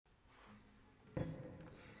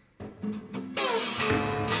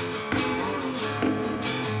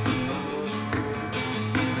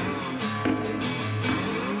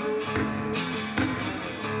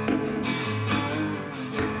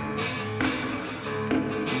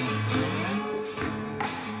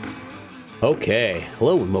Okay,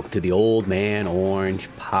 hello and welcome to the Old Man Orange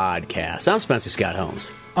podcast. I'm Spencer Scott Holmes.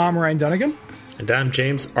 I'm Ryan Dunnigan. And I'm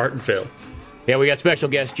James Artenville. Yeah, we got special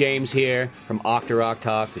guest James here from Octorok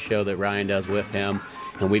Talk, the show that Ryan does with him.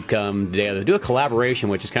 And we've come together to do a collaboration,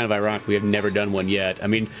 which is kind of ironic. We have never done one yet. I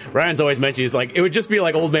mean, Ryan's always mentioned it's like it would just be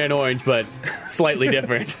like Old Man Orange, but slightly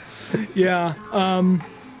different. Yeah.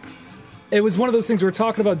 It was one of those things we were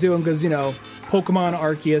talking about doing because, Pokemon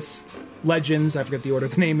Arceus Legends, I forget the order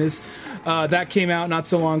the name is, that came out not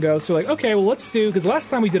so long ago. So like, okay, well, let's do, because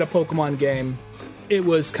last time we did a Pokemon game, it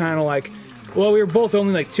was kind of like, well, we were both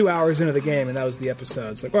only like 2 hours into the game, and that was the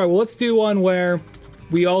episode. It's like, all right, well, let's do one where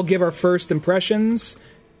we all give our first impressions,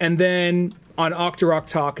 and then on Octorok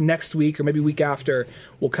Talk next week, or maybe week after,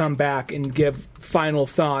 we'll come back and give final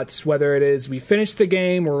thoughts, whether it is we finished the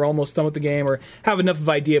game, or we're almost done with the game, or have enough of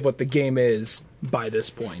an idea of what the game is by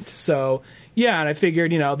this point. So, yeah, and I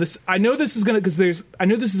figured, this. I know this is gonna because I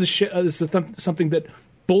know this is something that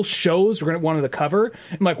both shows we're gonna wanted to cover.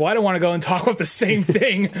 I'm like, well, I don't want to go and talk about the same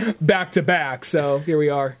thing back to back. So here we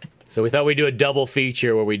are. So we thought we'd do a double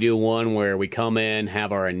feature where we do one where we come in,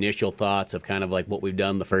 have our initial thoughts of kind of like what we've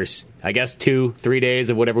done the first, I guess, 2-3 days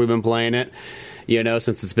of whatever we've been playing it,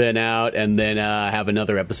 since it's been out, and then have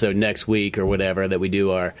another episode next week or whatever that we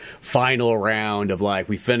do our final round of like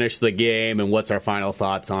we finished the game and what's our final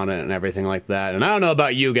thoughts on it and everything like that. And I don't know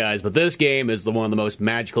about you guys, but this game is one of the most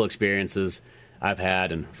magical experiences I've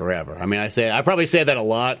had in forever. I mean, I probably say that a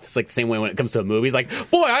lot. It's like the same way when it comes to movies. Like,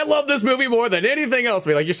 boy, I love this movie more than anything else.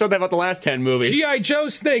 Like, you said that about the last 10 movies. G.I. Joe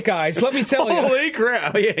Snake Eyes, let me tell you. Holy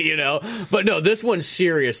crap. Yeah, But no, this one,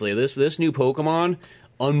 seriously, this new Pokemon,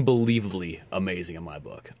 unbelievably amazing in my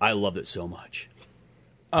book. I loved it so much.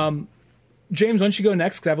 James, why don't you go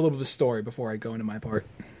next? Because I have a little bit of a story before I go into my part.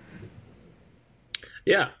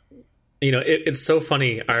 Yeah. It's so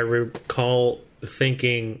funny. I recall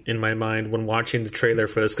thinking in my mind when watching the trailer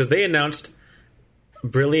for this, because they announced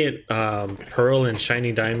Brilliant Pearl and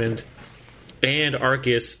Shiny Diamond and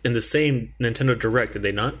Arceus in the same Nintendo Direct, did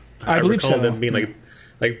they not? I believe recall so. them being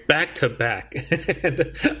like back to back. And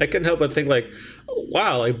I couldn't help but think like,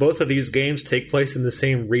 wow, like both of these games take place in the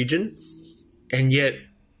same region, and yet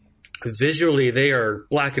visually they are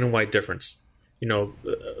black and white difference.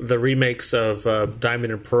 The remakes of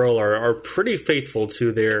Diamond and Pearl are pretty faithful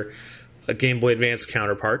to their Game Boy Advance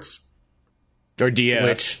counterparts. Or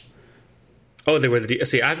DS. They were the DS.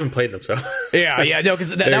 See, I haven't played them, so... yeah, no,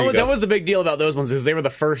 because that was the big deal about those ones, is they were the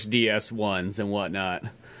first DS ones and whatnot.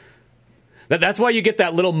 That's why you get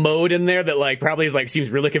that little mode in there that like probably seems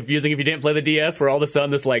really confusing if you didn't play the DS, where all of a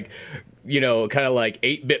sudden this kind of like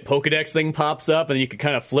 8-bit Pokedex thing pops up, and you can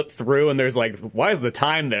kind of flip through, and there's like, why is the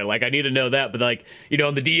time there? Like, I need to know that. But like,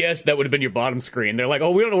 on the DS, that would have been your bottom screen. They're like,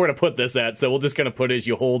 oh, we don't know where to put this at, so we'll just kind of put it as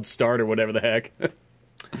you hold start or whatever the heck. Or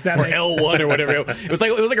L1 or whatever. It was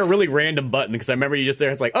like a really random button, because I remember you just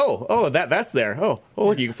there. It's like, that's there. Oh,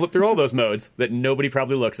 look, you can flip through all those modes that nobody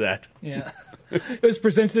probably looks at. Yeah. It was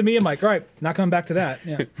presented to me. I'm like, all right, not coming back to that.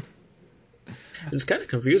 Yeah. It's kind of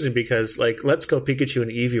confusing because, like, Let's Go Pikachu and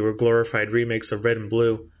Eevee were glorified remakes of Red and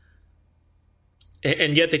Blue.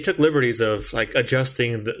 And yet they took liberties of, like,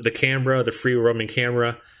 adjusting the camera, the free roaming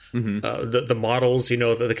camera, the models,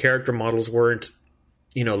 the character models weren't,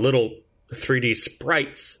 little 3D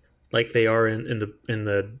sprites like they are in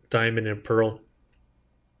the Diamond and Pearl.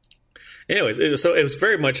 Anyways, it was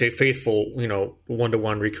very much a faithful,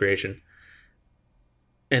 one-to-one recreation.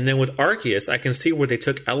 And then with Arceus, I can see where they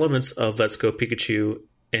took elements of Let's Go Pikachu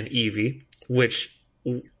and Eevee, which,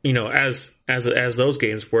 as those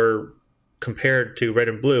games were compared to Red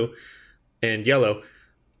and Blue and Yellow,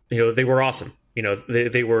 they were awesome.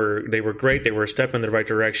 They were great. They were a step in the right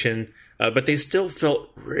direction, but they still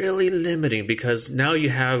felt really limiting, because now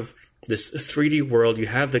you have this 3D world. You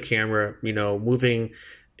have the camera, moving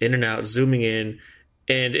in and out, zooming in,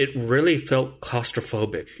 and it really felt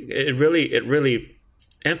claustrophobic. It really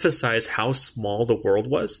emphasized how small the world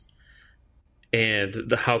was,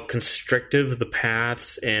 and how constrictive the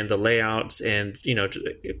paths and the layouts, and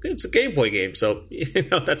it's a Game Boy game, so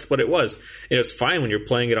that's what it was. And it's fine when you're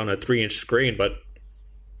playing it on a 3-inch screen, but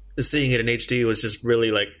seeing it in HD was just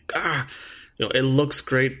really like, it looks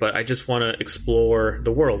great, but I just want to explore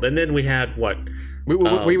the world. And then we had what we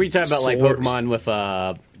talked about like Pokemon with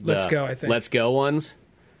Let's Go, I think. Let's Go ones,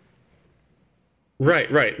 right.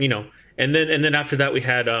 And then after that we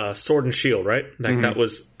had Sword and Shield, right? That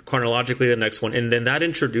was chronologically the next one, and then that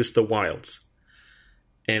introduced the Wilds,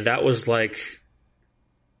 and that was like,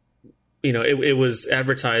 it was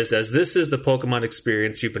advertised as, this is the Pokemon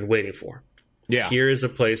experience you've been waiting for. Yeah, here is a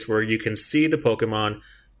place where you can see the Pokemon,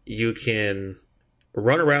 you can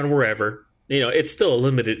run around wherever, it's still a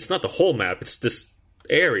limited. It's not the whole map. It's this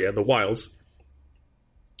area, the wilds,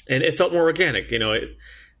 and it felt more organic.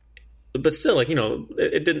 But still,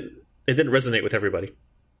 it didn't resonate with everybody.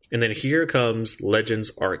 And then here comes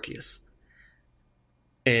Legends Arceus,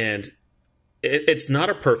 and it's not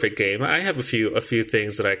a perfect game. I have a few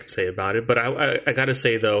things that I could say about it, but I got to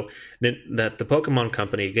say though that the Pokemon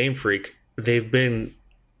Company, Game Freak, they've been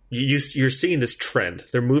you're seeing this trend.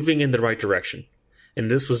 They're moving in the right direction,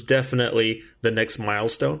 and this was definitely the next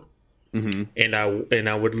milestone. Mm-hmm. And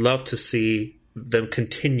I would love to see them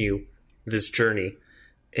continue this journey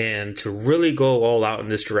and to really go all out in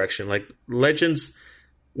this direction. Like Legends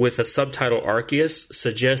with a subtitle Arceus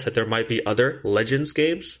suggests that there might be other Legends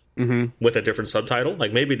games with a different subtitle.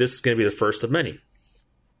 Like maybe this is going to be the first of many.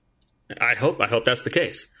 I hope that's the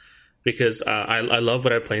case, because I love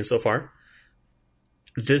what I've played so far.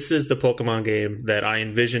 This is the Pokemon game that I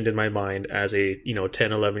envisioned in my mind as a 10,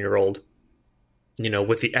 11-year-old,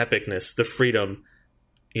 with the epicness, the freedom,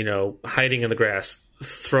 hiding in the grass,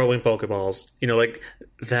 throwing Pokeballs, like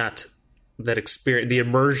that experience, the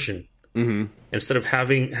immersion. Mm-hmm. Instead of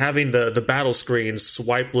having the battle screen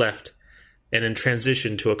swipe left and then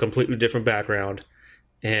transition to a completely different background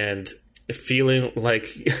and feeling like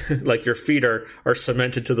like your feet are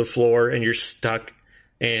cemented to the floor and you're stuck,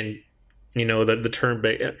 and the turn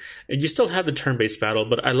based, and you still have the turn based battle,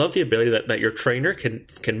 but I love the ability that your trainer can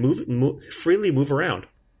freely move around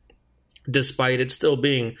despite it still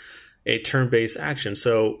being a turn based action.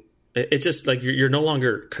 So it's just like you're no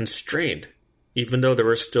longer constrained, even though there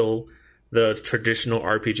are still the traditional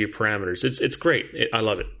RPG parameters. It's great. I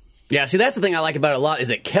love it. Yeah, see, that's the thing I like about it a lot, is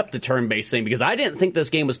it kept the turn-based thing, because I didn't think this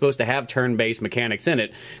game was supposed to have turn-based mechanics in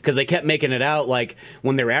it, because they kept making it out like,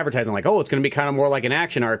 when they were advertising, like, oh, it's going to be kind of more like an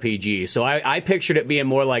action RPG. So I pictured it being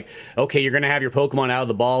more like, okay, you're going to have your Pokemon out of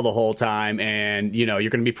the ball the whole time, and, you're going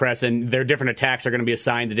to be pressing, their different attacks are going to be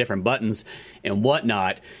assigned to different buttons and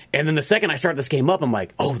whatnot. And then the second I start this game up, I'm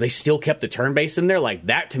like, oh, they still kept the turn-based in there? Like,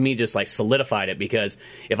 that to me just, like, solidified it, because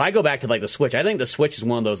if I go back to, like, the Switch, I think the Switch is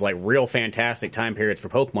one of those, like, real fantastic time periods for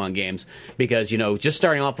Pokemon games, because, just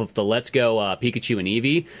starting off with the Let's Go Pikachu and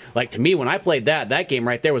Eevee, like, to me, when I played that game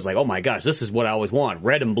right there was like, oh my gosh, this is what I always want.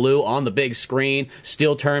 Red and blue on the big screen,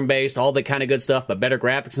 still turn-based, all the kind of good stuff, but better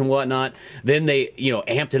graphics and whatnot. Then they,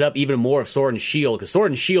 amped it up even more of Sword and Shield, because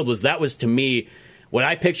Sword and Shield was to me what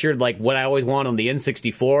I pictured, like, what I always wanted on the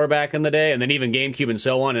N64 back in the day, and then even GameCube and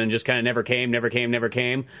so on, and just kind of never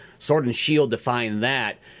came. Sword and Shield defined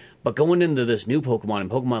that. But going into this new Pokemon and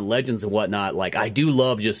Pokemon Legends and whatnot, like, I do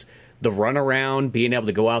love just the run around, being able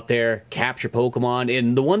to go out there, capture Pokemon.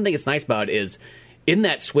 And the one thing that's nice about it is, in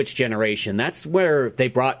that Switch generation, that's where they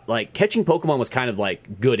brought, like, catching Pokemon was kind of,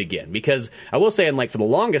 like, good again. Because I will say, and, like, for the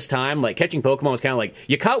longest time, like, catching Pokemon was kind of like,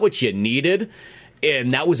 you caught what you needed,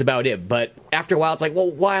 and that was about it. But after a while, it's like,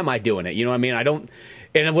 well, why am I doing it? You know what I mean?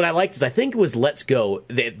 And what I liked is, I think it was Let's Go,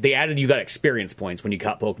 they added you got experience points when you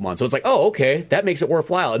caught Pokemon. So it's like, oh, okay, that makes it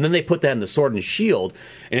worthwhile. And then they put that in the Sword and Shield,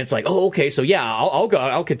 and it's like, oh, okay, so yeah,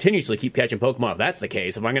 I'll continuously keep catching Pokemon if that's the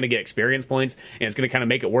case. If I'm going to get experience points, and it's going to kind of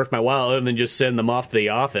make it worth my while, other than just send them off to the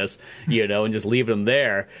office, and just leave them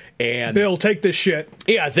there. And Bill, take this shit.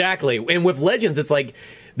 Yeah, exactly. And with Legends, it's like,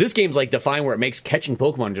 this game's like defined where it makes catching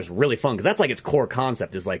Pokemon just really fun, because that's like its core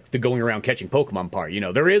concept, is like the going around catching Pokemon part.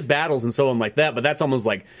 There is battles and so on like that, but that's almost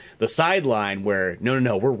like the sideline where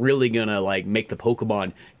no, we're really gonna like make the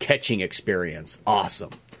Pokemon catching experience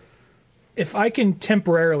awesome. If I can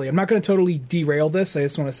temporarily, I'm not going to totally derail this. I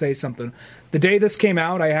just want to say something. The day this came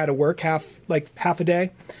out, I had to work half a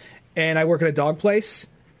day, and I work at a dog place,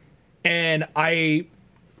 and a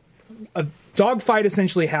dog fight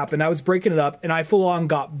essentially happened. I was breaking it up, and I full on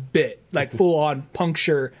got bit, like full on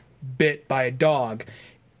puncture bit by a dog.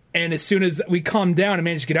 And as soon as we calmed down and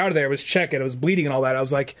managed to get out of there, I was checking, I was bleeding and all that. I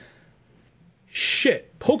was like,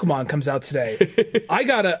 shit, Pokemon comes out today. I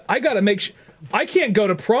gotta make sure. I can't go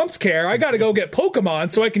to prompt care. I got to go get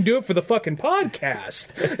Pokemon so I can do it for the fucking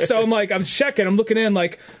podcast. So I'm like, I'm checking. I'm looking in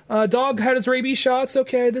like, dog had his rabies shots.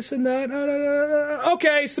 Okay, this and that.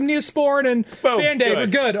 Okay, some Neosporin and Band-Aid. We're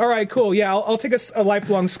good. All right, cool. Yeah, I'll take a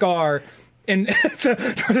lifelong scar and for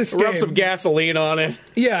this game. Rub some gasoline on it.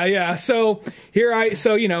 Yeah. So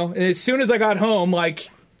as soon as I got home,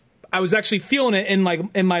 like, I was actually feeling it in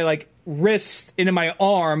my wrist and in my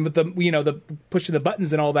arm with the pushing the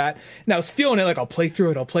buttons and all that, and I was feeling it, like, I'll play through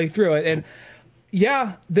it. And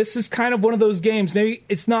yeah, this is kind of one of those games. Maybe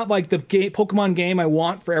it's not like the Pokemon game I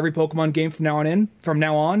want for every Pokemon game from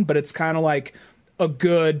now on, but it's kind of like a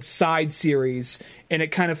good side series, and it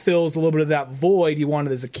kind of fills a little bit of that void you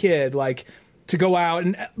wanted as a kid. Like, to go out.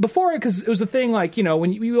 And before, because it was a thing like, you know,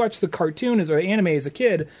 when you watch the cartoon or anime as a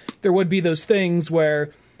kid, there would be those things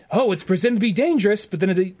where, oh, it's presented to be dangerous, but then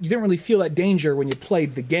you didn't really feel that danger when you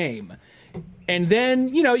played the game. And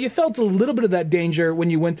then, you know, you felt a little bit of that danger when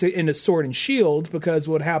you went into Sword and Shield, because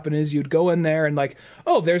what happened is you'd go in there and like,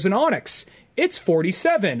 oh, there's an Onyx. It's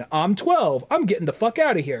 47. I'm 12. I'm getting the fuck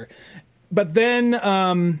out of here. But then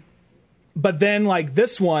like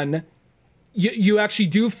this one, you actually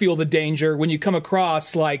do feel the danger when you come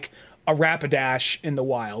across like a Rapidash in the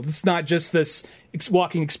wild. It's not just this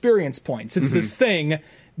walking experience points. It's this thing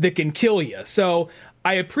that can kill you. So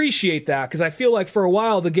I appreciate that, because I feel like for a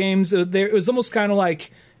while the games, it was almost kind of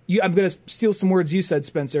like, I'm going to steal some words you said,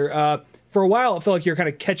 Spencer. For a while it felt like you're kind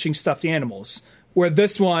of catching stuffed animals, where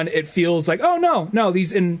this one, it feels like, oh no,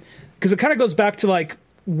 because it kind of goes back to like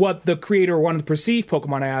what the creator wanted to perceive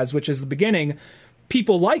Pokemon as, which is the beginning.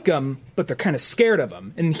 People like them, but they're kind of scared of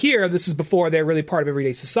them. And here, this is before they're really part of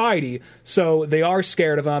everyday society, so they are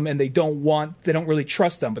scared of them, and they don't really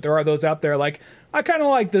trust them. But there are those out there like, I kind of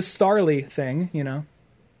like this Starly thing, you know?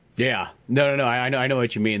 Yeah. No. I know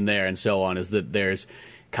what you mean there, and so on, is that there's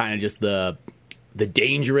kind of just the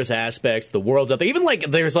dangerous aspects, the worlds out there. Even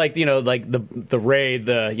like there's like, you know, like the raid,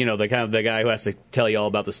 you know, the kind of the guy who has to tell you all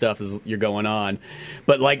about the stuff as you're going on.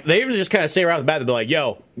 But like they even just kind of say right off the bat, they'll be like,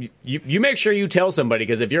 yo, you make sure you tell somebody,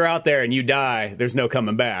 because if you're out there and you die, there's no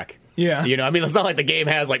coming back. Yeah. You know, I mean, it's not like the game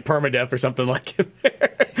has like permadeath or something like it.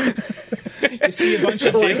 You see a bunch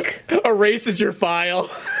of like erases your file.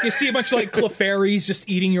 You see a bunch of like Clefairies just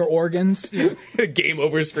eating your organs. You know? Game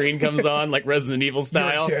over screen comes on like Resident Evil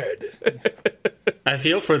style. You're dead. I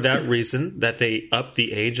feel for that reason that they upped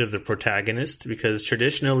the age of the protagonist, because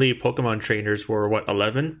traditionally Pokemon trainers were,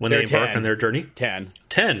 11 when they embark on their journey? 10.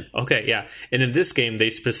 10. Okay, yeah. And in this game,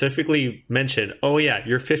 they specifically mentioned, oh yeah,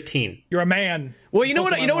 you're 15. You're a man. Well, you know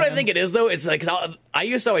what I think it is, though? It's like, I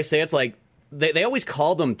used to always say, it's like, they always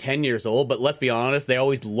called them 10 years old, but let's be honest, they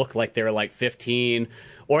always look like they were like 15.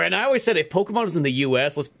 And I always said, if Pokemon was in the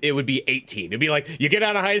U.S., it would be 18. It'd be like, you get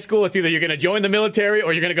out of high school, it's either you're going to join the military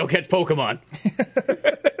or you're going to go catch Pokemon.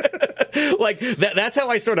 Like, that's how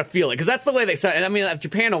I sort of feel it, because that's the way they say. And I mean,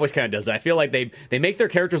 Japan always kind of does that. I feel like they make their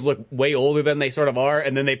characters look way older than they sort of are,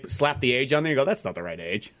 and then they slap the age on there and you go, that's not the right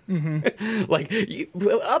age. Mm-hmm. Like,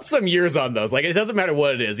 up some years on those. Like, it doesn't matter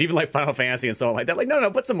what it is. Even like Final Fantasy and so on like that. Like, no,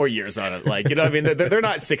 put some more years on it. Like, you know what I mean? They're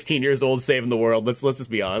not 16 years old saving the world. Let's just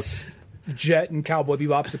be honest. Jet and Cowboy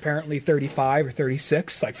Bebop's apparently 35 or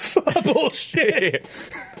 36. Like, bullshit.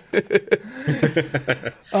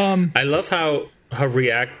 I love how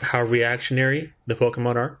reactionary the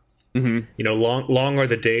Pokemon are. Mm-hmm. You know, long are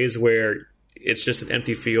the days where it's just an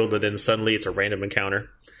empty field and then suddenly it's a random encounter.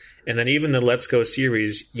 And then even the Let's Go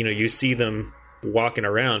series, you know, you see them walking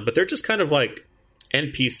around, but they're just kind of like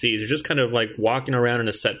NPCs. They're just kind of like walking around in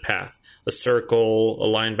a set path, a circle, a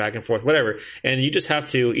line back and forth, whatever. And you just have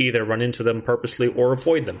to either run into them purposely or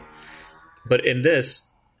avoid them. But in this,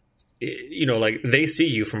 you know, like they see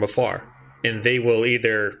you from afar and they will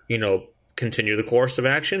either, you know, continue the course of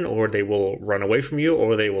action, or they will run away from you,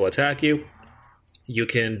 or they will attack you. You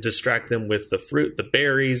can distract them with the fruit, the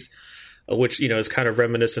berries, which, you know, is kind of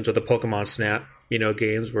reminiscent of the Pokemon Snap, you know,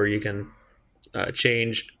 games where you can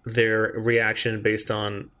change their reaction based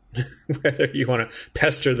on whether you want to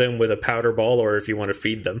pester them with a powder ball or if you want to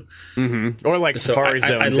feed them. Mm-hmm. Or like Safari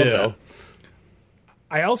Zone, I love that.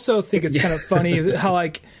 I also think it's kind of funny how,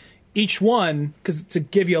 like, each one, because to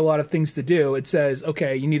give you a lot of things to do, it says,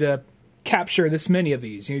 okay, you need to capture this many of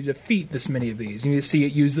these, you need to defeat this many of these, you need to see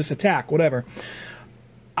it use this attack, whatever.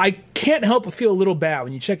 I can't help but feel a little bad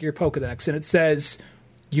when you check your Pokedex and it says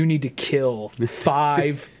you need to kill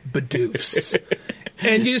 5 Bidoofs.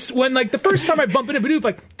 And you just, when, like, the first time I bump into Bidoof,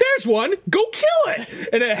 like, there's one, go kill it!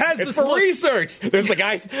 And it has this for research. There's the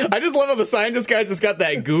guys, I just love how the scientist guy's just got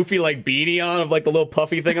that goofy, like, beanie on of, like, the little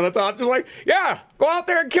puffy thing on the top, just like, yeah, go out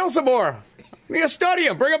there and kill some more. We gotta study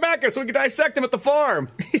him, bring him back so we can dissect him at the farm.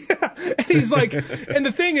 Yeah. And he's like, and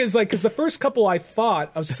the thing is, like, because the first couple I fought,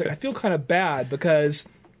 I was just like, I feel kind of bad because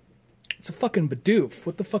it's a fucking Bidoof.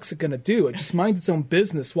 What the fuck's it gonna do? It just minds its own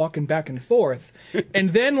business walking back and forth.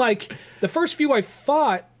 And then, like, the first few I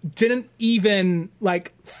fought didn't even,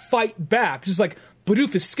 like, fight back. Just like,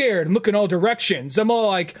 Bidoof is scared and looking all directions. I'm all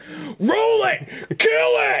like, roll it! Kill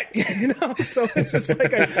it! You know? So it's just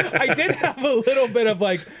like, I did have a little bit of,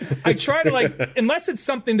 like, I try to, like, unless it's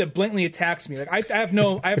something that blatantly attacks me, like, I have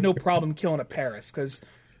no problem killing a Paris, because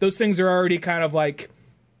those things are already kind of like,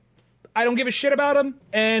 I don't give a shit about them,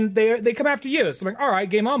 and they come after you. So I'm like, all right,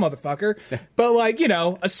 game on, motherfucker. But, like, you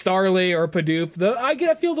know, a Starly or a Bidoof, I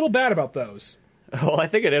feel a little bad about those. Well, I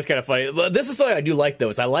think it is kind of funny. This is something I do like, though.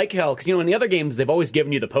 Is I like how, because, in the other games, they've always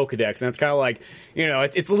given you the Pokedex, and it's kind of like,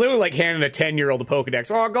 it's literally like handing a 10-year-old a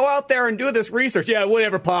Pokedex. Oh, I'll go out there and do this research. Yeah,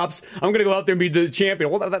 whatever, Pops. I'm going to go out there and be the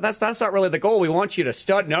champion. Well, that's not really the goal. We want you to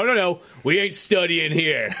study. No. We ain't studying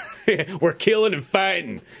here. We're killing and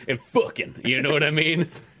fighting and fucking. You know what I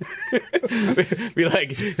mean? Be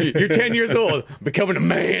like, you're 10 years old, becoming a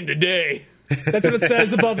man today. That's what it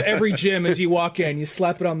says above every gym as you walk in. You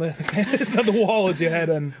slap it on the on the wall as you head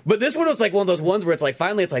in. But this one was like one of those ones where it's like,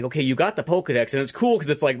 finally, it's like, okay, you got the Pokedex, and it's cool because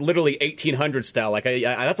it's like literally 1800 style. Like,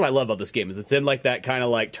 that's what I love about this game, is it's in like that kind of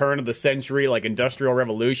like turn of the century, like Industrial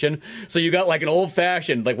Revolution. So you got like an old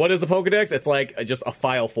fashioned, like, what is the Pokedex? It's like just a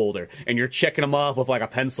file folder, and you're checking them off with like a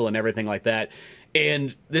pencil and everything like that.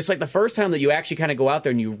 And it's like the first time that you actually kind of go out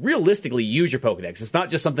there and you realistically use your Pokedex. It's not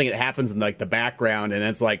just something that happens in like the background, and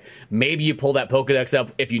it's like maybe you pull that Pokedex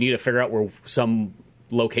up if you need to figure out where some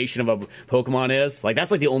location of a Pokemon is. Like,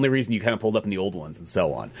 that's like the only reason you kind of pulled up in the old ones and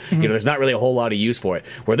so on. Mm-hmm. There's not really a whole lot of use for it.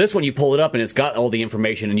 Where this one, you pull it up and it's got all the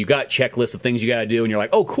information, and you got checklists of things you got to do, and you're like,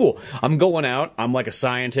 oh, cool. I'm going out. I'm like a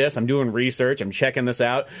scientist. I'm doing research. I'm checking this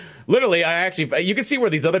out. Literally, you can see where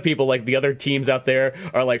these other people, like the other teams out there,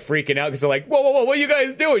 are like freaking out because they're like, whoa, what are you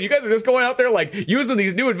guys doing? You guys are just going out there like using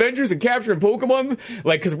these new adventures and capturing Pokemon?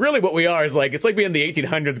 Like, because really what we are is like, it's like being in the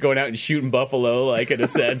 1800s going out and shooting buffalo, like, in a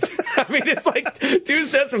sense. I mean, it's like 2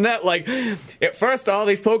 steps from that. Like, at first all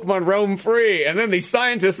these Pokemon roam free, and then these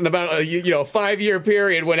scientists in about a 5-year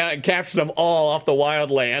period went out and captured them all off the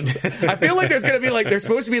wildlands. I feel like there's going to be like, there's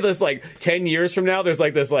supposed to be this like 10 years from now, there's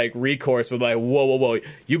like this like recourse with like, whoa,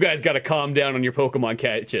 you guys got to calm down on your Pokemon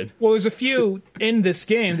catching. Well, there's a few in this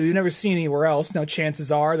game that we've never seen anywhere else. Now,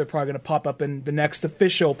 chances are they're probably going to pop up in the next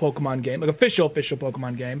official Pokemon game, like official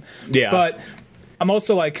Pokemon game. Yeah. But I'm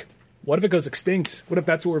also like, what if it goes extinct? What if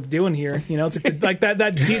that's what we're doing here? It's like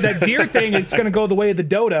that deer thing. It's going to go the way of the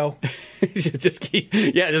dodo. They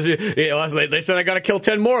said I got to kill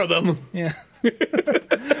 10 more of them. Yeah.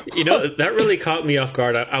 That really caught me off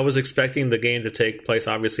guard. I was expecting the game to take place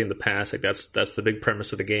obviously in the past. Like that's the big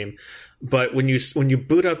premise of the game. But when you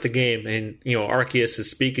boot up the game and Arceus is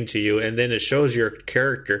speaking to you, and then it shows your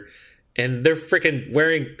character, and they're freaking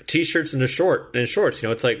wearing t-shirts and shorts.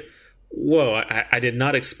 It's like, whoa! I did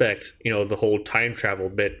not expect the whole time travel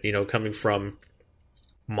bit coming from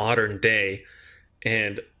modern day,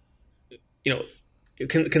 and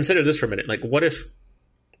consider this for a minute. Like, what if?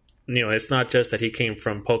 It's not just that he came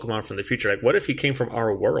from Pokemon from the future. Like, what if he came from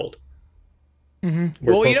our world? Mm-hmm.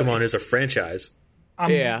 Where Pokemon is a franchise.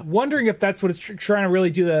 I'm wondering if that's what it's trying to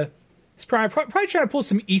really do. It's probably trying to pull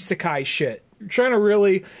some isekai shit. Trying to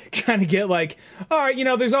really kind of get like, all right,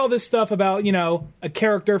 there's all this stuff about, a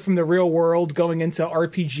character from the real world going into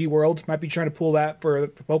RPG world. Might be trying to pull that for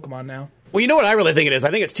Pokemon now. Well, you know what I really think it is? I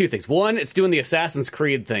think it's 2 things. One, it's doing the Assassin's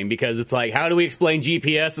Creed thing, because it's like, how do we explain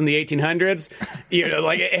GPS in the 1800s?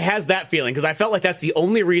 Like, it has that feeling, because I felt like that's the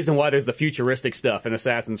only reason why there's the futuristic stuff in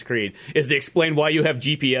Assassin's Creed, is to explain why you have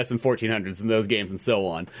GPS in 1400s in those games and so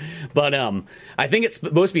on. But I think it's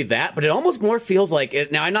supposed to be that, but it almost more feels like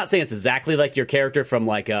it. Now, I'm not saying it's exactly like your character from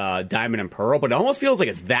like Diamond and Pearl, but it almost feels like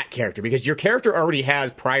it's that character, because your character already has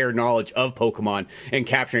prior knowledge of Pokemon and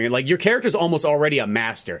capturing it. Like, your character's almost already a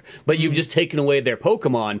master, but you've just taken away their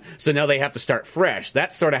Pokemon, so now they have to start fresh.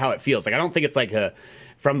 That's sort of how it feels. Like, I don't think it's like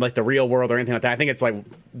from like the real world or anything like that. I think it's like,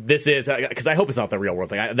 this is, because I hope it's not the real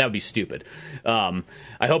world thing. That would be stupid. I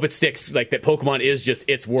hope it sticks, like, that Pokemon is just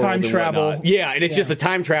its world. Time travel. Whatnot. Yeah, and it's just a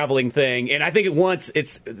time traveling thing. And I think once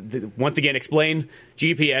again, explain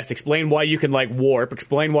GPS, explain why you can like warp,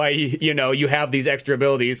 explain why you have these extra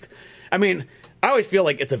abilities. I mean, I always feel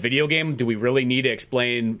like it's a video game. Do we really need to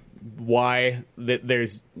explain why that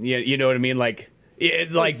there's, you know what I mean? Like,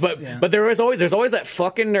 but there's always that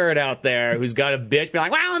fucking nerd out there who's got a bitch be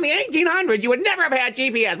like, well, in the 1800s you would never have had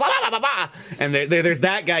GPS, blah blah blah blah blah. And there's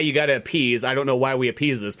that guy you got to appease. I don't know why we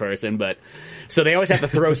appease this person, but so they always have to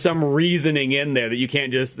throw some reasoning in there that you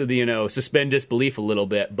can't just suspend disbelief a little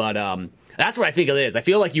bit. But that's what I think it is. I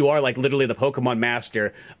feel like you are like literally the Pokemon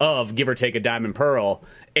master of, give or take, a Diamond Pearl,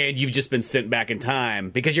 and you've just been sent back in time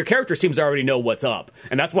because your character seems to already know what's up.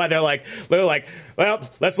 And that's why they're like, well,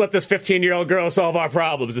 let's let this 15-year-old girl solve our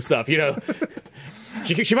problems and stuff,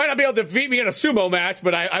 She might not be able to beat me in a sumo match,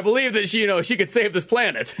 but I believe that she could save this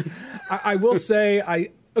planet. I will say,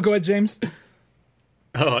 go ahead, James.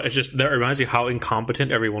 Oh, that reminds you how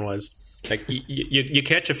incompetent everyone was. Like, you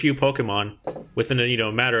catch a few Pokemon within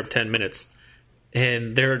a matter of 10 minutes,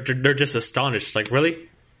 and they're just astonished. Like, really?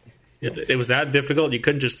 It was that difficult? You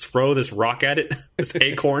couldn't just throw this rock at it? This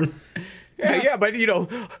acorn? Yeah, but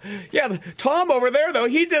Tom over there though,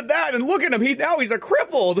 he did that, and look at him. Now he's a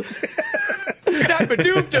crippled. That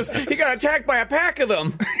Bidoof he got attacked by a pack of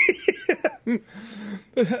them.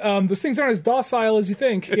 Those things aren't as docile as you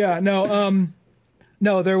think. Yeah, no,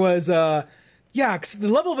 there was, 'cause the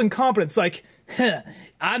level of incompetence, like,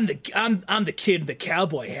 I'm the kid in the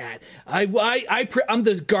cowboy hat. I'm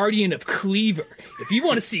the guardian of Cleaver. If you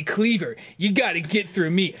want to see Cleaver, you got to get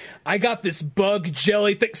through me. I got this bug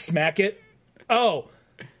jelly thing. Smack it. Well,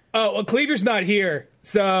 Cleaver's not here,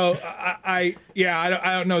 so I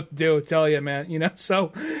don't know what to do. Tell you, man.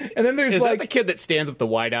 So, and then there's that the kid that stands with the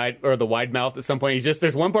wide mouth at some point?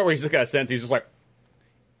 There's one part where he's just got a sense. He's just like,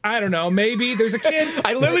 I don't know. Maybe there's a kid.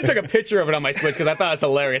 I literally took a picture of it on my Switch because I thought it was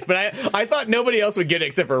hilarious. But I thought nobody else would get it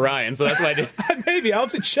except for Ryan, so that's why I did. Maybe I'll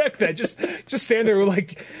have to check that. Just stand there with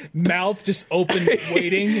like mouth just open,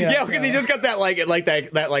 waiting. Yeah, because he just got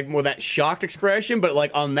that shocked expression. But like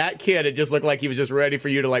on that kid, it just looked like he was just ready for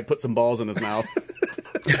you to like put some balls in his mouth.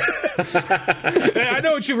 I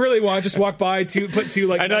know what you really want. Just walk by, put two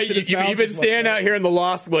like. I know you've been standing out here in the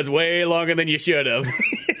Lost Woods way longer than you should have.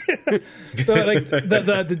 So, like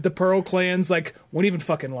the Pearl clans like won't even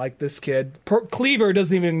fucking like this kid. Cleaver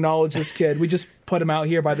doesn't even acknowledge this kid. We just put him out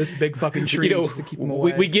here by this big fucking tree just to keep him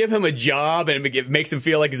away. We give him a job and it makes him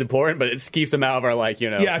feel like he's important, but it keeps him out of our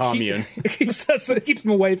commune. It keeps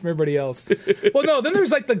him away from everybody else. Well, no. Then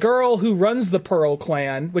there's like the girl who runs the Pearl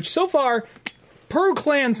clan, which so far Pearl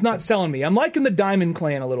clan's not selling me. I'm liking the Diamond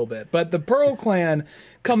clan a little bit, but the Pearl clan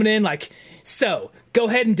coming in like, so go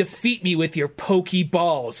ahead and defeat me with your pokey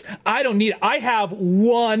balls. I don't need it. I have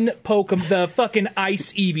one Pokemon, the fucking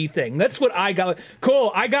Ice Eevee thing. That's what I got.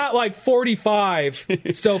 Cool. I got like 45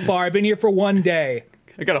 so far. I've been here for one day.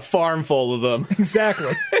 I got a farm full of them.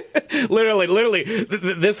 Exactly. literally,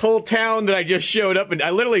 this whole town that I just showed up in,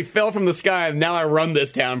 I literally fell from the sky, and now I run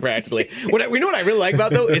this town practically. You know what I really like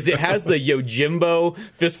about, though, is it has the Yojimbo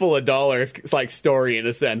Fistful of Dollars like story in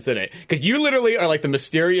a sense in it. Because you literally are like the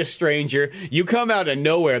mysterious stranger. You come out of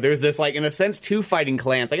nowhere. There's this, like, in a sense, 2 fighting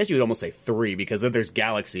clans. I guess you would almost say 3, because then there's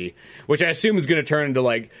Galaxy, which I assume is going to turn into,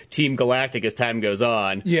 like, Team Galactic as time goes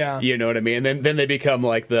on. Yeah. You know what I mean? And then they become,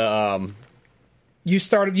 like, the... I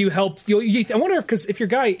wonder if your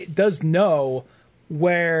guy does know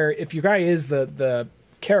if your guy is the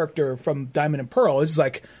character from Diamond and Pearl, is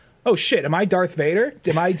like, oh shit, am I Darth Vader?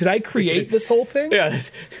 Did I create this whole thing? Yeah,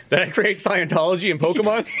 did I create Scientology and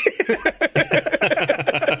Pokemon?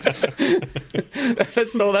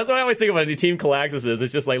 That's what I always think about Team Calaxis is.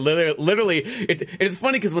 It's just like literally it's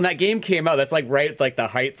funny because when that game came out, that's like right like the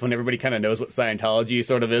height when everybody kind of knows what Scientology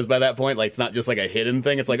sort of is by that point. Like it's not just like a hidden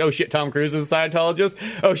thing. It's like, oh shit, Tom Cruise is a Scientologist.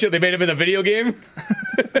 Oh shit, they made him in a video game.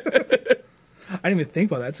 I didn't even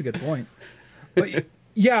think about that. That's a good point. But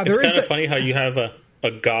yeah, it's kind of funny how you have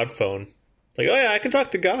a God phone. Like, oh yeah, I can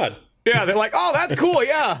talk to God. Yeah, they're like, oh, that's cool,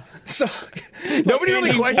 yeah. So nobody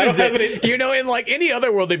really questions it. In like any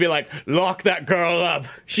other world, they'd be like, lock that girl up.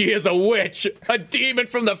 She is a witch, a demon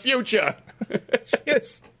from the future.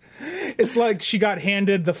 Yes. It's like she got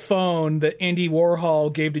handed the phone that Andy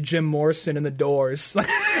Warhol gave to Jim Morrison in The Doors. Like,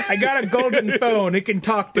 I got a golden phone. You can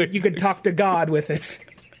talk to God with it.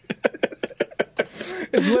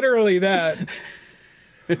 It's literally that.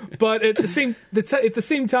 But at the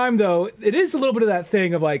same time, though, it is a little bit of that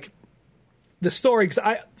thing of like the story.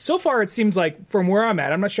 Because so far it seems like from where I'm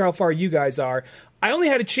at, I'm not sure how far you guys are. I only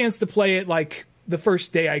had a chance to play it like the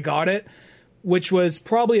first day I got it, which was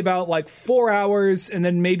probably about like 4 hours, and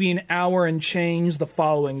then maybe an hour and change the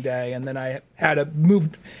following day, and then I had to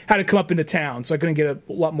come up into town, so I couldn't get a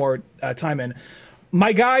lot more time in.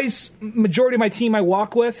 My guys, majority of my team I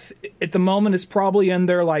walk with at the moment is probably in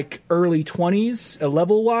their like early 20s,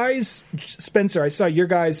 level wise. Spencer, I saw your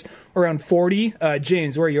guys around 40.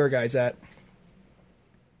 James, where are your guys at?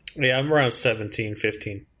 Yeah, I'm around 17,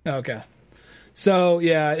 15. Okay. So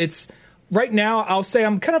yeah, it's right now. I'll say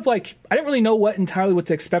I'm kind of like, I didn't really know what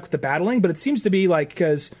to expect with the battling, but it seems to be like,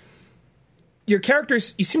 because your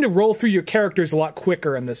characters, you seem to roll through your characters a lot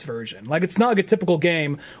quicker in this version. Like, it's not like a typical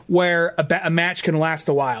game where a match can last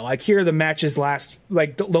a while. Like here, the matches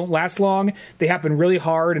don't last long. They happen really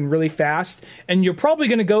hard and really fast, and you're probably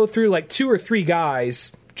going to go through like 2 or 3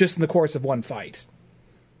 guys just in the course of one fight,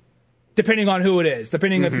 depending on who it is.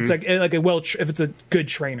 Depending if it's if it's a good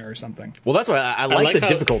trainer or something. Well, that's why I like the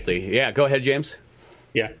difficulty. Yeah, go ahead, James.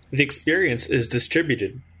 Yeah, the experience is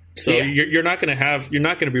distributed. So you're not going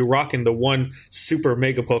to be rocking the one super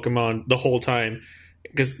mega Pokemon the whole time,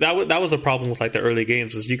 because that was the problem with like the early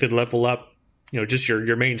games, is you could level up, just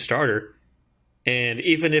your main starter, and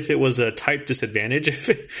even if it was a type disadvantage,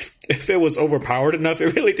 if it was overpowered enough,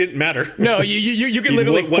 it really didn't matter. No, you can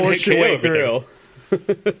literally force your way through.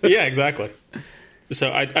 Yeah, exactly.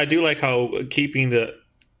 So I do like how keeping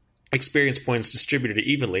experience points distributed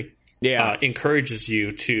evenly, encourages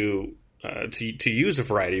you to use a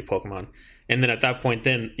variety of Pokemon. And then at that point,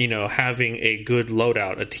 then, having a good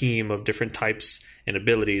loadout, a team of different types and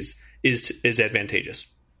abilities is advantageous.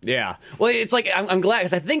 Yeah. Well, it's like, I'm glad,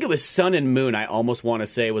 because I think it was Sun and Moon, I almost want to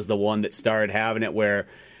say, was the one that started having it, where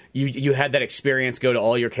you had that experience go to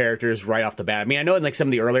all your characters right off the bat. I mean, I know in like some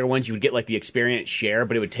of the earlier ones you would get like the experience share,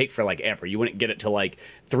 but it would take for like ever. You wouldn't get it till like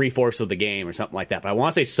 3/4 of the game or something like that. But I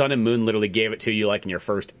want to say Sun and Moon literally gave it to you like in your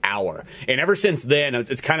first hour. And ever since then,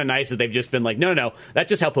 it's kind of nice that they've just been like, no, that's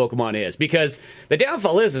just how Pokemon is. Because the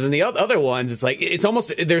downfall is in the other ones, it's like, it's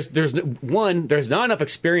almost, there's not enough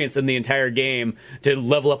experience in the entire game to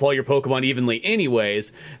level up all your Pokemon evenly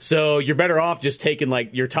anyways. So you're better off just taking like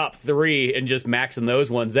your top 3 and just maxing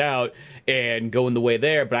those ones out and going the way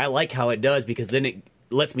there. But I like how it does, because then it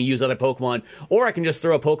lets me use other Pokemon, or I can just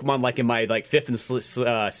throw a Pokemon like in my like 5th and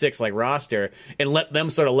 6th like roster and let them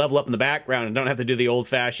sort of level up in the background and don't have to do the old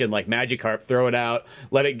fashioned like Magikarp, throw it out,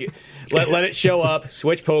 let it show up,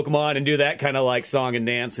 switch Pokemon, and do that kind of like song and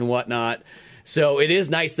dance and whatnot. So it is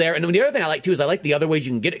nice there. And then the other thing I like, too, is I like the other ways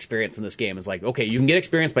you can get experience in this game. It's like, okay, you can get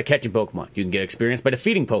experience by catching Pokemon. You can get experience by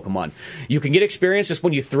defeating Pokemon. You can get experience just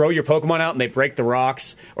when you throw your Pokemon out and they break the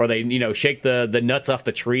rocks, or they, shake the nuts off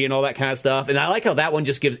the tree and all that kind of stuff. And I like how that one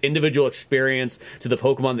just gives individual experience to the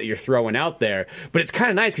Pokemon that you're throwing out there. But it's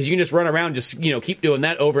kind of nice because you can just run around, just, keep doing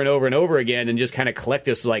that over and over and over again and just kind of collect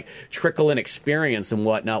this, like, trickle in experience and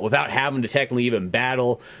whatnot without having to technically even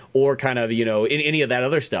battle or kind of, in any of that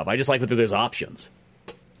other stuff. I just like that there's options.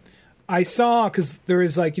 I saw, because there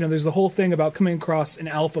is like, there's the whole thing about coming across an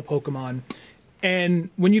alpha Pokemon. And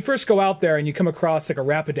when you first go out there and you come across like a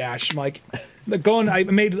Rapidash, I'm like,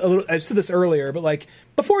 I said this earlier, but like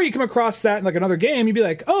before you come across that in like another game, you'd be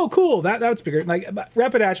like, oh, cool, that's bigger. Like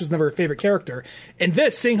Rapidash was never a favorite character. And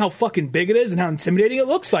this, seeing how fucking big it is and how intimidating it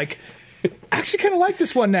looks, like, I actually kind of like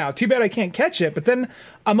this one now. Too bad I can't catch it. But then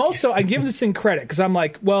I give this thing credit, because I'm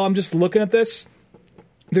like, well, I'm just looking at this.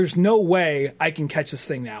 There's no way I can catch this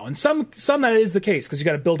thing now. And some that is the case, because you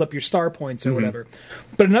got to build up your star points or whatever.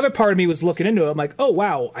 But another part of me was looking into it. I'm like, oh,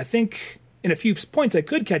 wow, I think in a few points I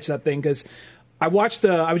could catch that thing, because I was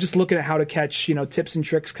just looking at how to catch, tips and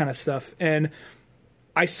tricks kind of stuff. And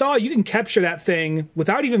I saw you can capture that thing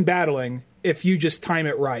without even battling if you just time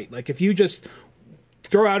it right. Like if you just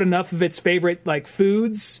throw out enough of its favorite like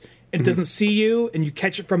foods and it doesn't see you, and you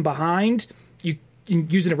catch it from behind, you can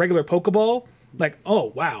use it in a regular Pokeball. Like,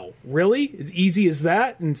 oh wow, really? As easy as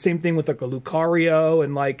that? And same thing with like a Lucario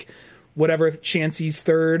and like whatever Chansey's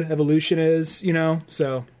third evolution is,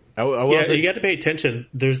 So you got to pay attention.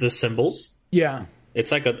 There's the symbols. Yeah,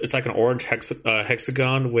 it's like an orange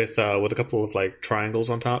hexagon with a couple of like triangles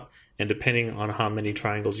on top, and depending on how many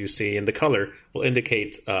triangles you see, and the color will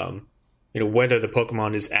indicate whether the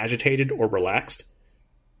Pokemon is agitated or relaxed,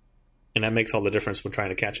 and that makes all the difference when trying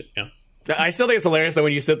to catch it. Yeah. I still think it's hilarious that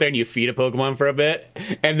when you sit there and you feed a Pokemon for a bit,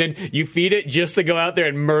 and then you feed it just to go out there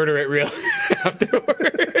and murder it real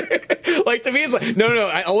afterward. Like, to me, it's like, no,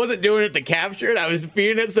 I wasn't doing it to capture it. I was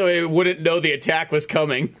feeding it so it wouldn't know the attack was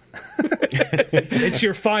coming. It's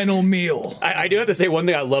your final meal. I do have to say, one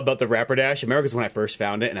thing I love about the Rapidash, America's when I first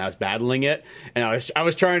found it and I was battling it, and I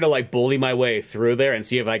was trying to like bully my way through there and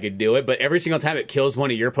see if I could do it, but every single time it kills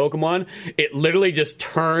one of your Pokemon, it literally just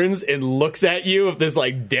turns and looks at you with this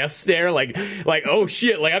like death stare, like oh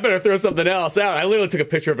shit, like I better throw something else out. I literally took a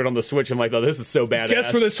picture of it on the Switch. I'm like, oh, this is so badass.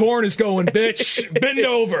 Guess where this horn is going, bitch. Bend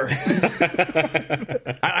over.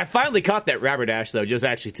 I finally caught that Rapidash though, just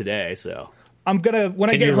actually today, so I'm gonna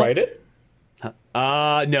Can you ride it? No,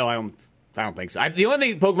 I don't think so. The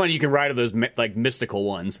only Pokemon you can ride are those like mystical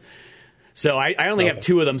ones. So I only have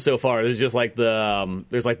 2 of them so far. There's just like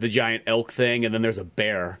there's like the giant elk thing, and then there's a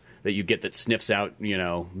bear that you get that sniffs out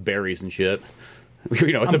berries and shit.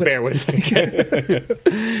 It's a bear. What is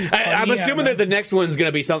it? I'm assuming that the next one's going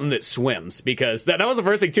to be something that swims, because that was the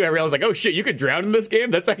first thing, too. I realized, like, oh, shit, you could drown in this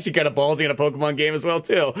game? That's actually kind of ballsy in a Pokemon game as well,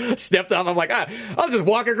 too. Stepped off, I'm like, I'll just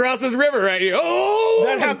walk across this river right here. Oh!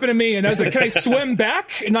 That happened to me, and I was like, can I swim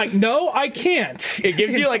back? And like, no, I can't. It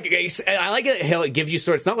gives you, like, I like it how it gives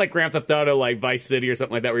you it's not like Grand Theft Auto, like Vice City or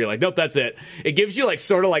something like that, where you're like, nope, that's it. It gives you, like,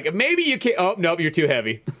 sort of like, maybe you can't, oh, nope, you're too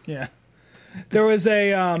heavy. Yeah. There was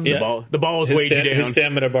a the ball was way too down. His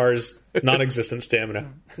stamina bar is non-existent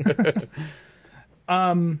stamina.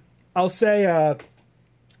 I'll say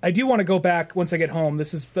I do want to go back once I get home.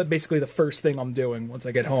 This is basically the first thing I'm doing once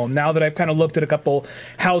I get home. Now that I've kind of looked at a couple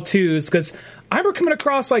how-tos, because I remember coming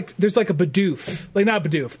across like there's like a Bidoof, like not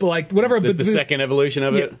Bidoof, but like whatever. This the second evolution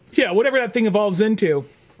of it. Yeah, whatever that thing evolves into.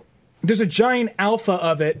 There's a giant alpha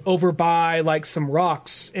of it over by like some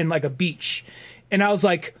rocks in like a beach, and I was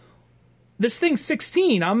like, this thing's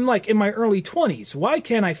 16. I'm like in my early 20s. Why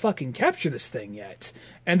can't I fucking capture this thing yet?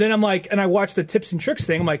 And then I'm like, and I watched the tips and tricks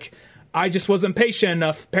thing. I'm like, I just wasn't patient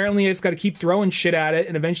enough. Apparently, I just got to keep throwing shit at it,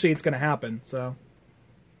 and eventually it's going to happen. So.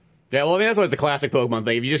 Yeah, well, I mean, that's always the classic Pokemon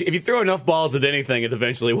thing. If you throw enough balls at anything, it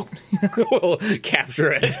eventually will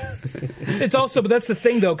capture it. It's also, but that's the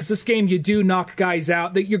thing, though, because this game, you do knock guys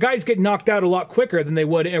out. Your guys get knocked out a lot quicker than they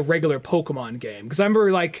would in a regular Pokemon game. Because I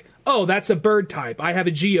remember, like, oh, that's a bird type. I have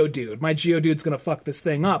a Geodude. My Geodude's going to fuck this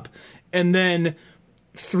thing up. And then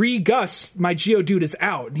 3 gusts, my Geodude is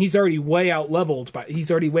out. And he's already way out-leveled. He's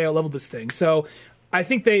already way out-leveled this thing. So I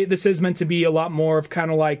think this is meant to be a lot more of kind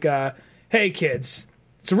of like, hey, kids,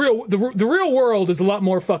 the real world is a lot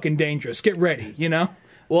more fucking dangerous. Get ready, you know?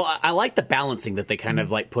 Well, I like the balancing that they kind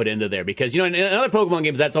of like put into there because, you know, in other Pokemon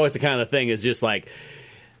games, that's always the kind of thing is just like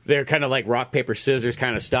they're kind of like rock, paper, scissors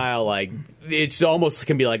kind of style. Like it's almost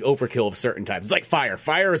can be like overkill of certain types. It's like fire.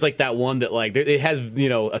 Fire is like that one that like it has, you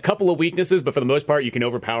know, a couple of weaknesses, but for the most part, you can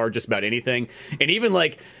overpower just about anything. And even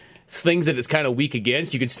like things that it's kind of weak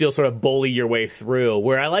against, you can still sort of bully your way through.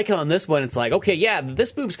 Where I like on this one, it's like, okay, yeah,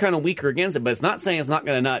 this move's kind of weaker against it, but it's not saying it's not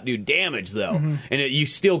going to not do damage, though. Mm-hmm. And you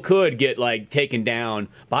still could get, like, taken down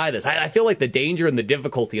by this. I feel like the danger and the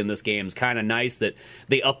difficulty in this game is kind of nice that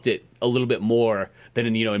they upped it a little bit more than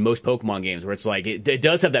in most Pokemon games, where it's like, it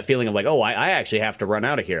does have that feeling of like, oh, I actually have to run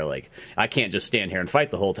out of here. Like, I can't just stand here and fight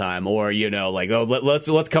the whole time. Or, like, oh,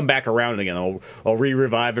 let's come back around again. I'll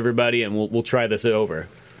revive everybody, and we'll try this over.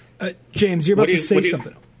 James, you're about to say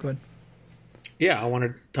something. Go ahead. Yeah, I want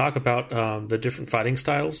to talk about the different fighting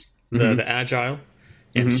styles, the agile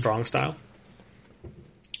and strong style,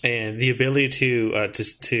 and the ability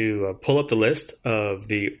to pull up the list of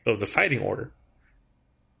the fighting order,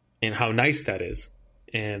 and how nice that is.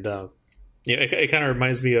 And it kind of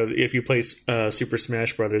reminds me of if you play Super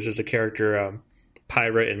Smash Brothers. There's a character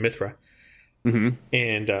Pyra and Mithra. Mm-hmm.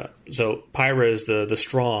 And so Pyra is the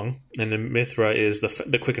strong, and then Mithra is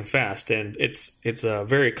the quick and fast. And it's a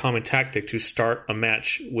very common tactic to start a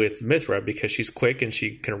match with Mithra because she's quick and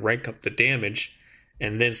she can rank up the damage,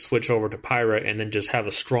 and then switch over to Pyra and then just have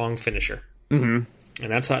a strong finisher. Mm-hmm.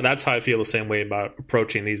 And that's how I feel the same way about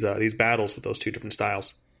approaching these battles with those two different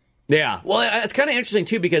styles. Yeah, well, it's kind of interesting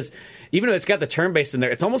too because even though it's got the turn-based in there,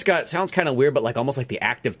 it's almost sounds kind of weird, but like almost like the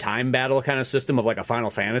active time battle kind of system of like a Final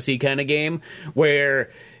Fantasy kind of game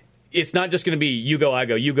where it's not just going to be you go, I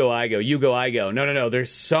go, you go, I go, you go, I go. No.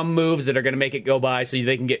 There's some moves that are going to make it go by so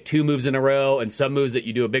they can get 2 moves in a row, and some moves that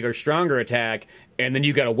you do a bigger, stronger attack, and then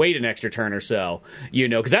you got to wait an extra turn or so,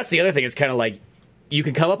 because that's the other thing. It's kind of like you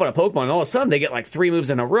can come up on a Pokemon and all of a sudden they get like 3 moves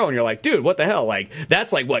in a row and you're like, dude, what the hell? Like,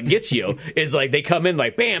 that's like what gets you is like they come in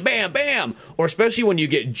like bam, bam, bam. Or especially when you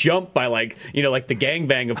get jumped by like, like the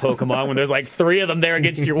gangbang of Pokemon when there's like 3 of them there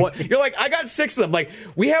against your one. You're like, I got 6 of them. Like,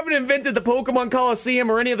 we haven't invented the Pokemon Coliseum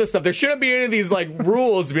or any of this stuff. There shouldn't be any of these like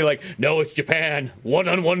rules to be like, no, it's Japan.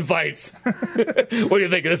 1-on-1 fights. What do you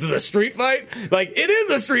think? This is a street fight? Like, it is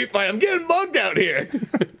a street fight. I'm getting bugged out here.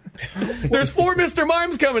 There's 4 Mr.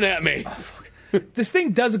 Mimes coming at me. This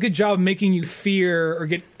thing does a good job of making you fear or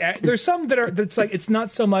get. There's some that's like it's not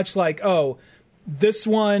so much like, oh, this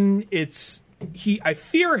one I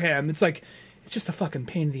fear him. It's like it's just a fucking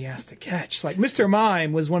pain in the ass to catch. Like Mr.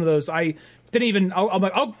 Mime was one of those. I didn't even. I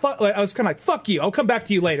was kind of like, fuck you. I'll come back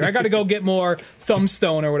to you later. I got to go get more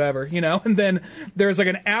Thumbstone or whatever, And then there's like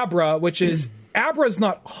an Abra, which is Abra's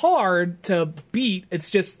not hard to beat. It's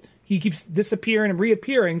just he keeps disappearing and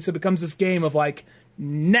reappearing, so it becomes this game of like.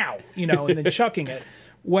 Now, and then chucking it.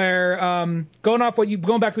 Where going back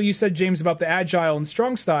to what you said, James, about the agile and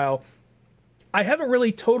strong style, I haven't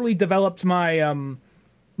really totally developed my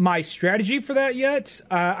my strategy for that yet.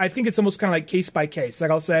 I think it's almost kind of like case by case. Like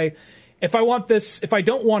I'll say, if I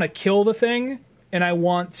don't want to kill the thing and I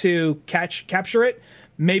want to capture it,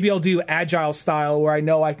 maybe I'll do agile style where I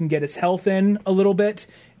know I can get his health in a little bit.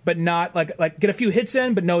 But not like get a few hits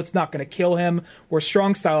in, but no, it's not going to kill him. Or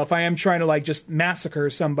strong style, if I am trying to like just massacre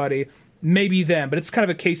somebody, maybe then. But it's kind of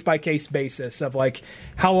a case by case basis of like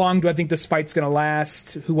how long do I think this fight's going to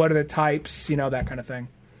last? What are the types? That kind of thing.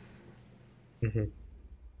 Mm-hmm.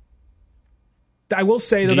 I will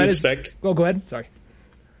say though Oh, go ahead. Sorry.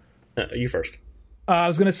 You first. I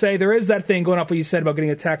was going to say there is that thing going off what you said about getting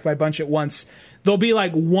attacked by a bunch at once. There'll be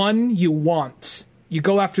like one you want. You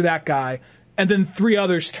go after that guy. And then 3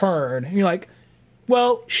 others turn, and you're like,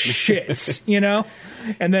 "Well, shit,"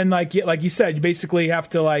 And then, like you said, you basically have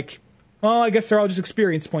to like Well, I guess they're all just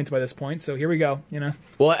experience points by this point, so here we go, you know.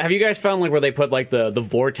 Well, have you guys found like where they put like the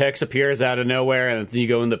vortex appears out of nowhere and then you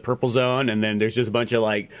go in the purple zone and then there's just a bunch of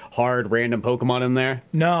like hard random Pokemon in there?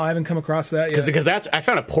 No, I haven't come across that yet. Because I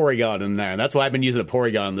found a Porygon in there, and that's why I've been using a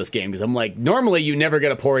Porygon in this game, because I'm like, normally you never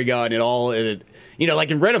get a Porygon at all. You know,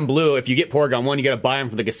 like in Red and Blue, if you get Porygon 1, you got to buy them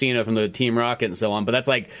from the casino, from the Team Rocket and so on. But that's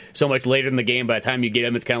like so much later in the game. By the time you get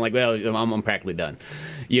them, it's kind of like, well, I'm practically done.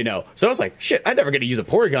 You know? So I was like, shit, I never get to use a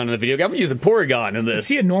Porygon in a video game. I'm using Porygon in this. Is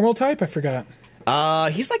he a normal type? I forgot.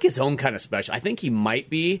 He's like his own kind of special. I think he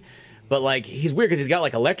might be. But, like, he's weird because he's got,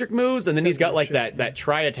 like, electric moves, and then he's got, like, that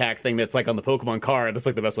tri-attack thing that's, like, on the Pokemon card. That's,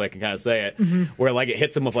 like, the best way I can kind of say it. Mm-hmm. Where, like, it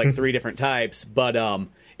hits him with, like, 3 different types. But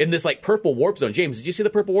in this, like, purple warp zone. James, did you see the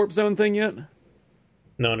purple warp zone thing yet?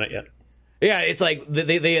 No, not yet. Yeah, it's like,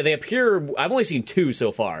 they appear... I've only seen 2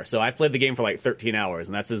 so far, so I've played the game for, like, 13 hours,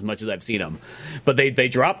 and that's as much as I've seen them. But they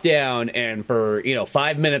drop down, and for,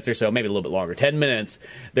 5 minutes or so, maybe a little bit longer, 10 minutes,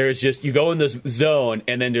 there's just... You go in this zone,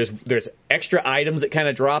 and then there's extra items that kind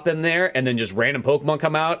of drop in there, and then just random Pokemon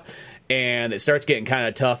come out, and it starts getting kind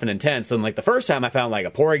of tough and intense. And, like, the first time I found, like,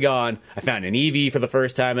 a Porygon, I found an Eevee for the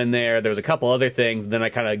first time in there, there was a couple other things, and then I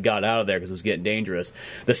kind of got out of there because it was getting dangerous.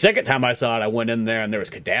 The second time I saw it, I went in there, and there was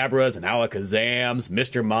Kadabras and Alakazams,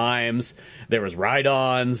 Mr. Mimes, there was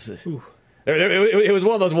Rhydons. It was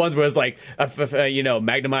one of those ones where it's like,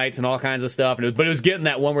 Magnemites and all kinds of stuff, but it was getting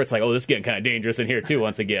that one where it's like, oh, this is getting kind of dangerous in here, too,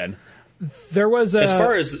 once again. There was As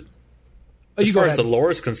far as the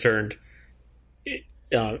lore is concerned...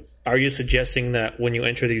 are you suggesting that when you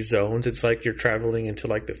enter these zones, it's like you're traveling into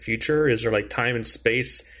like the future? Is there like time and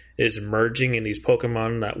space is merging in these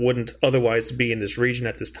Pokemon that wouldn't otherwise be in this region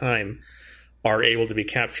at this time are able to be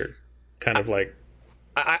captured? Kind of like...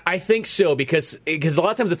 I think so, because a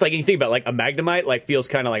lot of times it's like, you think about like a Magnemite, like feels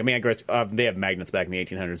kind of like, they have magnets back in the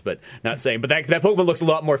 1800s, but not saying, but that Pokemon looks a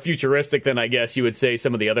lot more futuristic than I guess you would say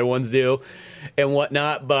some of the other ones do and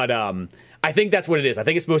whatnot. But I think that's what it is. I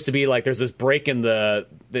think it's supposed to be like there's this break in the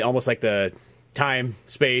almost like the time,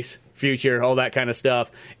 space, future, all that kind of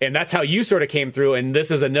stuff. And that's how you sort of came through. And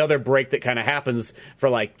this is another break that kind of happens for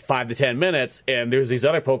like 5 to 10 minutes. And there's these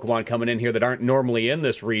other Pokemon coming in here that aren't normally in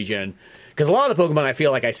this region. Because a lot of the Pokemon I feel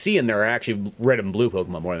like I see in there are actually red and blue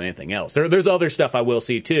Pokemon more than anything else. There's other stuff I will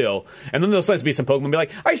see too. And then there'll sometimes be some Pokemon be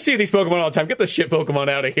like, I see these Pokemon all the time. Get the shit Pokemon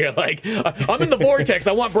out of here. Like, I'm in the vortex.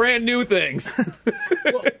 I want brand new things.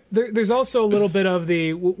 Well, there's also a little bit of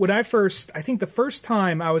I think the first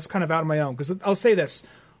time I was kind of out on my own. Because I'll say this.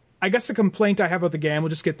 I guess the complaint I have about the game, we'll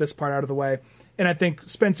just get this part out of the way. And I think,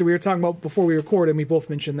 Spencer, we were talking about before we recorded, and we both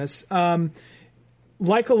mentioned this.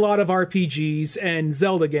 Like a lot of RPGs and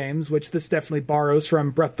Zelda games, which this definitely borrows from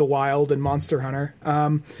Breath of the Wild and Monster Hunter,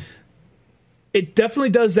 it definitely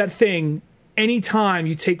does that thing anytime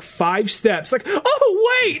you take 5 steps. Like,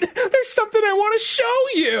 oh, wait, there's something I want to show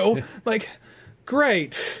you. Like,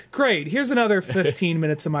 great. Here's another 15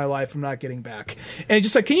 minutes of my life I'm not getting back. And it's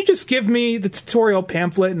just like, can you just give me the tutorial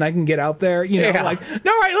pamphlet and I can get out there? Like,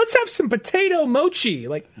 no, all right, let's have some potato mochi.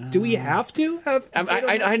 Like, do we have to have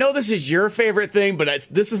I know this is your favorite thing, but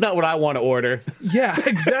this is not what I want to order. Yeah,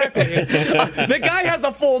 exactly. The guy has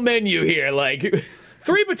a full menu here, like...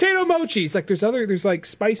 3 potato mochis. Like, there's like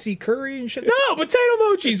spicy curry and shit. No, potato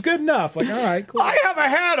mochi's good enough. Like, all right, cool. I have a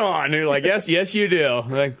hat on. And you're like, yes, you do.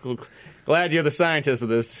 Like, glad you're the scientist of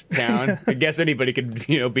this town. I guess anybody could,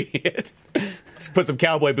 be it. Let's put some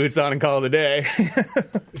cowboy boots on and call it a day.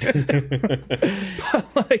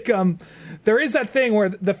 But, like, there is that thing where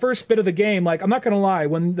the first bit of the game, like, I'm not going to lie,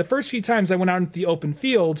 when the first few times I went out into the open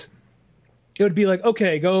field, it would be like,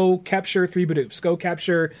 okay, go capture 3 Bidoofs, go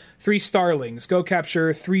capture 3 Starlings, go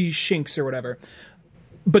capture 3 Shinx or whatever.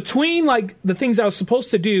 Between, like, the things I was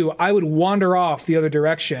supposed to do, I would wander off the other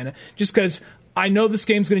direction just because I know this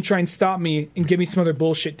game's going to try and stop me and give me some other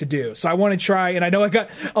bullshit to do. So I want to try, and I know I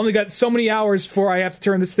only got so many hours before I have to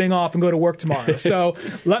turn this thing off and go to work tomorrow. So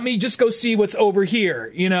let me just go see what's over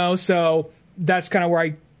here, So that's kind of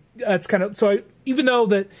where even though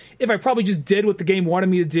that if I probably just did what the game wanted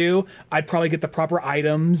me to do, I'd probably get the proper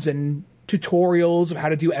items and tutorials of how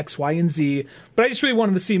to do X, Y, and Z. But I just really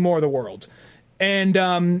wanted to see more of the world. And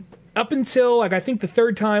up until, like, I think the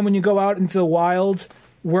 3rd time when you go out into the wild,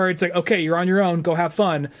 where it's like, okay, you're on your own, go have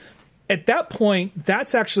fun. At that point,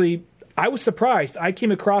 that's actually, I was surprised. I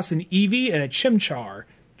came across an Eevee and a Chimchar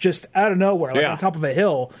just out of nowhere, like on top of a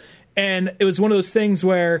hill. And it was one of those things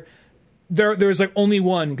where there's like only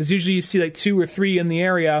one, because usually you see like 2 or 3 in the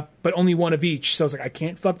area, but only one of each. So I was like, I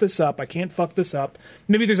can't fuck this up.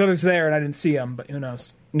 Maybe there's others there and I didn't see them, but who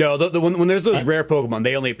knows? No, when there's those rare Pokemon,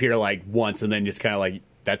 they only appear like once and then just kind of like,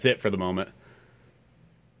 that's it for the moment.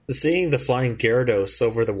 Seeing the flying Gyarados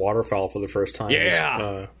over the waterfall for the first time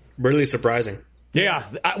was really surprising. Yeah,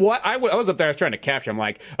 I was up there. I was trying to capture him.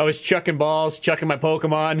 I was chucking balls, chucking my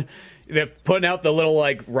Pokemon. They're putting out the little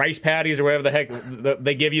rice patties or whatever the heck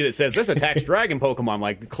they give you that says this attacks dragon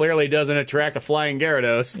Pokemon. Clearly doesn't attract a flying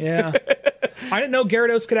Gyarados. Yeah, I didn't know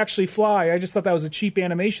Gyarados could actually fly. I just thought that was a cheap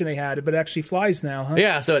animation they had, but it actually flies now, huh?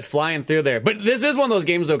 Yeah, so it's flying through there. But this is one of those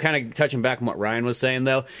games, though, kind of touching back on what Ryan was saying,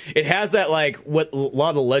 though. It has that, what a lot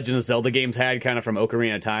of the Legend of Zelda games had, kind of from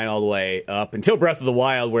Ocarina of Time all the way up until Breath of the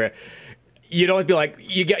Wild, where you don't be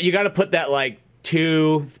you got to put that,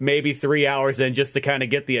 2, maybe 3 hours in just to kind of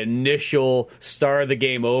get the initial start of the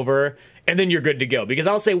game over, and then you're good to go. Because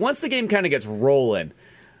I'll say, once the game kind of gets rolling,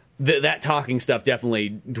 that talking stuff definitely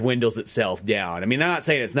dwindles itself down. I mean, I'm not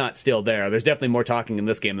saying it's not still there. There's definitely more talking in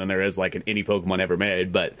this game than there is in any Pokemon ever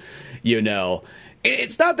made. But,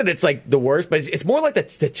 it's not that it's the worst, but it's more like the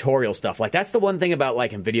tutorial stuff. That's the one thing about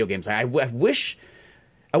in video games. I wish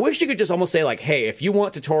you could just almost say hey, if you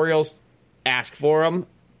want tutorials, ask for them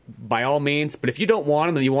by all means. But if you don't want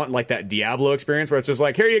them, then you want that Diablo experience where it's just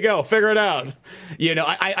here you go, figure it out.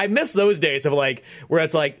 I miss those days of where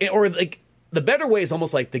it's the better way is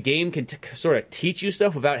almost the game can sort of teach you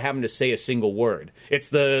stuff without having to say a single word. It's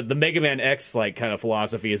the Mega Man X kind of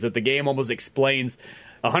philosophy, is that the game almost explains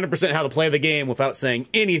 100% how to play the game without saying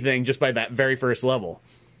anything just by that very first level.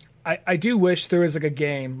 I do wish there was a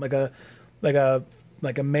game like a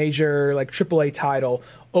major AAA title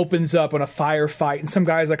opens up on a firefight and some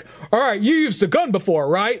guy's all right, you used a gun before,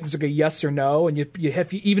 right? There's a yes or no, and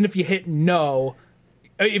even if you hit no.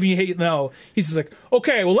 If you hit no, he's just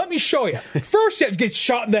okay, well, let me show you. First, you have to get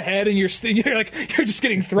shot in the head, and you're just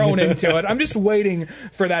getting thrown into it. I'm just waiting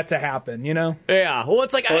for that to happen, Yeah. Well,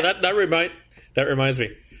 it's that reminds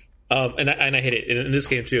me, and I hate it in this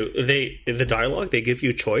game too. In the dialogue, they give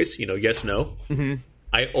you a choice. Yes, no. Mm-hmm.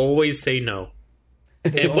 I always say no.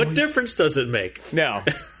 And what difference does it make? No.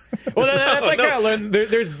 Well, that's kind of learned.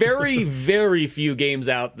 There's very, very few games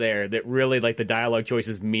out there that really the dialogue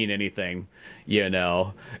choices mean anything, And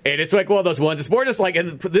it's one of those ones. It's more just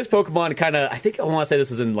and this Pokemon kind of. I think I want to say this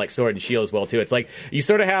was in Sword and Shield as well too. It's you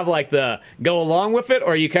sort of have the go along with it,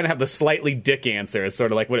 or you kind of have the slightly dick answer. Is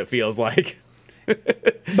sort of what it feels like. But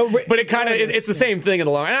it kind of it's the same thing in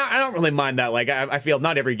the long. And I don't really mind that. I feel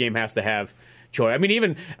not every game has to have choice. I mean,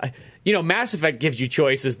 even Mass Effect gives you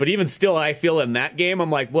choices, but even still, I feel in that game, I'm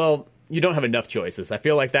well, you don't have enough choices. I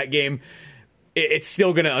feel that game, it's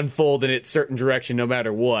still going to unfold in its certain direction no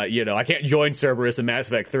matter what. I can't join Cerberus in Mass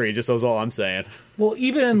Effect 3, just that's all I'm saying. Well,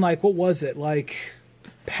 even in what was it,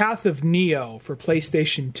 Path of Neo for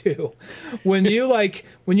PlayStation 2, when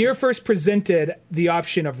you're first presented the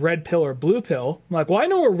option of red pill or blue pill, I'm well, I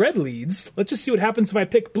know where red leads. Let's just see what happens if I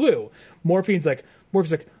pick blue. Morphine's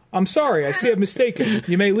I'm sorry, I see I've mistaken.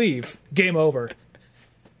 You may leave. Game over.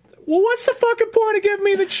 Well, what's the fucking point of giving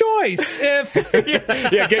me the choice? Get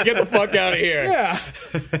the fuck out of here. Yeah.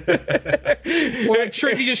 Or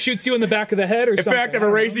Tricky just shoots you in the back of the head or something. In fact, I'm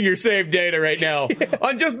erasing your save data right now.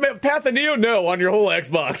 On just Path of Neo? No, on your whole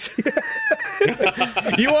Xbox.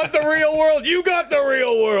 You want the real world? You got the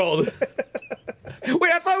real world.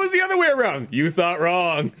 Wait, I thought it was the other way around. You thought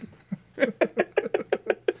wrong.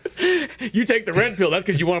 You take the red pill, that's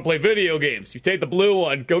because you want to play video games. You take the blue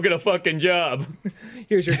one, go get a fucking job.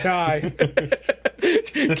 Here's your tie.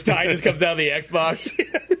 Tie just comes out of the Xbox.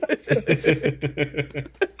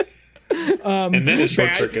 And then it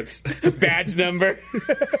short circuits. Badge number.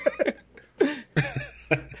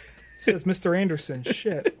 Says Mr. Anderson.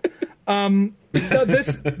 Shit. So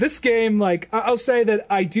this game, I'll say that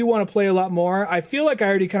I do want to play a lot more. I feel I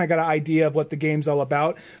already kind of got an idea of what the game's all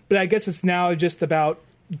about, but I guess it's now just about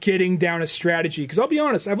getting down a strategy. Because I'll be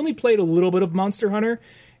honest, I've only played a little bit of Monster Hunter,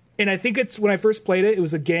 and I think it's when I first played it, it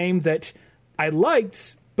was a game that I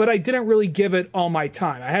liked, but I didn't really give it all my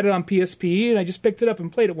time. I had it on PSP, and I just picked it up and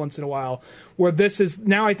played it once in a while. Where this is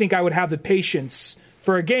now, I think I would have the patience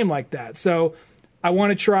for a game like that. So I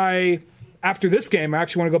want to try. After this game, I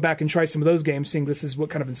actually want to go back and try some of those games, seeing this is what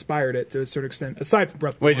kind of inspired it to a certain extent, aside from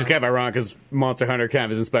Breath of the Wild. Well, it's just kind of ironic because Monster Hunter kind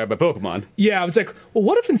of is inspired by Pokemon. Yeah, I was well,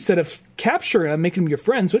 what if instead of capturing them, making them your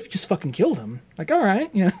friends, what if you just fucking killed them? All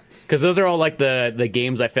right, Because those are all the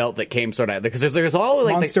games I felt that came sort of... Because there's all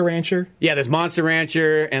Monster Rancher. Yeah, there's Monster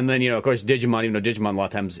Rancher, and then, of course, Digimon, even though Digimon a lot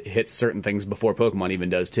of times hits certain things before Pokemon even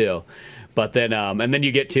does, too. But then, and then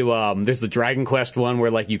you get to, there's the Dragon Quest one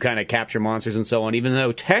where, you kind of capture monsters and so on, even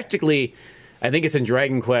though technically... I think it's in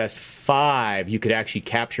Dragon Quest V, you could actually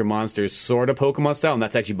capture monsters sort of Pokemon style, and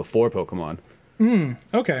that's actually before Pokemon.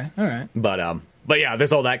 Okay, all right. But yeah,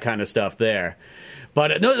 there's all that kind of stuff there.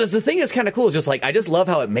 But no, the thing that's kind of cool is just I just love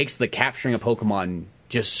how it makes the capturing of Pokemon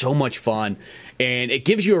just so much fun. And it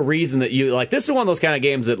gives you a reason that you like. This is one of those kind of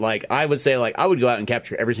games that, like, I would say, like, I would go out and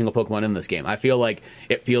capture every single Pokemon in this game. I feel like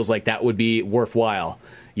it feels like that would be worthwhile.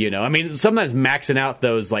 You know, I mean, sometimes maxing out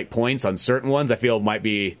those like points on certain ones, I feel might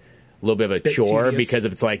be a little bit of a chore tedious. Because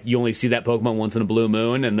if it's like you only see that Pokemon once in a blue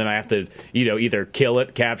moon, and then I have to, you know, either kill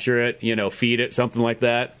it, capture it, you know, feed it, something like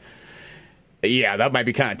that. Yeah, that might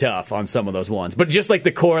be kind of tough on some of those ones. But just like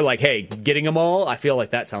the core, like, hey, getting them all, I feel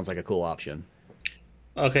like that sounds like a cool option.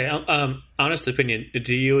 Okay, honest opinion,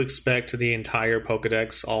 do you expect the entire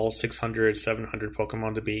Pokedex, all 600, 700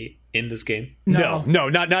 Pokemon to be in this game? No,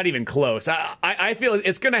 not even close. I feel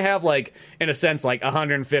it's going to have, like, in a sense, like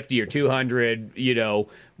 150 or 200, you know,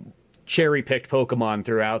 cherry-picked Pokemon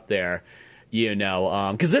throughout there, you know.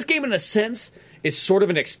 Because this game, in a sense, is sort of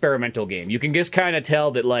an experimental game. You can just kind of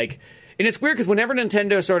tell that, like, and it's weird because whenever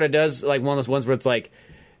Nintendo sort of does, like, one of those ones where it's like,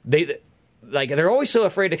 they're always so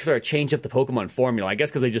afraid to sort of change up the Pokemon formula. I guess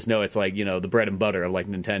because they just know it's like, you know, the bread and butter of like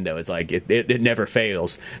Nintendo. It's like it never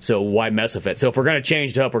fails. So why mess with it? So if we're going to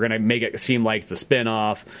change it up, we're going to make it seem like it's a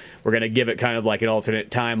spin-off. We're going to give it kind of like an alternate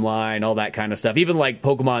timeline, all that kind of stuff. Even like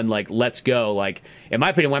Pokemon, like Let's Go. Like, in my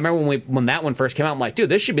opinion, I remember when that one first came out, I'm like, dude,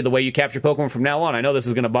 this should be the way you capture Pokemon from now on. I know this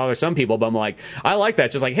is going to bother some people, but I'm like, I like that.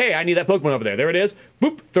 Just like, hey, I need that Pokemon over there. There it is.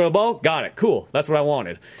 Boop, throw the ball. Got it. Cool. That's what I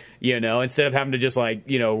wanted. You know, instead of having to just like,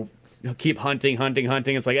 you know, keep hunting.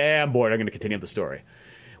 It's like, I'm bored. I'm going to continue the story.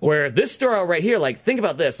 Where this story right here, like, think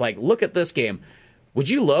about this. Like, look at this game. Would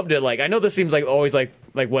you love to, like, I know this seems like always like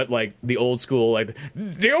what, like, the old school, like,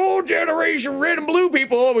 the old generation red and blue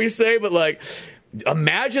people always say, but, like,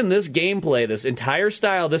 imagine this gameplay, this entire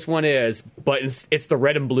style this one is, but it's the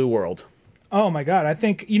red and blue world. Oh, my God. I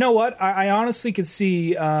think, you know what? I honestly could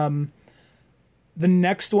see the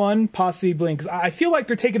next one possibly, because I feel like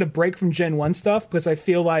they're taking a break from Gen 1 stuff, because I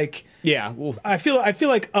feel like I feel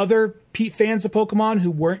like other fans of Pokemon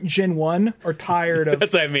who weren't Gen 1 are tired of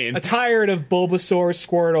that's what I mean. Tired of Bulbasaur,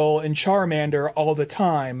 Squirtle, and Charmander all the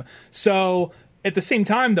time. So at the same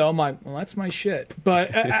time, though, I'm like, well, that's my shit.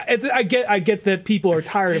 But I get that people are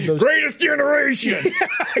tired of those. Greatest generation. Yeah,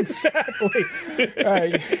 exactly.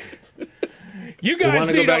 You guys want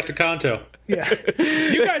to go back to Kanto. Yeah.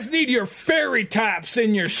 You guys need your fairy types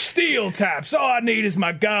and your steel types. All I need is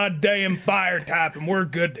my goddamn fire type, and we're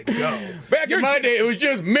good to go. Back in my day, it was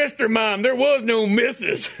just Mr. Mime. There was no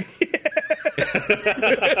Mrs.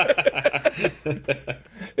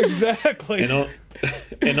 Exactly.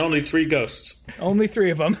 And only 3 ghosts. Only 3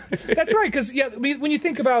 of them. That's right, because when you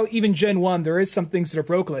think about even Gen 1, there is some things that are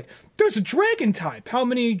broken. Like, there's a dragon type. How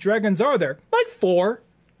many dragons are there? Like 4.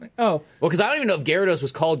 Oh. Well, because I don't even know if Gyarados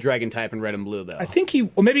was called Dragon type in Red and Blue, though. I think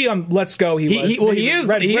maybe on Let's Go he was. He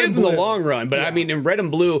is in the long run, but yeah. I mean, in Red and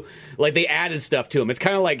Blue, like, they added stuff to him. It's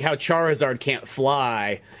kind of like how Charizard can't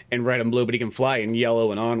fly in Red and Blue, but he can fly in Yellow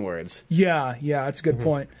and onwards. Yeah, that's a good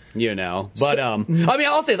point. You know, but I mean,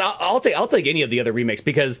 I'll say this, I'll take any of the other remakes,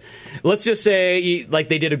 because let's just say like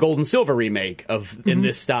they did a Gold and Silver remake in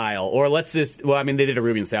this style, or they did a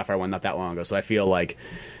Ruby and Sapphire one not that long ago, so I feel like,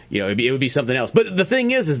 you know, it would be something else. But the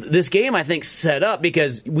thing is this game, I think, set up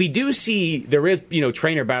because we do see there is, you know,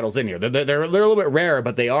 trainer battles in here. They're a little bit rarer,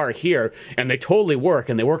 but they are here, and they totally work,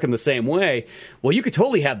 and they work in the same way. Well, you could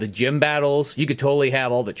totally have the gym battles. You could totally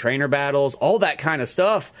have all the trainer battles. All that kind of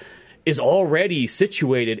stuff is already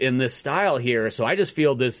situated in this style here. So I just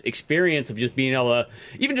feel this experience of just being able to,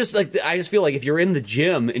 even just like, I just feel like if you're in the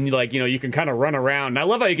gym and you, like, you know, you can kind of run around. And I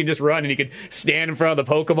love how you can just run and you can stand in front of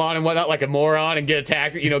the Pokemon and whatnot like a moron and get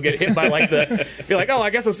attacked, you know, get hit by like you're like, oh, I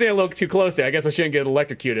guess I'm standing a little too close there. I guess I shouldn't get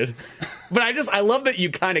electrocuted. But I love that you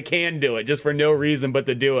kind of can do it just for no reason but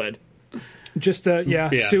to do it. Just,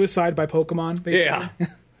 suicide by Pokemon, basically.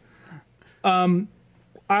 Yeah.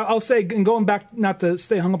 I'll say, and going back, not to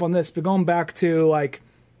stay hung up on this, but going back to, like,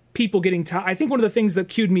 people getting tired. I think one of the things that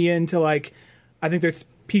cued me into, like, I think there's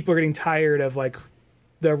people are getting tired of, like,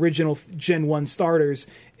 the original Gen 1 starters,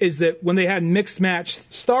 is that when they had mixed match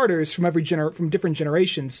starters from from different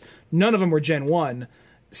generations, none of them were Gen 1.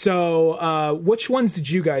 So, which ones did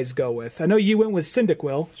you guys go with? I know you went with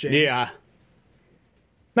Cyndaquil, James. Yeah.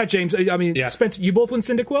 Not James, I mean, yeah. Spencer, you both went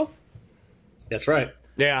Cyndaquil? That's right.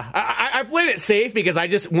 Yeah, I played it safe because I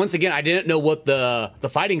didn't know what the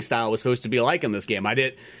fighting style was supposed to be like in this game. I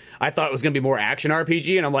thought it was going to be more action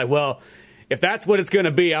RPG, and I'm like, well, if that's what it's going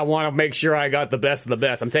to be, I want to make sure I got the best of the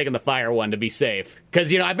best. I'm taking the fire one to be safe.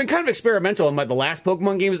 Because, you know, I've been kind of experimental in the last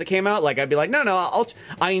Pokemon games that came out. Like, I'd be like, no,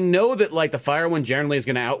 I know that, like, the fire one generally is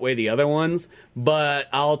going to outweigh the other ones, but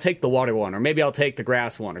I'll take the water one, or maybe I'll take the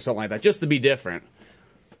grass one, or something like that, just to be different.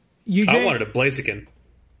 I wanted a Blaziken.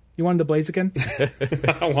 You wanted the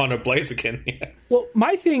Blaziken? I want a Blaziken. Yeah. Well,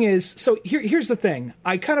 my thing is, so here's the thing.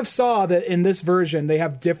 I kind of saw that in this version they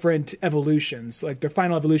have different evolutions, like their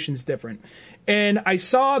final evolution is different. And I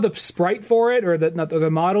saw the sprite for it, or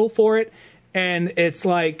the model for it, and it's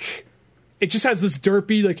like, it just has this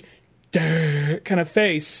derpy, like, kind of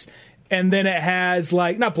face. And then it has,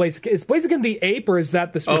 like, not Blaziken. Is Blaziken the ape, or is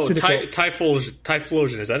that the specific?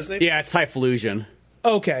 Typhlosion. Is that his name? Yeah, it's Typhlosion.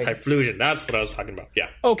 Okay. Typhlosion. That's what I was talking about. Yeah.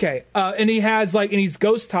 Okay. And he has, like, and he's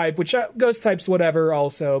ghost type, which ghost type's whatever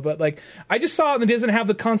also. But, like, I just saw it and it doesn't have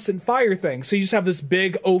the constant fire thing. So you just have this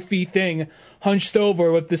big oafy thing hunched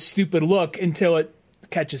over with this stupid look until it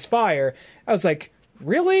catches fire. I was like,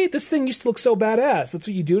 really? This thing used to look so badass. That's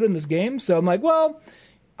what you do in this game? So I'm like, well,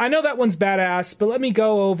 I know that one's badass, but let me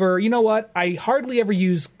go over, you know what? I hardly ever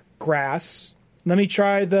use grass. Let me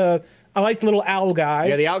try I like the little owl guy.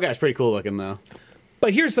 Yeah, the owl guy's pretty cool looking, though.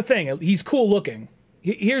 But here's the thing. He's cool looking.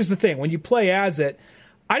 Here's the thing. When you play as it,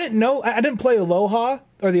 I didn't play Aloha,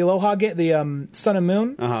 or the Aloha game, the Sun and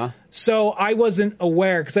Moon. Uh-huh. So I wasn't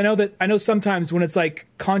aware, because I know sometimes when it's like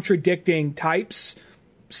contradicting types,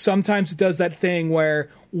 sometimes it does that thing where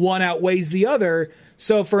one outweighs the other.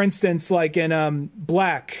 So for instance, like in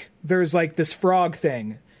Black, there's like this frog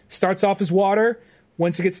thing. Starts off as water.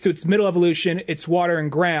 Once it gets to its middle evolution, it's water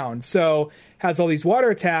and ground. So has all these water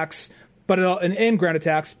attacks, and ground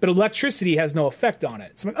attacks, but electricity has no effect on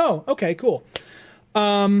it. So I'm like, oh, okay, cool.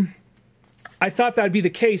 I thought that'd be the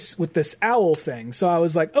case with this owl thing. So I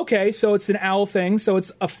was like, okay, so it's an owl thing. So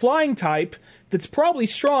it's a flying type that's probably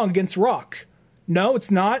strong against rock. No,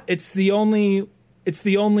 it's not. It's the only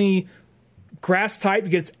grass type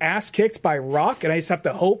gets ass kicked by rock, and I just have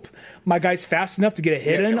to hope my guy's fast enough to get a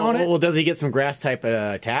hit in on it. Well, does he get some grass type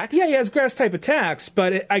attacks? Yeah, he has grass type attacks,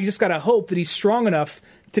 but I just gotta hope that he's strong enough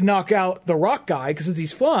to knock out the rock guy, because as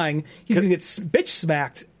he's flying, he's gonna get bitch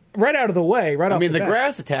smacked right out of the way. I mean, the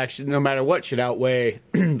grass attacks, no matter what, should outweigh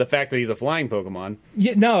the fact that he's a flying Pokemon.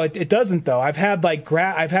 Yeah, no, it doesn't though. I've had like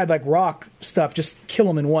rock stuff just kill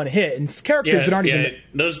him in one hit, and characters that aren't even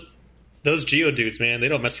those Geodudes, man, they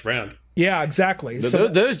don't mess around. Yeah, exactly.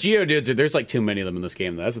 Those Geodudes, there's like too many of them in this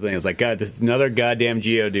game. That's the thing. It's like, God, there's another goddamn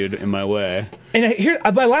Geodude in my way. And here,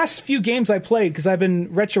 my last few games I played, because I've been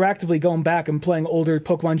retroactively going back and playing older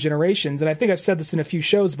Pokemon generations, and I think I've said this in a few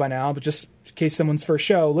shows by now, but just in case someone's first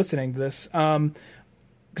show listening to this, because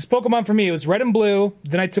Pokemon for me, it was Red and Blue,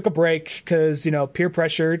 then I took a break, because, peer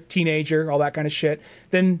pressure, teenager, all that kind of shit,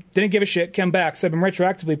 then didn't give a shit, came back, so I've been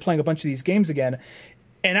retroactively playing a bunch of these games again,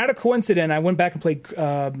 and out of coincidence, I went back and played...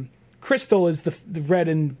 Crystal is the red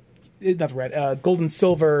and not red, gold and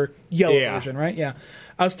silver yellow version, right? Yeah,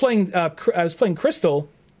 I was playing Crystal,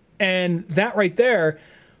 and that right there,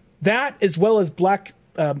 that as well as Black.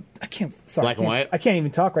 Black and White. I can't even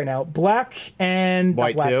talk right now. Black and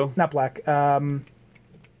White too. Not Black.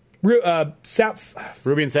 Ruby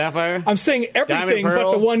and Sapphire? I'm saying everything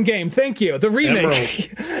but the one game. Thank you. The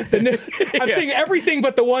remake. I'm saying everything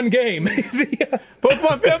but the one game.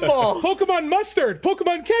 Pokemon Pinball. Pokemon Mustard.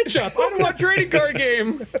 Pokemon Ketchup. I don't want trading card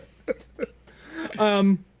game.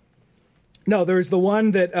 No, there's the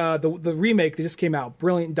one that the remake that just came out,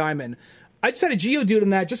 Brilliant Diamond. I just had a Geodude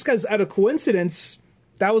in that just because out of coincidence,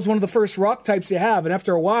 that was one of the first rock types you have. And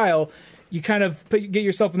after a while, you kind of get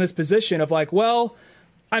yourself in this position of like, well...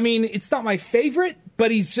 I mean, it's not my favorite, but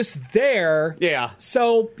he's just there. Yeah.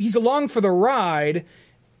 So he's along for the ride,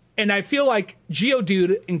 and I feel like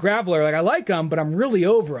Geodude and Graveler, like I like them, but I'm really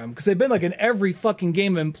over them because they've been like in every fucking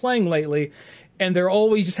game I've been playing lately, and they're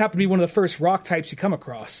always just happen to be one of the first rock types you come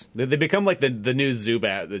across. They become like the new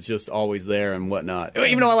Zubat that's just always there and whatnot.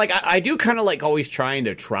 Even though I do kind of like always trying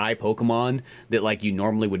to try Pokemon that like you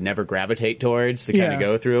normally would never gravitate towards to kind of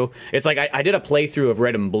go through. It's like I did a playthrough of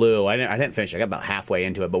Red and Blue. I didn't finish. I got about halfway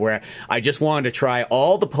into it, but where I just wanted to try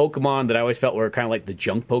all the Pokemon that I always felt were kind of like the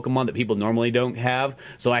junk Pokemon that people normally don't have.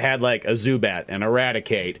 So I had like a Zubat and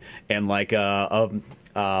Eradicate and like not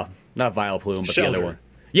a Vileplume, but the other one.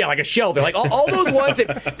 Yeah, like a Shelter. Like, all those ones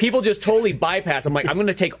that people just totally bypass. I'm like, I'm going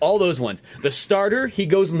to take all those ones. The starter, he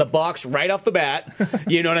goes in the box right off the bat.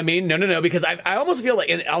 You know what I mean? No. Because I almost feel like,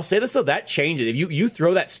 and I'll say this, though, that changes. If you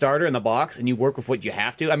throw that starter in the box and you work with what you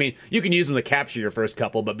have to, I mean, you can use them to capture your first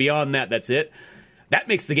couple, but beyond that, that's it. That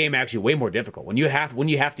makes the game actually way more difficult. When you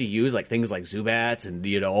have to use like things like Zubats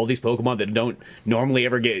and all these Pokemon that don't normally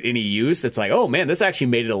ever get any use, it's like, oh man, this actually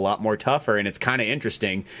made it a lot more tougher, and it's kind of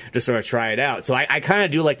interesting to sort of try it out. So I kind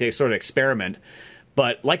of do like to sort of experiment.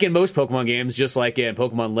 But like in most Pokemon games, just like in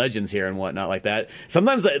Pokemon Legends here and whatnot like that,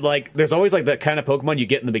 sometimes like there's always like that kind of Pokemon you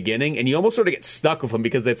get in the beginning, and you almost sort of get stuck with them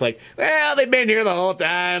because it's like, well, they've been here the whole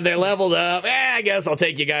time, they're leveled up, I guess I'll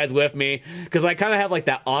take you guys with me. Because I kind of have like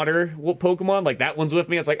that otter Pokemon, like that one's with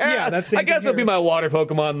me. It's like, that's I guess it'll be my water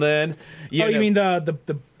Pokemon then. You mean the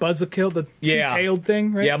Buzzkill, the two-tailed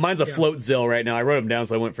thing, right? Yeah, mine's a Floatzill right now. I wrote them down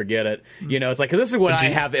so I wouldn't forget it. It's like, because this is what I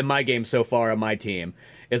have in my game so far on my team.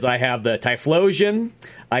 Is I have the Typhlosion,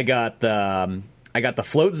 I got the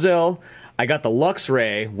Floatzill, I got the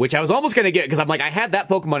Luxray, which I was almost going to get because I'm like, I had that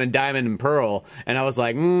Pokemon in Diamond and Pearl, and I was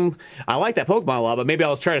like, I like that Pokemon a lot, but maybe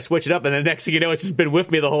I'll try to switch it up, and the next thing you know, it's just been with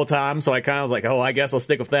me the whole time, so I kind of was like, I guess I'll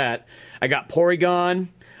stick with that. I got Porygon,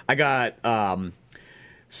 I got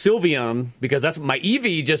Sylveon, because that's my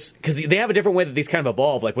Eevee, just because they have a different way that these kind of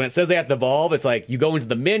evolve. Like when it says they have to evolve, it's like you go into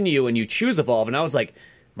the menu and you choose evolve, and I was like,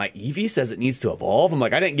 my Eevee says it needs to evolve. I'm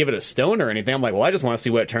like, I didn't give it a stone or anything. I'm like, well, I just want to see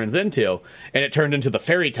what it turns into. And it turned into the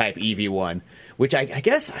fairy type Eevee one, which I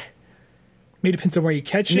guess maybe depends on where you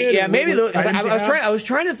catch it. Yeah, maybe. I was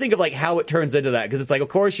trying to think of like how it turns into that, because it's like, of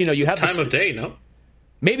course, you have time of day. No,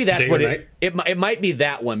 maybe that's what it might be,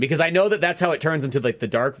 that one, because I know that's how it turns into like the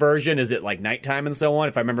dark version. Is it like nighttime and so on?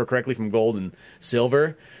 If I remember correctly from Gold and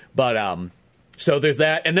Silver, but So there's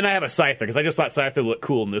that, and then I have a Scyther, because I just thought Scyther looked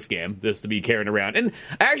cool in this game, just to be carrying around. And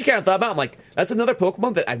I actually kind of thought about it, I'm like, that's another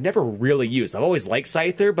Pokemon that I've never really used. I've always liked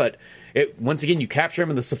Scyther, but once again, you capture him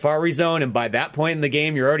in the Safari Zone, and by that point in the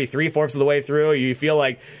game, you're already 3/4 of the way through. You feel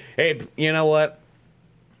like, hey, you know what?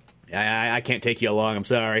 I can't take you along. I'm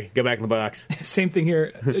sorry. Go back in the box. Same thing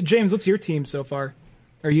here. James, what's your team so far?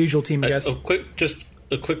 Or usual team, I guess? Just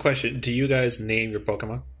a quick question. Do you guys name your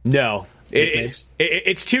Pokemon? No.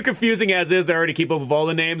 It's too confusing as is. I already keep up with all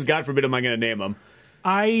the names. God forbid am I going to name them.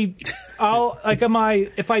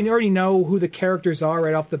 If I already know who the characters are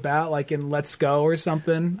right off the bat, like in Let's Go or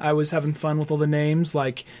something, I was having fun with all the names,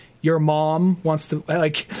 like your mom wants to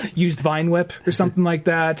used Vine Whip or something like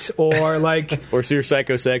that, or like or Sir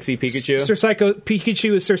Psycho Sexy Pikachu.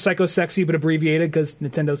 Pikachu is Sir Psycho Sexy, but abbreviated because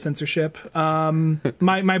Nintendo censorship.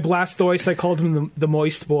 My Blastoise, I called him the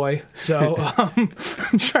Moist Boy. So I'm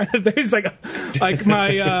trying to. There's like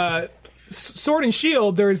my Sword and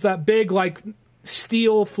Shield. There's that big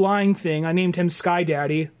steel flying thing. I named him Sky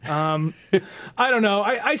Daddy. I don't know.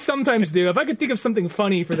 I sometimes do. If I could think of something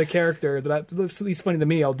funny for the character that looks at least funny to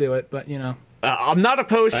me, I'll do it. But I'm not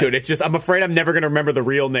opposed to it. It's just I'm afraid I'm never going to remember the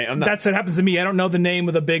real name. That's what happens to me. I don't know the name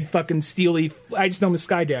of the big fucking steely. I just know him as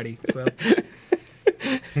Sky Daddy. So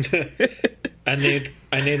I named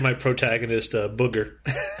my protagonist Booger.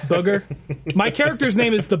 Booger. My character's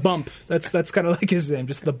name is the Bump. That's kind of like his name,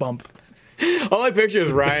 just the Bump. All I picture is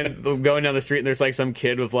Ryan going down the street and there's like some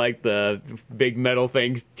kid with like the big metal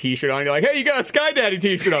thing t-shirt on. You're like, hey, you got a Sky Daddy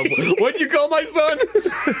t-shirt on. What'd you call my son?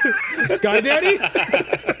 Sky Daddy?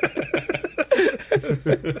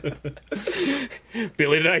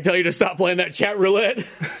 Billy, did I tell you to stop playing that chat roulette?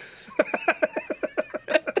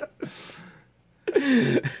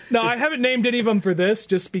 No, I haven't named any of them for this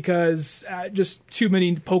just because just too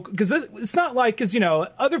many because it's not like, because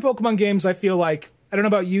other Pokemon games, I feel like, I don't know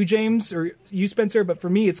about you, James, or you, Spencer, but for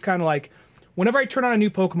me, it's kind of like whenever I turn on a new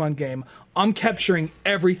Pokemon game, I'm capturing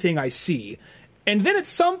everything I see. And then at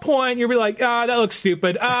some point, you'll be like, that looks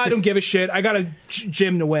stupid. I don't give a shit. I got a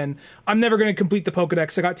gym to win. I'm never going to complete the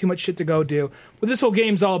Pokedex. I got too much shit to go do. But this whole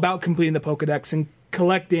game's all about completing the Pokedex and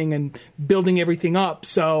collecting and building everything up.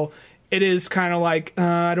 So it is kind of like,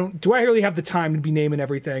 do I really have the time to be naming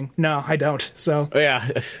everything? No, I don't. So yeah,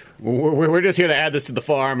 we're just here to add this to the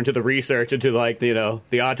farm and to the research and to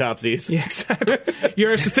the autopsies. Yeah, exactly.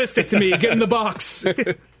 You're a statistic to me. Get in the box.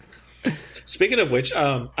 Speaking of which,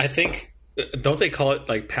 I think, don't they call it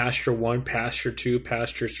like pasture 1, pasture 2,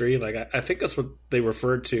 pasture 3? Like I think that's what they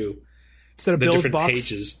referred to instead of the Bill's different box.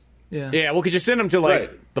 pages. Yeah. Well, because you send them to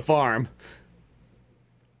the farm.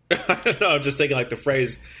 I don't know. I'm just thinking like the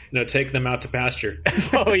phrase, take them out to pasture.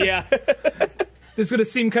 Oh, yeah. This is going to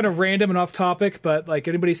seem kind of random and off topic, but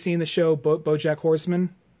anybody seen the show BoJack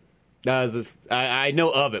Horseman? I know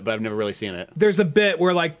of it, but I've never really seen it. There's a bit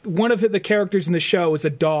where one of the characters in the show is a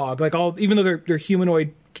dog. Even though they're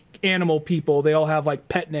humanoid animal people, they all have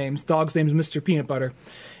pet names. Dog's name's Mr. Peanut Butter.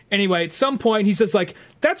 Anyway, at some point he says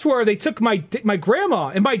that's where they took my grandma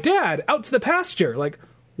and my dad out to the pasture.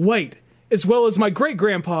 Wait. As well as my great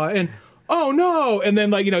grandpa, and oh no, and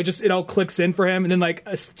then just it all clicks in for him, and then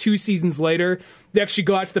 2 seasons later, they actually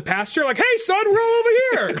go out to the pasture, hey son, we're all over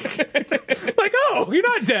here. Oh, you're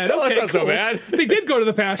not dead. Oh, okay, that's not cool. so bad. They did go to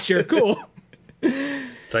the pasture. Cool.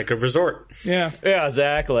 It's like a resort. Yeah,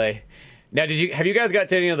 exactly. Now, have you guys got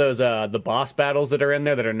to any of those the boss battles that are in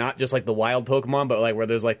there that are not just like the wild Pokemon, but like where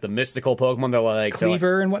there's like the mystical Pokemon? They're like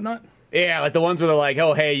Cleaver and whatnot. Yeah, like the ones where they're like,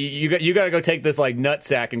 oh, hey, you got to go take this like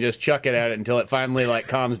nutsack and just chuck it at it until it finally like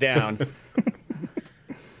calms down.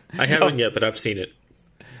 I haven't yet, but I've seen it.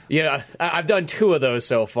 Yeah, I've done 2 of those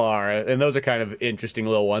so far, and those are kind of interesting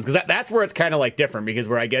little ones because that's where it's kind of like different because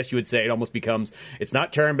where I guess you would say it almost becomes it's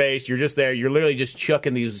not turn based. You're just there. You're literally just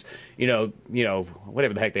chucking these,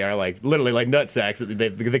 whatever the heck they are, like literally like nut sacks that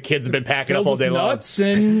the kids have been packing up all day long, nuts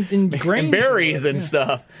and grains and berries and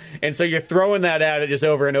stuff. And so you're throwing that at it just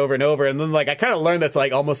over and over and over. And then like I kind of learned that's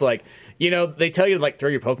like almost like they tell you to like throw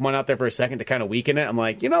your Pokemon out there for a second to kind of weaken it. I'm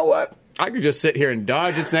like, you know what? I could just sit here and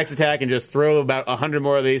dodge its next attack and just throw about 100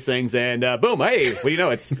 more of these things, and boom! Hey,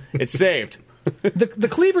 it's saved. The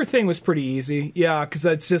cleaver thing was pretty easy, yeah, because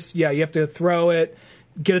it's just you have to throw it,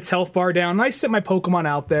 get its health bar down. And I set my Pokemon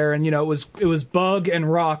out there, and it was Bug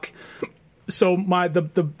and Rock. So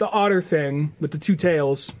the otter thing with the 2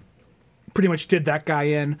 tails pretty much did that guy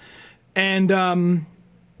in, and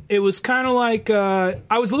it was kind of like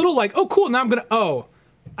I was a little like, oh cool, now I'm gonna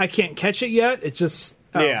I can't catch it yet. It just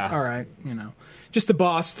all right, just the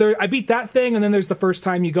boss. I beat that thing, and then there's the first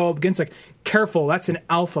time you go up against like, careful, that's an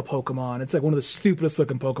alpha Pokemon. It's like one of the stupidest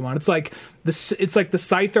looking Pokemon. It's like the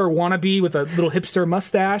Scyther wannabe with a little hipster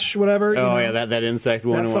mustache, whatever. Yeah, that insect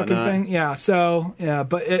one and fucking whatnot. Thing. Yeah, so yeah,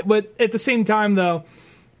 but at the same time though,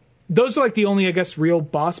 those are like the only, I guess, real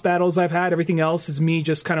boss battles I've had. Everything else is me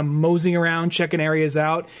just kind of moseying around, checking areas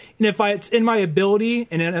out, and if it's in my ability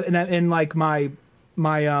and in like my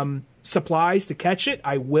supplies to catch it,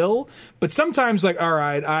 I will. But sometimes, like, all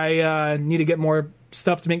right, I need to get more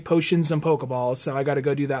stuff to make potions and Pokeballs, so I got to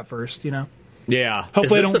go do that first. Yeah.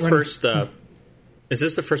 Hopefully, is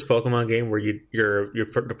this the first Pokemon game where your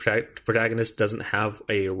protagonist doesn't have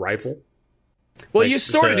a rival? Well, you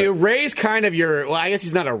sort of do. Ray's kind of I guess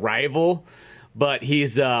he's not a rival, but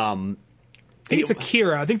he's I think it's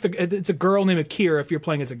Akira. I think it's a girl named Akira if you're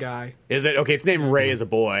playing as a guy. Is it? Okay, it's named Ray as a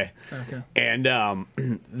boy. Okay. And,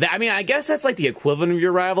 I guess that's like the equivalent of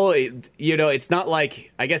your rival. It's not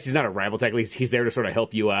like, I guess he's not a rival technically. He's there to sort of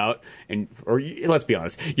help you out. Let's be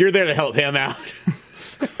honest, you're there to help him out.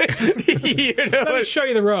 Let me show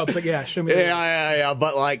you the ropes. Like, yeah, show me the ropes. Yeah.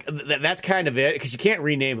 But, like, that's kind of it, because you can't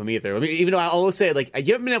rename them either. I mean, even though I always say, like,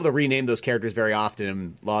 you haven't been able to rename those characters very often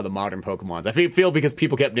in a lot of the modern Pokemons. I feel because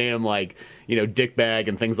people kept naming them, like, Dickbag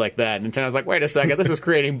and things like that. And Nintendo's like, wait a second, this is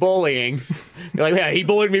creating bullying. They're like, yeah, he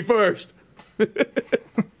bullied me first.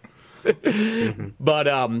 But,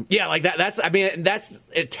 like, that's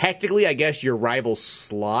technically, I guess, your rival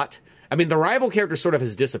slot. I mean, the rival character sort of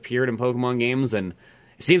has disappeared in Pokemon games, and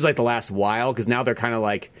it seems like the last while, because now they're kind of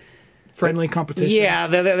like friendly competition. Yeah,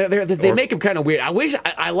 they make them kind of weird.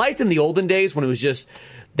 I liked in the olden days when it was just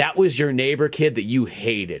that was your neighbor kid that you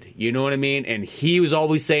hated. You know what I mean? And he was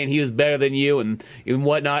always saying he was better than you and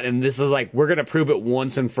whatnot. And this is like, we're going to prove it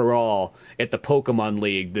once and for all at the Pokemon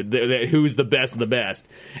League, who's the best of the best.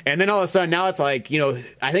 And then all of a sudden, now it's like,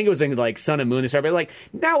 I think it was in like Sun and Moon, they started like,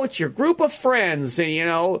 now it's your group of friends,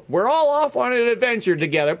 and we're all off on an adventure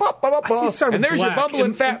together. And there's your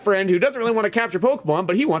bumbling fat friend who doesn't really want to capture Pokemon,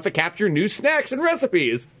 but he wants to capture new snacks and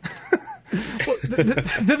recipes. Well,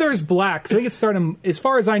 there's Black. So I think it's starting, as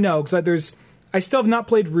far as I know, because I still have not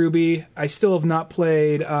played Ruby. I still have not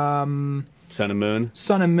played Sun and Moon.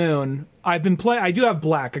 Sun and Moon. I do have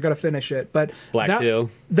Black. I got to finish it, but Black 2.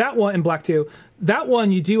 That one and Black 2. That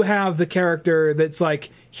one, you do have the character that's like,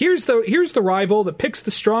 here's the rival that picks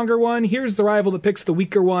the stronger one. Here's the rival that picks the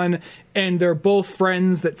weaker one, and they're both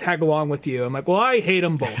friends that tag along with you. I'm like, well, I hate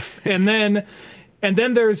them both, and then. And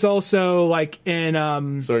then there's also, like, in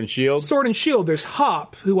Sword and Shield? Sword and Shield, there's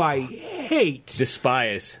Hop, who I hate.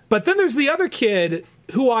 Despise. But then there's the other kid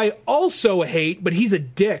who I also hate, but he's a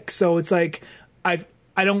dick. So it's like, I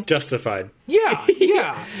don't... Justified.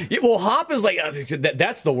 Yeah. Well, Hop is like...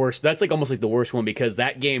 That's the worst. That's like almost like the worst one, because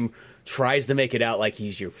that game tries to make it out like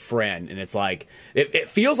he's your friend, and it's like it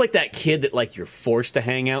feels like that kid that like you're forced to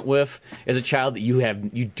hang out with as a child, that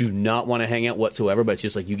you do not want to hang out whatsoever, but it's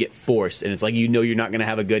just like you get forced, and it's like you're not going to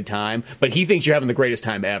have a good time, but he thinks you're having the greatest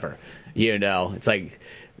time ever. It's like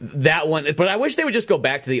that one. But I wish they would just go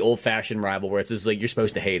back to the old-fashioned rival where it's just like you're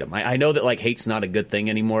supposed to hate him. I know that like hate's not a good thing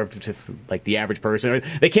anymore to like the average person. Or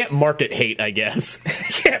they can't market hate, I guess.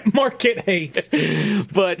 Can't market hate.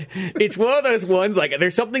 But it's one of those ones, like,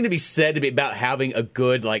 there's something to be said about having a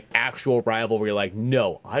good like actual rival where you're like,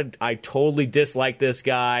 no, I totally dislike this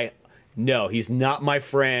guy. No, he's not my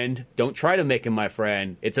friend. Don't try to make him my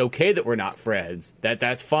friend. It's okay that we're not friends.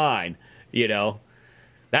 That's fine,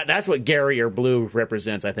 That's what Gary or Blue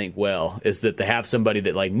represents, I think, well, is that to have somebody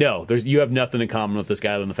that, like, no, you have nothing in common with this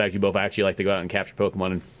guy other than the fact you both actually like to go out and capture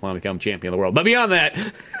Pokemon and want to become champion of the world. But beyond that,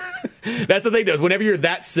 that's the thing, though, is whenever you're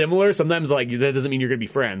that similar, sometimes, like, that doesn't mean you're going to be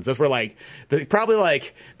friends. That's where, like, probably,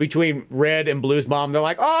 like, between Red and Blue's mom, they're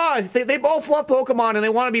like, oh, they both love Pokemon and they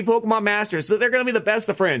want to be Pokemon masters, so they're going to be the best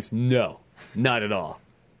of friends. No, not at all.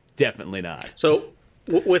 Definitely not. So,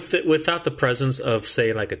 without the presence of,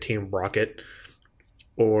 say, like a Team Rocket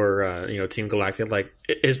or Team Galactic, like,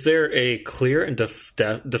 is there a clear and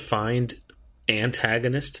defined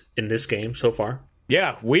antagonist in this game so far?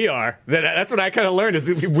 Yeah, we are. That's what I kind of learned is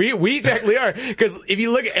we exactly are. Because if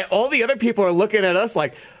you look at all the other people are looking at us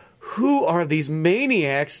like, who are these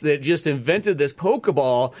maniacs that just invented this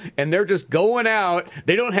Pokeball and they're just going out?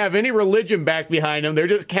 They don't have any religion back behind them. They're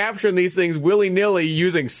just capturing these things willy-nilly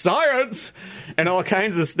using science and all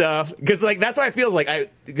kinds of stuff. Because like that's how I feel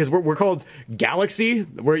like because we're called Galaxy.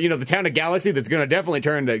 We're the town of Galaxy that's going to definitely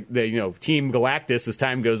turn to the Team Galactus as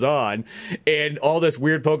time goes on, and all this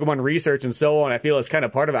weird Pokemon research and so on. I feel is kind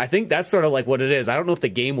of part of it. I think that's sort of like what it is. I don't know if the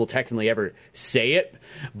game will technically ever say it,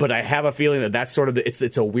 but I have a feeling that that's sort of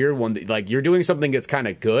it's a weird one. That, like you're doing something that's kind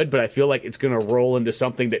of good, but I feel like it's going to roll into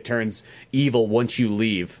something that turns evil once you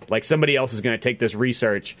leave. Like somebody else is going to take this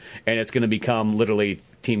research and it's going to become literally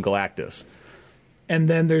Team Galactus. And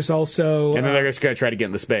then there's also... And then they're just going to try to get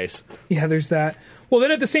into space. Yeah, there's that. Well,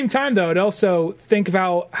 then at the same time, though, it also think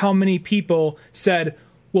about how many people said,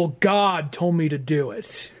 well, God told me to do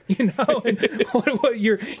it. And what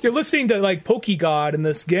you're listening to, like, Pokegod in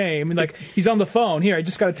this game, and, like, he's on the phone. Here, I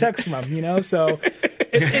just got a text from him, So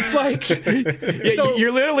it's like... Yeah,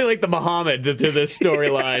 you're literally like the Muhammad to this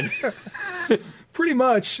storyline. Pretty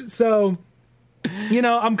much. So...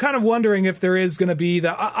 I'm kind of wondering if there is going to be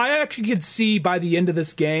I actually could see by the end of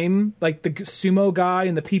this game, like the sumo guy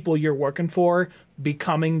and the people you're working for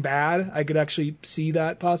becoming bad. I could actually see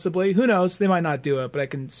that possibly. Who knows? They might not do it, but I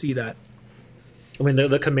can see that. I mean,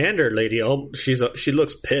 the commander lady, she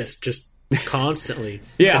looks pissed just constantly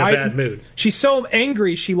in a bad mood. She's so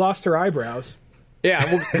angry she lost her eyebrows. Yeah,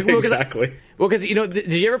 exactly. Well, because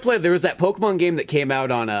did you ever play? There was that Pokemon game that came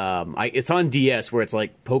out on it's on DS where it's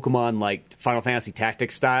like Pokemon like Final Fantasy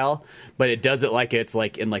Tactics style, but it does it like it's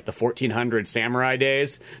like in like the 1400 samurai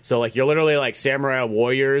days. So like you're literally like samurai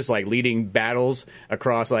warriors like leading battles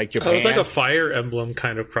across like Japan. It was like a Fire Emblem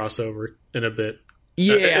kind of crossover in a bit.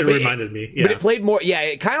 Yeah, it reminded me. Yeah. But it played more. Yeah,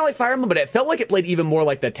 it kind of like Fire Emblem, but it felt like it played even more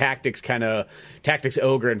like the Tactics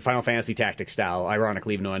Ogre and Final Fantasy Tactics style.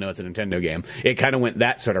 Ironically, even though I know it's a Nintendo game, it kind of went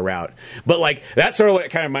that sort of route. But like that's sort of what it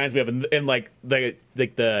kind of reminds me of. And like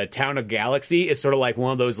the town of Galaxy is sort of like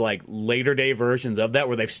one of those like later day versions of that,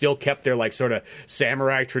 where they've still kept their like sort of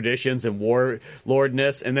samurai traditions and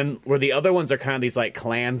warlordness, and then where the other ones are kind of these like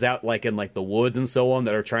clans out like in like the woods and so on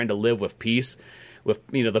that are trying to live with peace with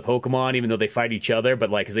the Pokemon, even though they fight each other,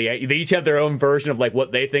 but like they each have their own version of like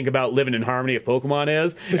what they think about living in harmony of Pokemon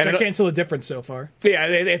is. Which I can't tell the difference so far. Yeah,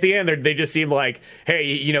 at the end they just seem like,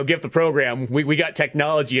 hey, give the program. We got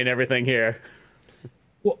technology and everything here.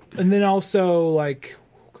 Well, and then also like,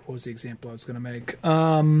 what was the example I was going to make?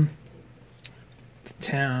 The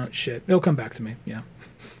town shit. It'll come back to me. Yeah,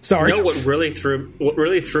 sorry. You know what really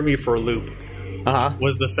threw me for a loop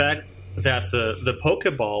was the fact that the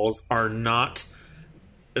Pokeballs are not.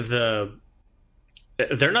 They're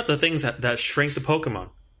not the things that shrink the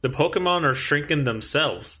Pokemon. The Pokemon are shrinking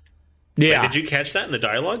themselves. Yeah, did you catch that in the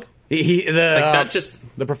dialogue?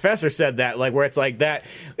 The professor said that, like, where it's like that.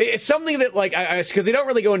 It's something that, like, because they don't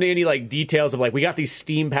really go into any like details of like we got these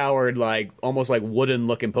steam powered, like almost like wooden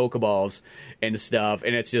looking Pokeballs and stuff,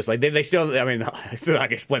 and it's just like they still. I mean, I still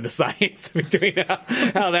not explain the science between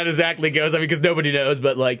how that exactly goes. I mean, because nobody knows.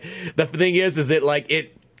 But like the thing is that like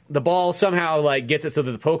the ball somehow like gets it so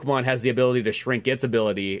that the Pokemon has the ability to shrink its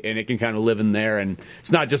ability, and it can kind of live in there. And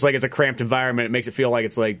it's not just like it's a cramped environment. It makes it feel like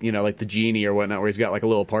it's like like the genie or whatnot, where he's got like a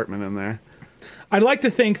little apartment in there. I'd like to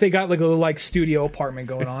think they got like a little like studio apartment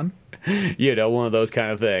going on. One of those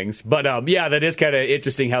kind of things. But yeah, that is kind of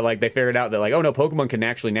interesting how like they figured out that like, oh no, Pokemon can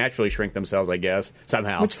actually naturally shrink themselves, I guess,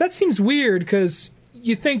 somehow. Which that seems weird because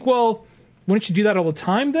you think, well, wouldn't you do that all the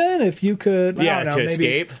time then? If you could,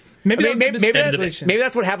 escape. Maybe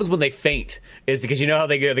that's what happens when they faint. Is because how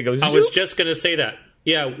they go. I was just gonna say that.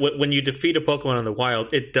 Yeah, when you defeat a Pokemon in the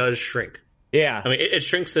wild, it does shrink. Yeah, I mean it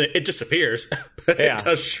shrinks and it disappears, but it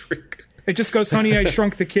does shrink. It just goes, honey, I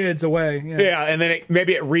shrunk the kids away. Yeah, and then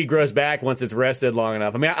maybe it regrows back once it's rested long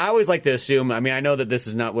enough. I mean, I always like to assume, I mean, I know that this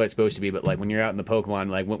is not what it's supposed to be, but like when you're out in the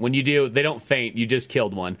Pokemon, like when you do, they don't faint, you just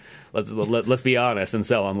killed one. Let's be honest and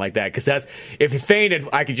so on like that. Because that's, if it fainted,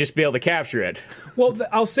 I could just be able to capture it. Well,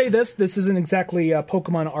 I'll say this isn't exactly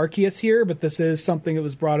Pokemon Arceus here, but this is something that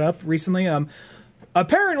was brought up recently.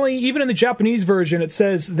 Apparently, even in the Japanese version, it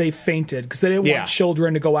says they fainted because they didn't want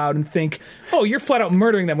children to go out and think, oh, you're flat out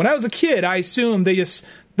murdering them. When I was a kid, I assumed that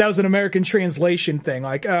was an American translation thing.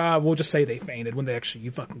 Like, we'll just say they fainted when you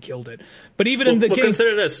fucking killed it. But even in the game...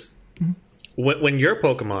 consider this. When your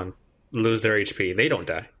Pokemon lose their HP, they don't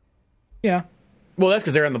die. Yeah. Well, that's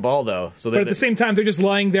because they're in the ball, though. So but at the same time, they're just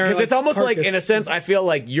lying there. Because it's almost carcass. Like, in a sense, I feel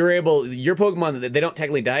like your Pokemon, they don't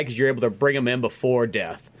technically die because you're able to bring them in before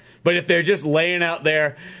death. But if they're just laying out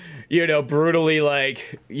there, brutally,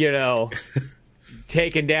 like,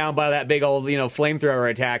 taken down by that big old, flamethrower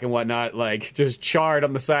attack and whatnot, like, just charred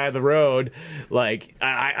on the side of the road, like,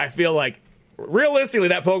 I feel like, realistically,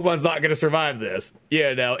 that Pokemon's not going to survive this.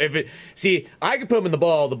 I could put them in the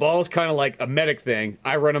ball. The ball's kind of like a medic thing.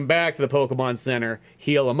 I run them back to the Pokemon Center,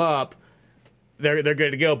 heal them up. They're good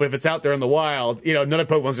to go. But if it's out there in the wild, another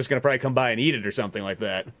Pokemon's just going to probably come by and eat it or something like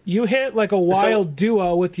that. You hit like a wild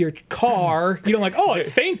duo with your car. You don't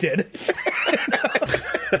it fainted.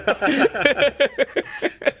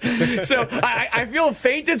 So I feel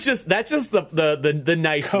faint. That's just the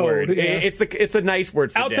nice code, word. Yeah. It's a nice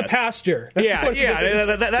word for out death. To pasture.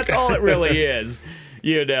 That's all it really is.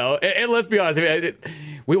 And let's be honest.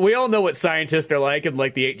 We all know what scientists are like in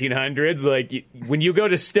like the 1800s. Like when you go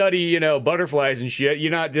to study, butterflies and shit,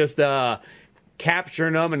 you're not just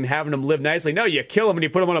capturing them and having them live nicely. No, you kill them and you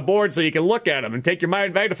put them on a board so you can look at them and take your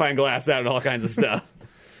magnifying glass out and all kinds of stuff.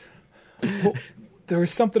 Well, there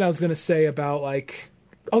was something I was going to say about like.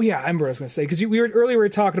 Oh yeah, I remember what I was going to say because we were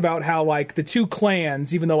talking about how like the two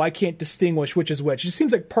clans, even though I can't distinguish which is which, it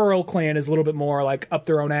seems like Pearl Clan is a little bit more like up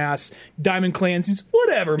their own ass. Diamond Clan seems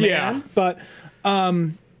whatever, man. Yeah. But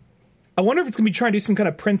I wonder if it's going to be trying to do some kind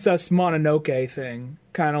of Princess Mononoke thing,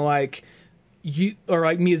 kind of like you or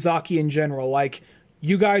like Miyazaki in general. Like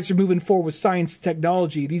you guys are moving forward with science and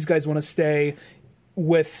technology. These guys want to stay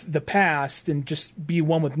with the past and just be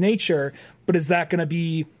one with nature. But is that going to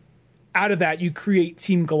be out of that you create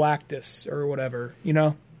Team Galactus or whatever,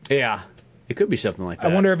 Yeah, it could be something like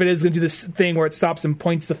that. I wonder if it is going to do this thing where it stops and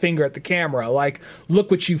points the finger at the camera, like,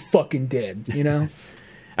 look what you fucking did,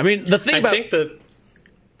 I mean, the thing about... I think that...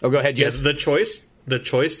 Oh, go ahead, yes. The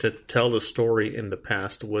choice to tell the story in the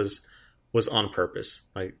past was on purpose.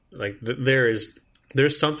 Like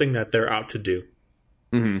there's something that they're out to do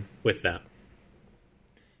with that.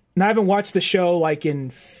 And I haven't watched the show like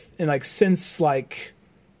in like since like...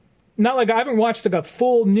 Not like I haven't watched like a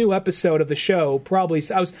full new episode of the show. Probably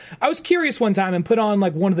I was curious one time and put on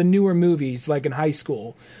like one of the newer movies like in high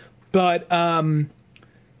school, but I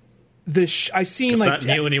seen it's like not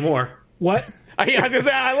new anymore. What? I was gonna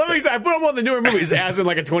say I put on one of the newer movies as in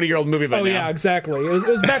like a 20-year-old movie. By now. Yeah, exactly. It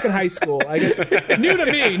was back in high school. I guess new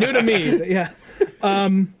to me. Yeah.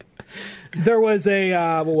 There was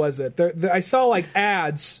a what was it? I saw like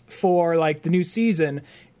ads for like the new season,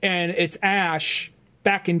 and it's Ash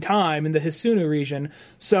back in time in the Hisuna region.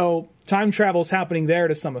 So time travel's happening there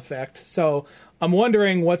to some effect. So I'm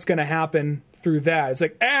wondering what's going to happen through that. It's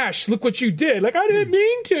like, Ash, look what you did. Like, I didn't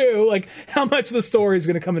mean to. Like, how much of the story is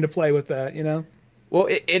going to come into play with that, Well,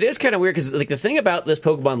 it is kind of weird because like the thing about this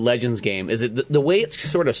Pokemon Legends game is that the way it's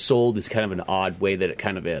sort of sold is kind of an odd way that it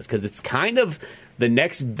kind of is because it's kind of the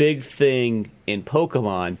next big thing in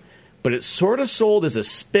Pokemon, but it's sort of sold as a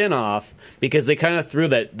spin-off because they kind of threw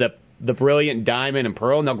the Brilliant Diamond and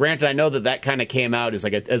Pearl. Now, granted, I know that kind of came out as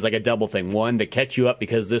like a double thing. One, to catch you up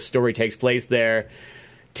because this story takes place there.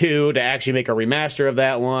 Two, to actually make a remaster of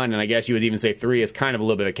that one. And I guess you would even say three is kind of a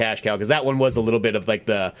little bit of a cash cow because that one was a little bit of like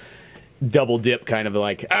the double dip kind of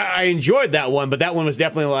like. I enjoyed that one, but that one was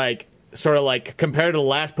definitely like sort of like compared to the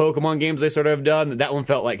last Pokemon games they sort of have done, that one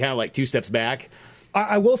felt like kind of like two steps back.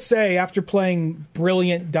 I will say, after playing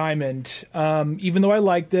Brilliant Diamond, even though I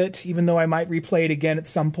liked it, even though I might replay it again at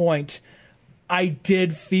some point, I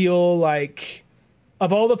did feel like,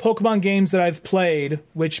 of all the Pokemon games that I've played,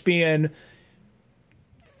 which being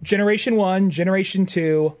Generation 1, Generation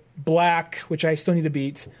 2, Black, which I still need to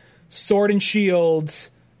beat, Sword and Shield,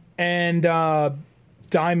 and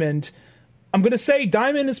Diamond, I'm going to say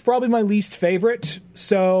Diamond is probably my least favorite,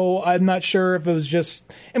 so I'm not sure if it was just...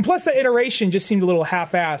 And plus, the iteration just seemed a little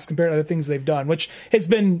half-assed compared to other things they've done, which has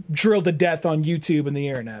been drilled to death on YouTube and the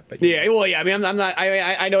internet. But yeah, well, yeah, I mean,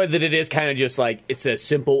 I know that it is kind of just like, it's a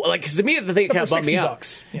simple... Like, 'cause to me, the thing that kind of bummed me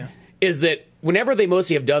out... Yeah. is that whenever they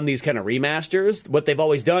mostly have done these kind of remasters, what they've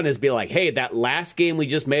always done is be like, hey, that last game we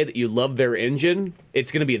just made that you love their engine,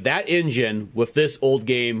 it's going to be that engine with this old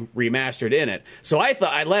game remastered in it. So I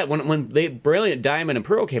thought, when the Brilliant Diamond and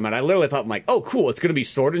Pearl came out, I literally thought, I'm like, oh, cool, it's going to be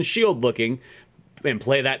Sword and Shield looking and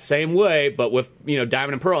play that same way, but with,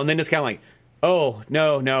 Diamond and Pearl. And then it's kind of like, oh,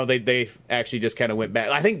 no, they actually just kind of went back.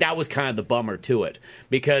 I think that was kind of the bummer to it,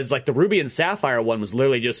 because like the Ruby and Sapphire one was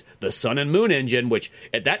literally just the Sun and Moon engine, which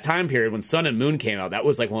at that time period when Sun and Moon came out, that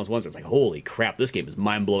was like one of those ones where it's like, holy crap, this game is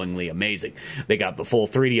mind-blowingly amazing. They got the full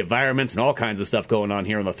 3D environments and all kinds of stuff going on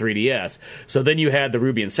here on the 3DS. So then you had the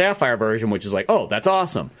Ruby and Sapphire version, which is like, oh, that's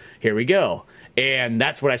awesome. Here we go. And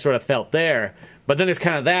that's what I sort of felt there. But then there's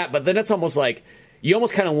kind of that, but then it's almost like, you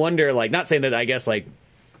almost kind of wonder, like, not saying that I guess, like,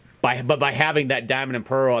 by having that Diamond and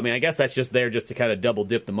Pearl, I mean, I guess that's just there just to kind of double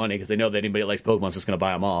dip the money, because they know that anybody that likes Pokemon is just going to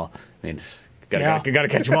buy them all. I mean, gotta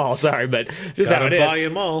catch them all. Sorry, but just how it is. Buy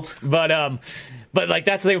them all. But like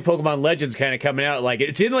that's the thing with Pokemon Legends kind of coming out. Like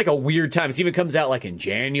it's in like a weird time. It even comes out like in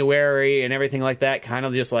January and everything like that. Kind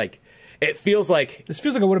of just like. It feels like... This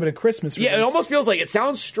feels like it would have been a Christmas release. Yeah, it almost feels like... It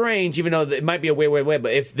sounds strange, even though it might be a way,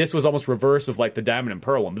 but if this was almost reversed with, like, the Diamond and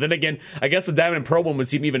Pearl one. But then again, I guess the Diamond and Pearl one would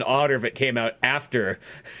seem even odder if it came out after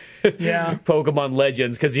Pokemon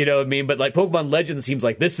Legends, because, you know what I mean? But, like, Pokemon Legends seems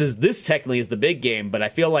like this technically is the big game, but I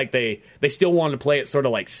feel like they still wanted to play it sort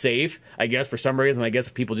of, like, safe, I guess, for some reason. I guess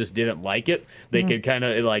if people just didn't like it, they could kind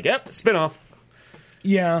of, like, spin-off.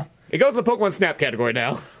 Yeah. It goes in the Pokemon Snap category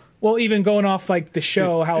now. Well, even going off like the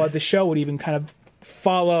show, how the show would even kind of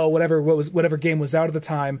follow whatever game was out at the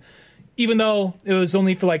time, even though it was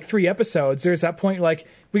only for like 3 episodes. There's that point like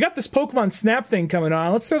we got this Pokemon Snap thing coming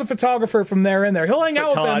on. Let's throw the photographer from there in there. He'll hang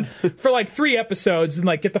out with them for like 3 episodes and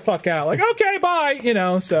like get the fuck out. Like okay,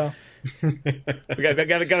 bye. So we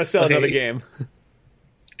gotta sell another game.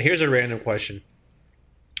 Here's a random question: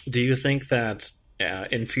 do you think that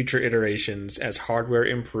in future iterations, as hardware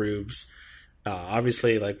improves?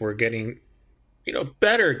 Obviously, like we're getting,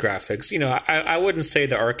 better graphics. I wouldn't say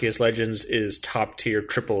the Arceus Legends is top tier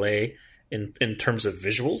AAA in terms of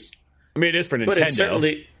visuals. I mean, it is for Nintendo, but it's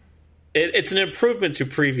certainly it's an improvement to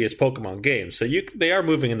previous Pokemon games. So they are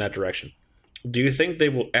moving in that direction. Do you think they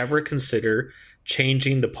will ever consider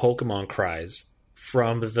changing the Pokemon cries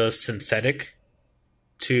from the synthetic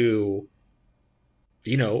to,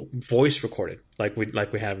 voice recorded like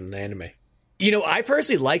we have in the anime? I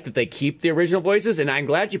personally like that they keep the original voices, and I'm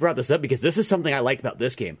glad you brought this up because this is something I liked about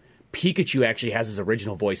this game. Pikachu actually has his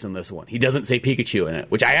original voice in this one. He doesn't say Pikachu in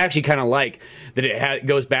it, which I actually kind of like that it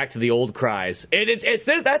goes back to the old cries. And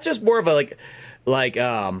that's just more of a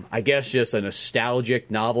I guess just a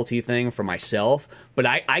nostalgic novelty thing for myself. But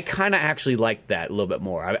I kind of actually like that a little bit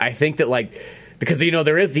more. I think that because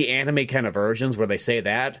there is the anime kind of versions where they say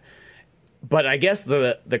that. But I guess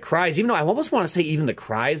the cries, even though I almost want to say even the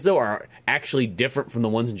cries, though, are actually different from the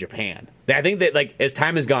ones in Japan. I think that, as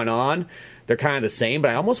time has gone on, they're kind of the same, but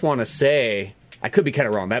I almost want to say, I could be kind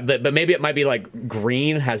of wrong, but maybe it might be like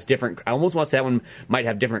green has different, I almost want to say that one might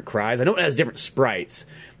have different cries. I know it has different sprites,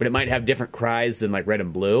 but it might have different cries than like red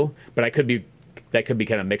and blue, but that could be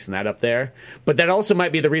kind of mixing that up there. But that also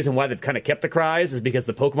might be the reason why they've kind of kept the cries, is because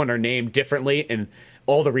the Pokemon are named differently in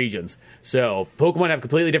all the regions. So Pokemon have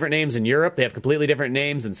completely different names in Europe. They have completely different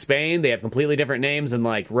names in Spain. They have completely different names in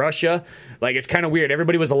Russia. It's kind of weird.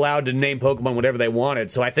 Everybody was allowed to name Pokemon whatever they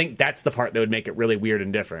wanted. So I think that's the part that would make it really weird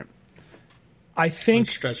and different. I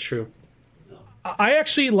think that's true. I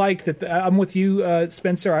actually like that. I'm with you,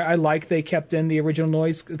 Spencer. I like they kept in the original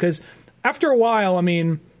noise, because after a while, I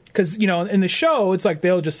mean, because, in the show, it's like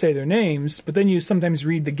they'll just say their names, but then you sometimes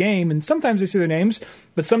read the game, and sometimes they say their names,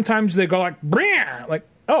 but sometimes they go like, Brah! Like,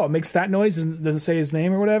 oh, it makes that noise and doesn't say his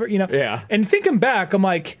name or whatever, Yeah. And thinking back, I'm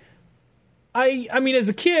like, I mean, as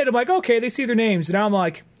a kid, I'm like, okay, they see their names, and now I'm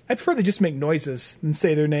like, I prefer they just make noises and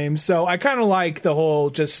say their names, so I kind of like the whole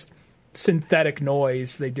just synthetic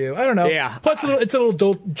noise they do. I don't know. Yeah. Plus, it's a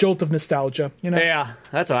little jolt of nostalgia, Yeah,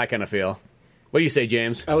 that's how I kind of feel. What do you say,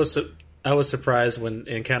 James? I was surprised when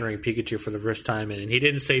encountering Pikachu for the first time, and he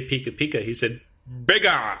didn't say Pika Pika. He said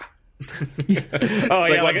Bigga. Oh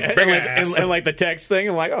yeah, and the text thing.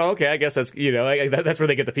 I'm like, oh okay, I guess that's that's where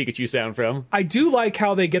they get the Pikachu sound from. I do like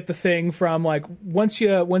how they get the thing from once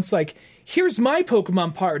here's my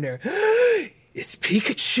Pokemon partner, it's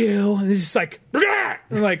Pikachu, and it's just like, Bigga!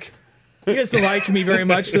 And he doesn't like me very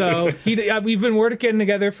much though. We've been working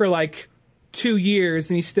together for 2 years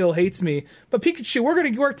and he still hates me. But Pikachu, we're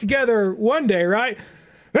going to work together one day, right?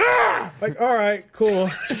 Like, all right, cool.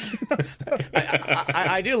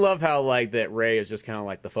 I do love how like that Ray is just kind of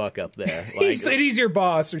like the fuck up there. Like, he's your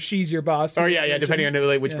boss, or she's your boss. Or yeah, depending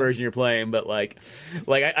on which version you're playing. But like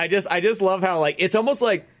I just love how like it's almost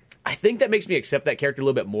like I think that makes me accept that character a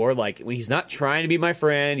little bit more. Like when he's not trying to be my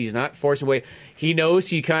friend, he's not forcing away. He knows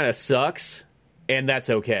he kind of sucks, and that's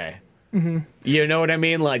okay. Mm-hmm. You know what I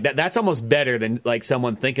mean? Like that's almost better than like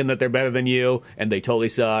someone thinking that they're better than you and they totally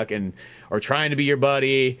suck, or trying to be your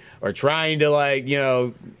buddy, or trying to like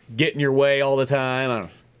get in your way all the time. I don't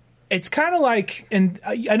know. It's kind of like, and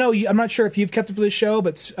I know I'm not sure if you've kept up with this show,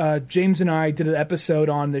 but James and I did an episode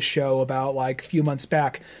on this show about like a few months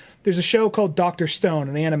back. There's a show called Dr. Stone,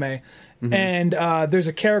 an anime, mm-hmm. and there's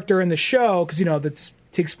a character in the show because that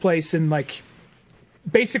takes place in like.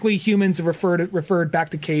 Basically, humans have referred back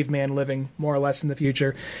to caveman living, more or less, in the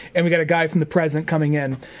future. And we got a guy from the present coming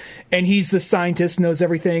in. And he's the scientist, knows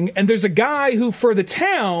everything. And there's a guy who, for the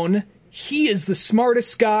town, he is the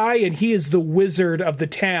smartest guy, and he is the wizard of the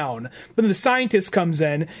town. But then the scientist comes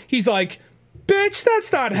in, he's like, bitch,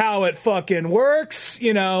 that's not how it fucking works,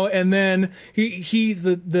 And then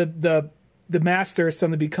the master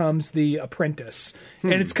suddenly becomes the apprentice.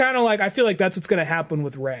 And it's kind of like, I feel like that's what's going to happen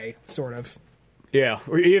with Ray, sort of. Yeah,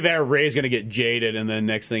 or either that or Ray's going to get jaded, and then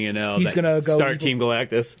next thing you know, he's going to go start Team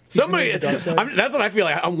Galactus. Somebody, that's what I feel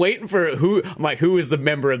like. I'm waiting for who is the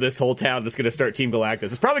member of this whole town that's going to start Team Galactus?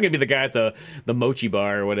 It's probably going to be the guy at the mochi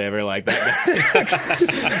bar or whatever, like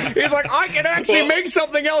that. He's like, I can actually make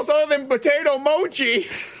something else other than potato mochi,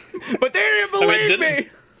 but they didn't believe me.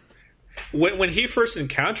 When he first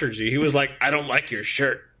encountered you, he was like, I don't like your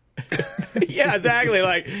shirt. Yeah, exactly.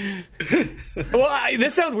 Like, well,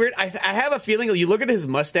 this sounds weird. I have a feeling you look at his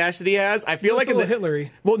mustache that he has. I feel like in the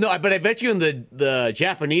Hitlery. Well, no, but I bet you in the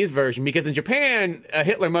Japanese version, because in Japan, a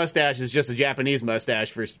Hitler mustache is just a Japanese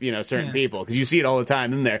mustache for certain people, because you see it all the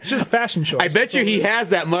time in there. It's just a fashion choice. I bet you he has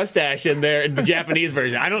that mustache in there in the Japanese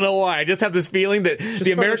version. I don't know why. I just have this feeling that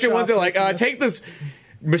the American ones are like, take this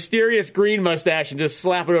mysterious green mustache and just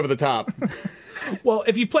slap it over the top. Well,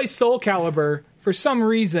 if you play Soul Calibur, for some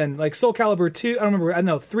reason, like Soul Calibur 2, I don't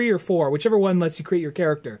remember, 3 or 4, whichever one lets you create your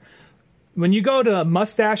character. When you go to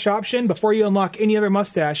mustache option, before you unlock any other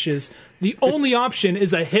mustaches, the only option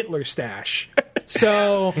is a Hitler stash.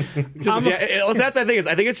 So, I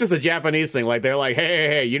think it's just a Japanese thing. Like they're like,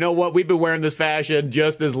 hey, you know what? We've been wearing this fashion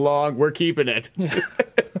just as long. We're keeping it.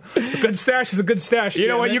 A good stash is a good stash. You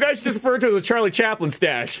know what? You guys just refer to it as a Charlie Chaplin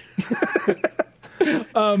stash.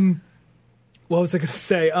 What was I going to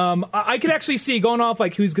say? I could actually see, going off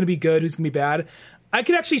like who's going to be good, who's going to be bad, I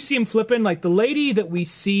could actually see him flipping. Like the lady that we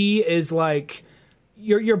see is like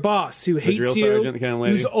your boss who hates you, sergeant kind of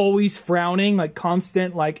lady. Who's always frowning, like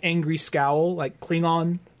constant, like angry scowl, like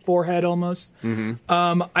Klingon forehead almost.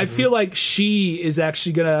 Mm-hmm. I feel like she is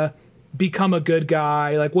actually going to become a good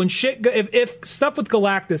guy. Like when if stuff with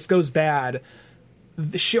Galactus goes bad,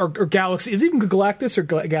 or Galaxy. Is it even Galactus or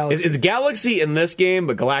Galaxy? It's Galaxy in this game,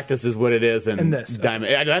 but Galactus is what it is in this.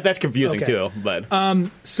 Diamond. Okay. That's confusing too. But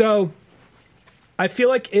so I feel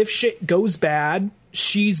like if shit goes bad,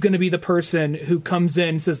 she's going to be the person who comes in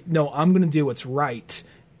and says, "No, I'm going to do what's right."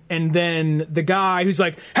 And then the guy who's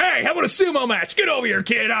like, "Hey, how about a sumo match? Get over here,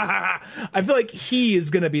 kid!" I feel like he is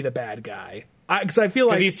going to be the bad guy. Because I feel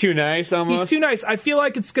like he's too nice. Almost, he's too nice. I feel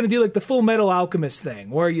like it's going to do like the Full Metal Alchemist thing,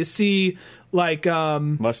 where you see like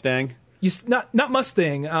Mustang. Not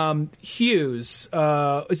Mustang. Hughes.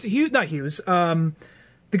 Is it Hughes? Not Hughes. The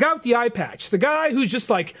guy with the eye patch. The guy who's just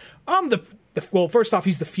like, I'm the well, first off,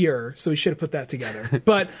 he's the Fuhrer, so he should have put that together.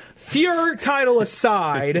 But Fuhrer title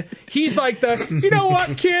aside, he's like you know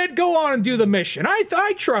what, kid? Go on and do the mission.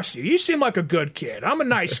 I trust you. You seem like a good kid. I'm a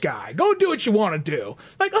nice guy. Go do what you want to do.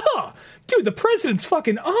 Like, dude, the president's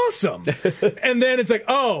fucking awesome. And then it's like,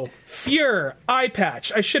 Fuhrer, eye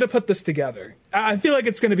patch. I should have put this together. I feel like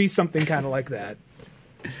it's going to be something kind of like that.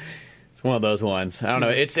 It's one of those ones. I don't know.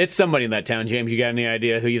 It's somebody in that town. James, you got any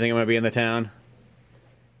idea who you think might be in the town?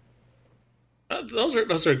 Those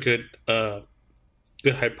are good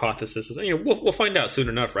hypotheses. We'll find out soon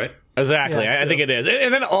enough, right? Exactly. I think it is.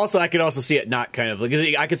 And then also, I could also see it not kind of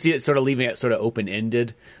because I could see it sort of leaving it sort of open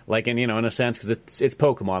ended, like in a sense, because it's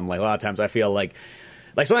Pokemon. Like a lot of times, I feel like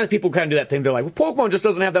sometimes people kind of do that thing. They're like, well, Pokemon just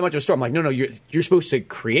doesn't have that much of a story. I'm like, no, you're supposed to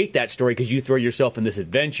create that story because you throw yourself in this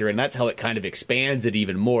adventure, and that's how it kind of expands it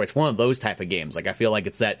even more. It's one of those type of games. Like I feel like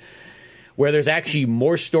it's that. Where there's actually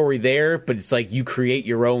more story there, but it's like you create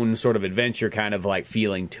your own sort of adventure kind of like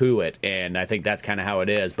feeling to it, and I think that's kind of how it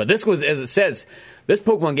is. But this was, as it says, this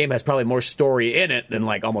Pokemon game has probably more story in it than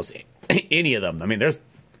like almost any of them. I mean, there's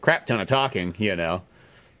a crap ton of talking,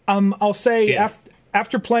 I'll say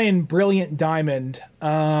after playing Brilliant Diamond,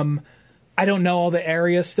 I don't know all the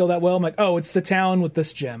areas still that well. I'm like, oh, it's the town with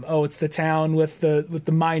this gem. Oh, it's the town with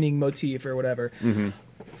the mining motif or whatever. Mm-hmm.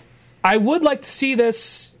 I would like to see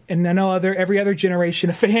this, and I know every other generation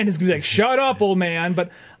of fan is going to be like, shut up, old man. But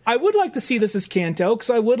I would like to see this as Kanto, because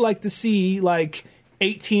I would like to see, like,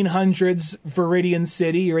 1800s Viridian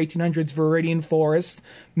City or 1800s Viridian Forest,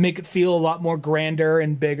 make it feel a lot more grander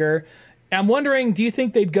and bigger. And I'm wondering, do you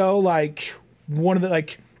think they'd go, like, one of the,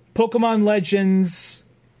 like, Pokemon Legends,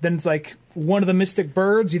 then it's, like, one of the Mystic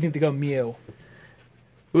Birds? Do you think they go Mew?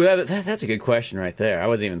 Well, that's a good question right there. I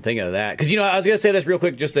wasn't even thinking of that. Because, I was going to say this real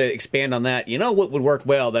quick just to expand on that. You know what would work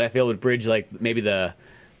well that I feel would bridge, like, maybe the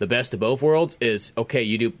best of both worlds is, okay,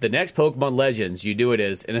 you do the next Pokemon Legends, you do it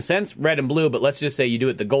as, in a sense, Red and Blue, but let's just say you do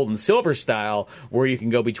it the Gold and Silver style, where you can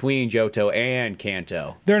go between Johto and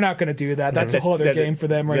Kanto. They're not going to do that. That's a whole other game for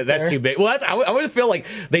them there. That's too big. Well, I always feel like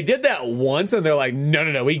they did that once, and they're like,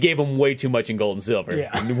 no, we gave them way too much in Gold and Silver.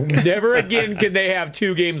 Yeah. Never again can they have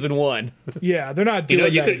 2 games in one. Yeah, they're not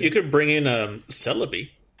doing that. You could bring in Celebi.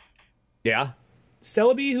 Yeah.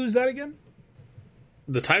 Celebi, who's that again?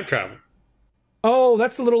 The time travel. Oh,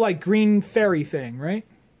 that's the little, like, green fairy thing, right?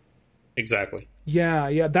 Exactly. Yeah.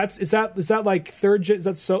 Is that like third gen? Is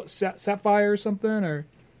that Sapphire or something? Or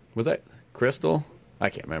was that Crystal? I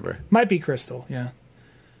can't remember. Might be Crystal. Yeah.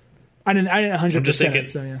 I didn't 100%. I'm just thinking.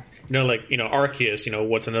 So, yeah. Arceus.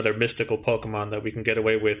 What's another mystical Pokemon that we can get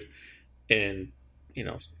away with, and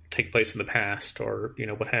take place in the past, or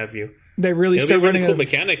what have you. They really It'll start be a really running cool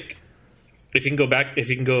mechanic. If you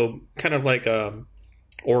can go kind of like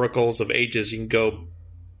Oracles of Ages, you can go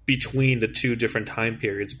between the 2 different time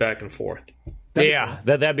periods back and forth.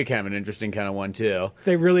 That'd be kind of an interesting kind of one too.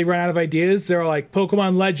 They really run out of ideas. They're like,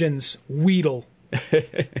 Pokemon Legends, Weedle.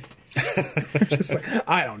 Just like,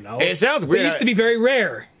 I don't know. It sounds weird. It used to be very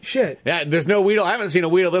rare. Shit. Yeah, there's no Weedle. I haven't seen a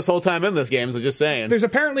Weedle this whole time in this game, so just saying. There's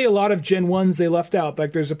apparently a lot of Gen 1s they left out.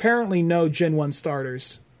 Like, there's apparently no Gen 1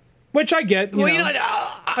 starters. Which I get.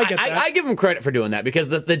 I get that. I give them credit for doing that, because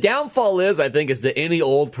the downfall is to any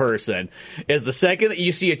old person, is the second that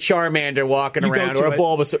you see a Charmander walking around or a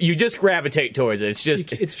Bulbasaur, you just gravitate towards it. It's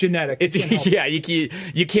just it's genetic.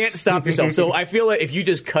 You can't stop yourself. So I feel like if you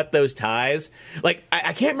just cut those ties, like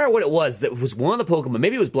I can't remember what it was. That was one of the Pokemon.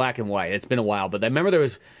 Maybe it was Black and White. It's been a while, but I remember there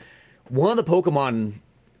was one of the Pokemon.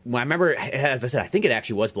 Well, I remember, as I said, I think it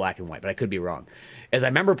actually was Black and White, but I could be wrong. As I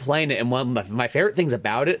remember playing it, and one of my favorite things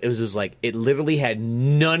about it, was like, it literally had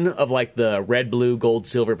none of like the red, blue, gold,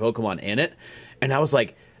 silver Pokemon in it. And I was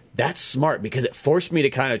like, that's smart, because it forced me to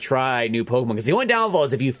kind of try new Pokemon. Because the only downfall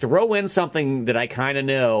is if you throw in something that I kind of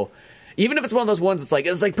know, even if it's one of those ones, it's like,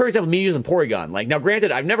 for example, me using Porygon. Like, now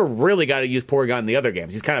granted, I've never really got to use Porygon in the other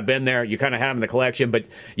games. He's kind of been there. You kind of have him in the collection, but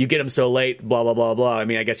you get him so late, blah, blah, blah, blah. I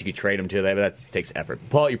mean, I guess you could trade him to that, but that takes effort.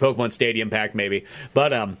 Pull out your Pokemon Stadium pack, maybe.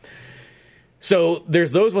 But, so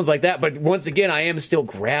there's those ones like that, but once again, I am still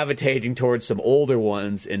gravitating towards some older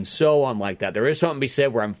ones and so on like that. There is something to be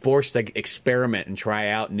said where I'm forced to experiment and try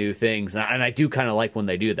out new things, and I do kind of like when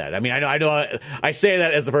they do that. I mean, I know I say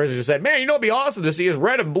that as the person who said, man, it'd be awesome to see is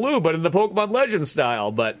red and blue, but in the Pokemon Legends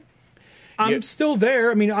style, but... I'm still there.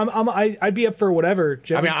 I mean, I'd be up for whatever.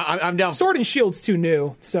 Jim. I mean, I'm down. Sword and Shield's too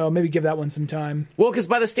new, so maybe give that one some time. Well, because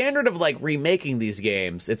by the standard of like remaking these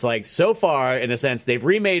games, it's like so far, in a sense, they've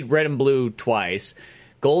remade Red and Blue twice,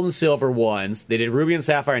 Gold and Silver once. They did Ruby and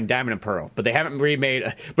Sapphire and Diamond and Pearl, but they haven't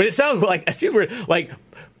remade. But it seems weird, like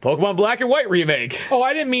Pokemon Black and White remake. Oh,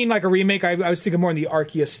 I didn't mean like a remake. I was thinking more in the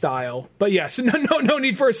Arceus style. But yes, no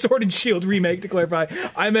need for a Sword and Shield remake, to clarify.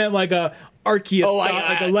 I meant like a Arceus style,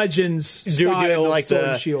 like a Legends style like Sword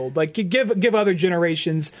and Shield. Like give other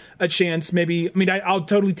generations a chance. Maybe. I mean, I'll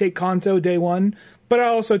totally take Kanto day one, but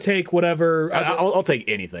I'll also take whatever. I'll take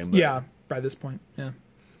anything. But. Yeah, by this point, yeah.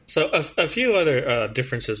 So a few other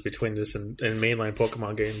differences between this and mainline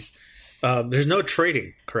Pokemon games. There's no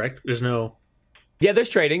trading, correct? There's no. Yeah, there's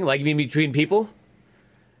trading. Like, you mean between people?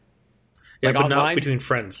 Yeah, like but online? not between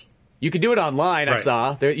friends. You could do it online, right. I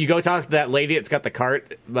saw. You go talk to that lady, it's got the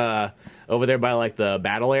cart over there by, like, the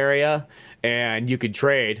battle area, and you could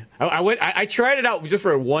trade. I tried it out just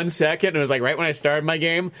for 1 second, and it was, like, right when I started my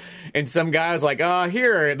game, and some guy was like,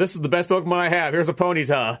 here, this is the best Pokemon I have. Here's a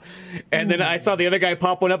Ponyta. And then I saw the other guy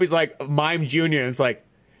pop one up. He's like, Mime Jr., and it's like,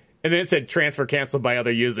 and then it said transfer canceled by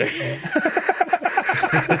other user.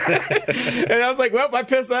 And I was like, well, I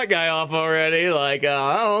pissed that guy off already. Like,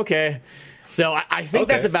 okay. So I think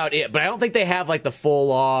that's about it. But I don't think they have, like, the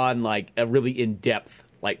full-on, like, a really in-depth,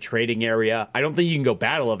 like, trading area. I don't think you can go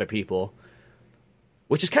battle other people.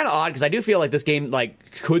 which is kind of odd because I do feel like this game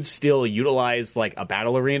like could still utilize like a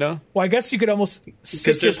battle arena. Well, I guess you could almost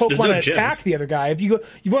sit your Pokemon and attack the other guy. If you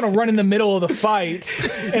want to run in the middle of the fight,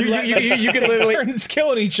 and you could literally turns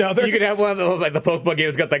killing each other. You could have one of those, like the Pokemon game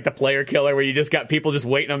has got like the player killer where you just got people just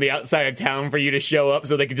waiting on the outside of town for you to show up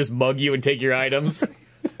so they could just mug you and take your items.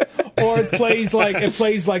 Or it plays like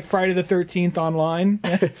Friday the 13th online.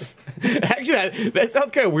 Actually, that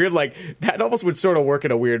sounds kind of weird. Like that almost would sort of work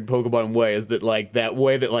in a weird Pokemon way. Is that like that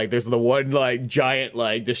way that like there's the one like giant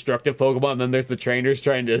like destructive Pokemon, and then there's the trainers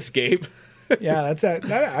trying to escape. Yeah, I checked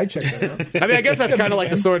that out. I mean, I guess that's kind of like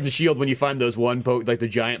the Sword and Shield when you find those like the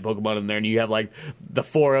giant Pokemon in there, and you have like the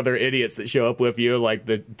 4 other idiots that show up with you, like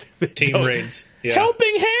the team raids. Yeah.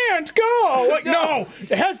 Helping hand, go! Like, no,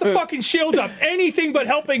 it has the fucking shield up. Anything but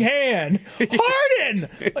helping hand.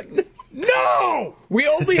 Harden! Like, no! We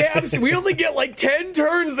only get like 10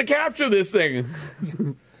 turns to capture this thing.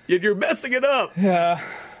 You're messing it up. Yeah.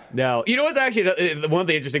 No, you know what's actually one of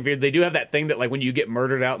the interesting features? They do have that thing that, like, when you get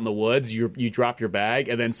murdered out in the woods, you drop your bag,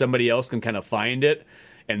 and then somebody else can kind of find it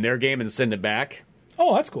in their game and send it back.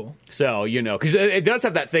 Oh, that's cool. So, because it does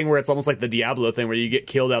have that thing where it's almost like the Diablo thing where you get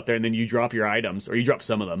killed out there and then you drop your items, or you drop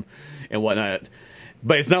some of them and whatnot.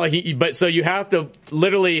 But it's not like so you have to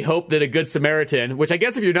literally hope that a good Samaritan, which I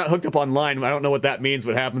guess if you're not hooked up online, I don't know what that means.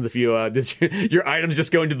 What happens if you your items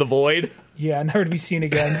just go into the void? Yeah, never to be seen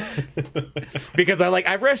again. Because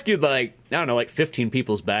I've rescued like 15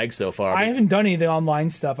 people's bags so far. I haven't done any of the online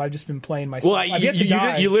stuff. I've just been playing myself. Well,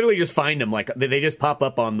 you literally just find them, like they just pop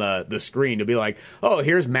up on the screen to be like, oh,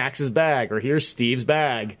 here's Max's bag or here's Steve's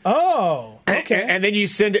bag. Oh, okay. And then you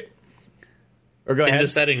send it. Or go ahead. In the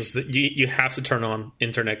settings, you have to turn on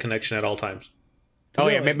internet connection at all times. Oh,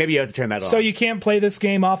 really? Yeah, maybe you have to turn that on. So you can't play this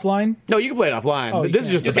game offline? No, you can play it offline. Oh, this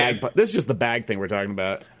is just the bag. This is just the bag thing we're talking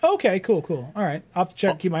about. Okay, cool. All right, I'll have to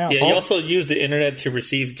check. Keep my eye out. Yeah, you also use the internet to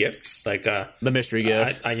receive gifts, like the mystery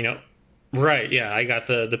gifts. Right? Yeah, I got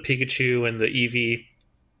the Pikachu and the Eevee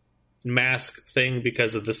mask thing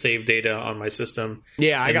because of the save data on my system.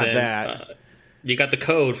 Yeah, I got that. You got the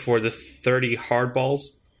code for the 30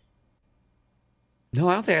 hardballs. No,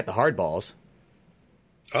 I don't think I got the hardballs.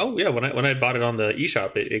 Oh yeah, when I bought it on the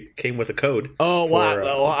eShop, it came with a code. Oh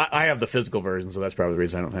wow! I have the physical version, so that's probably the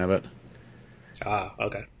reason I don't have it. Ah,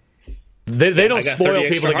 okay. They don't spoil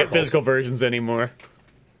people to get physical versions anymore.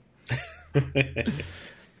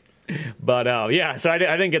 But yeah, so I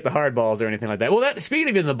didn't get the hard balls or anything like that. Well, speaking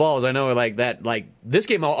of even the balls, I know like this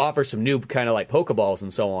game offers some new kind of like Pokeballs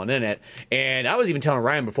and so on in it. And I was even telling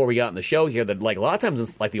Ryan before we got on the show here that like a lot of times in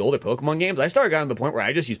like the older Pokemon games, I started getting to the point where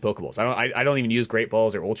I just use Pokeballs. I don't even use Great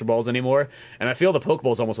Balls or Ultra Balls anymore. And I feel the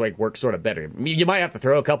Pokeballs almost like work sort of better. I mean, you might have to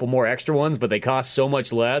throw a couple more extra ones, but they cost so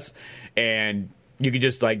much less, and you could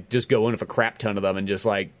just go in with a crap ton of them and just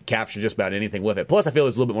like capture just about anything with it. Plus, I feel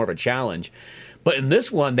it's a little bit more of a challenge. But in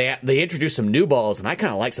this one, they introduced some new balls, and I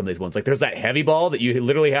kind of like some of these ones. Like, there's that heavy ball that you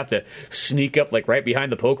literally have to sneak up, like, right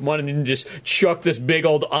behind the Pokemon and then just chuck this big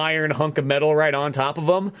old iron hunk of metal right on top of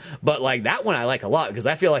them. But, like, that one I like a lot because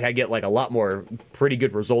I feel like I get, like, a lot more pretty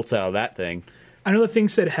good results out of that thing. I know the thing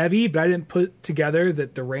said heavy, but I didn't put together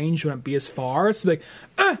that the range wouldn't be as far. So, like,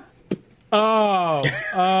 oh,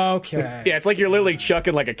 okay. Yeah, it's like you're literally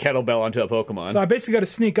chucking, like, a kettlebell onto a Pokemon. So I basically got to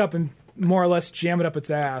sneak up and more or less jam it up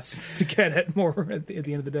its ass to get it more at the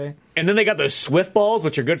end of the day. And then they got those Swift balls,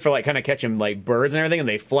 which are good for like kind of catching like birds and everything, and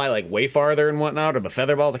they fly like way farther and whatnot. Or the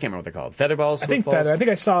feather balls, I can't remember what they're called. Feather balls. I think feather. I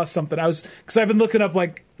think I saw something. Because I've been looking up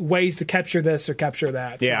like ways to capture this or capture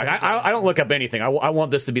that. So yeah, I don't look up anything. I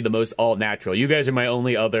want this to be the most all natural. You guys are my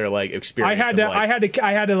only other like experience. I had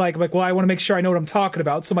to like well, I want to make sure I know what I'm talking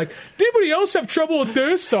about. So I'm like, did anybody else have trouble with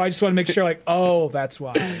this? So I just want to make sure like, oh, that's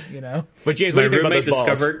why, you know. But James, what do you think about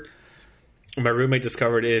those balls? My roommate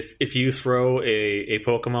discovered if you throw a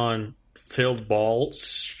Pokemon-filled ball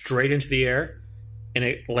straight into the air and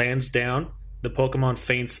it lands down, the Pokemon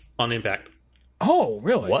faints on impact. Oh,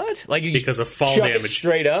 really? What? Like because of fall chuck damage. It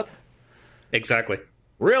straight up? Exactly.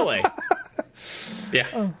 Really? Yeah.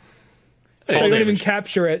 Oh. So you don't even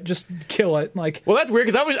capture it, just kill it. Like, well, that's weird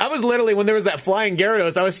because I was literally when there was that flying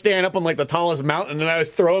Gyarados, I was standing up on like the tallest mountain and I was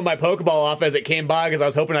throwing my Pokeball off as it came by because I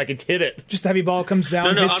was hoping I could hit it. Just a heavy ball comes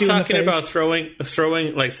down. No, hits I'm you talking in the about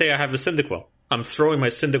throwing. Like, say I have the Cyndaquil, I'm throwing my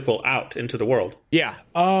Cyndaquil out into the world. Yeah.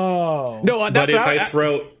 Oh. No, but if I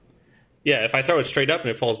throw it straight up and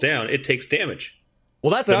it falls down, it takes damage.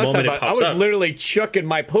 Well, that's what I was talking about. I was literally chucking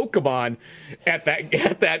my Pokemon at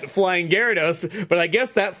that flying Gyarados, but I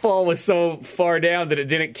guess that fall was so far down that it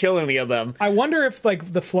didn't kill any of them. I wonder if,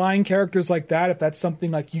 like, the flying characters like that, if that's something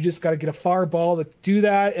like you just got to get a fireball to do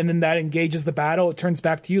that, and then that engages the battle, it turns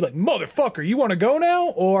back to you like, motherfucker, you want to go now?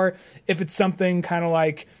 Or if it's something kind of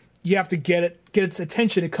like you have to get its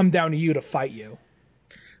attention to come down to you to fight you.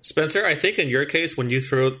 Spencer, I think in your case, when you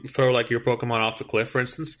throw like your Pokemon off the cliff, for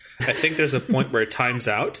instance, I think there's a point where it times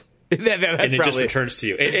out and it just returns to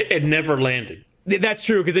you. It never landed. That's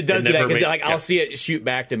true, because it does do that. Because I'll see it shoot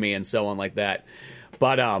back to me and so on like that.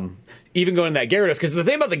 But even going to that Gyarados, because the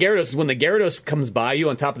thing about the Gyarados is when the Gyarados comes by you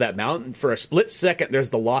on top of that mountain, for a split second, there's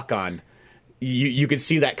the lock on. You can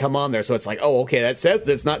see that come on there, so it's like, oh, okay, that says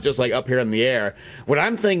that it's not just like up here in the air. What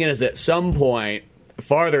I'm thinking is at some point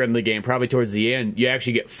farther in the game, probably towards the end, you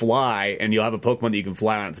actually get Fly, and you'll have a Pokemon that you can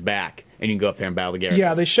fly on its back, and you can go up there and battle the Gyarados.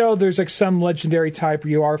 Yeah, they show there's like some legendary type where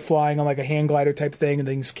you are flying on like a hand glider type thing, and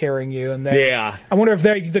things carrying you. And then, yeah, I wonder if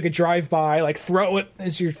you could like a drive by, like throw it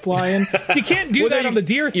as you're flying. You can't do that on the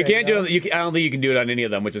deer thing. You can't do it. I don't think you can do it on any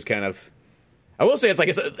of them, which is kind of. I will say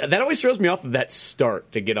that always throws me off of that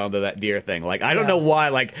start to get onto that deer thing. Like, I don't know why.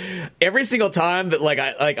 Like, every single time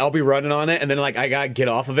that I'll be running on it, and then like I gotta get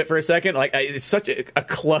off of it for a second. Like, it's such a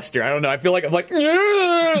cluster. I don't know. I feel like I'm like,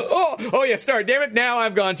 oh yeah, start. Damn it! Now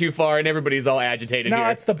I've gone too far, and everybody's all agitated. No,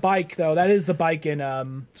 it's the bike though. That is the bike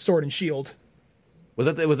in Sword and Shield. Was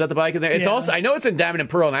that the bike in there? It's also, I know it's in Diamond and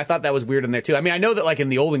Pearl, and I thought that was weird in there too. I mean, I know that like in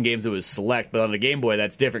the olden games it was select, but on the Game Boy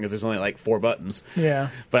that's different because there's only like 4 buttons. Yeah.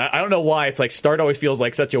 But I don't know why it's like start always feels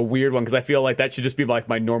like such a weird one, because I feel like that should just be like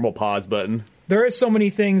my normal pause button. There is so many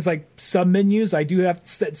things like sub menus. I do have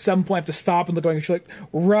to, at some point, have to stop and look like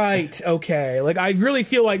right, okay. Like I really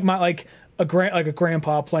feel like a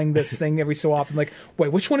grandpa playing this thing every so often. Like,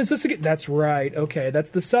 wait, which one is this again? That's right. Okay, that's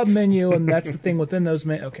the sub menu, and that's the thing within those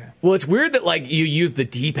okay. Well, it's weird that like you use the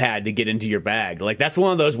D-pad to get into your bag. Like that's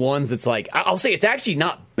one of those ones that's like, I'll say it's actually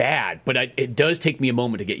not bad, but it does take me a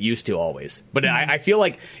moment to get used to always. But I feel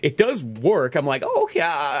like it does work. I'm like, oh, okay,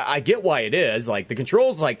 I get why it is. Like the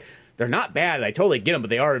controls, like they're not bad. I totally get them,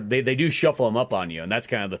 but they do shuffle them up on you, and that's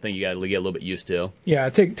kind of the thing you got to get a little bit used to. Yeah,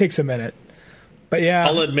 it takes a minute. But yeah,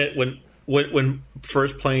 I'll admit when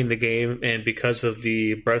first playing the game, and because of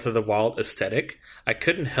the Breath of the Wild aesthetic, I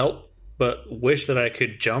couldn't help but wish that I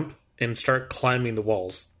could jump and start climbing the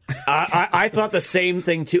walls. I thought the same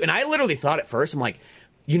thing too, and I literally thought at first, I'm like,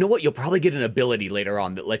 you know what, you'll probably get an ability later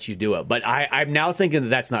on that lets you do it, but I'm now thinking that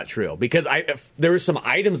that's not true, because there were some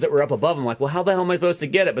items that were up above. I'm like, well, how the hell am I supposed to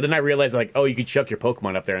get it? But then I realized, like, oh, you could chuck your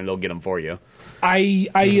Pokemon up there and they'll get them for you.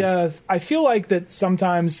 I feel like that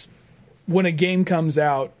sometimes when a game comes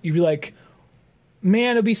out, you'd be like,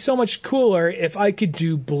 man, it'd be so much cooler if I could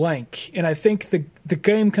do blank. And I think the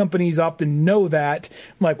game companies often know that.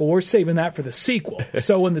 I'm like, well, we're saving that for the sequel.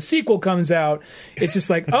 So when the sequel comes out, it's just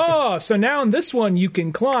like, oh, so now in this one you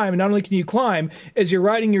can climb. And not only can you climb, as you're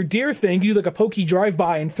riding your deer thing, you do like a pokey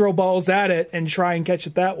drive-by and throw balls at it and try and catch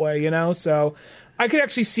it that way, you know? So I could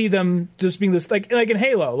actually see them just being this, like in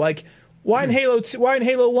Halo, like, why in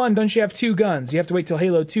Halo 1 don't you have 2 guns? You have to wait till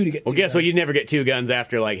Halo 2 to get 2 Well, guess what? You never get 2 guns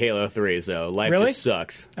after, like, Halo 3, so life just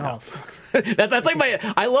sucks. Oh. That's like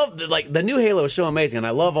I love, like, the new Halo is so amazing, and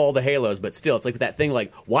I love all the Halos, but still, it's like that thing,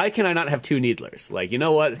 like, why can I not have 2 Needlers? Like, you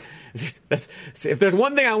know what? If there's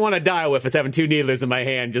one thing I want to die with, is having 2 Needlers in my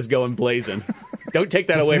hand just going blazing. Don't take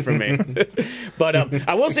that away from me. But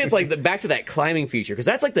I will say it's like back to that climbing feature, because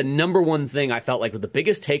that's like the number one thing I felt like was the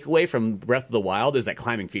biggest takeaway from Breath of the Wild is that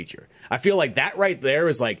climbing feature. I feel like that right there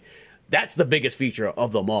is like, that's the biggest feature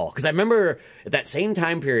of them all. Because I remember at that same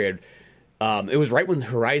time period, it was right when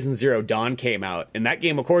Horizon Zero Dawn came out. And that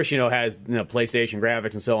game, of course, has PlayStation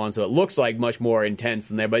graphics and so on, so it looks like much more intense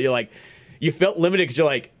than there. But you're like, you felt limited because you're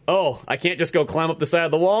like, oh, I can't just go climb up the side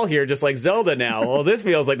of the wall here just like Zelda now. Well, this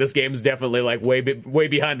feels like this game's definitely like way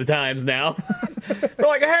behind the times now. They're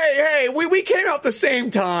like, hey, we came out the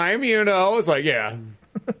same time, It's like, yeah,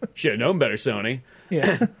 should have known better, Sony.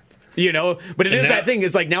 Yeah. But it is that thing.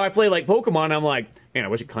 It's like now I play like Pokemon. I'm like, man, I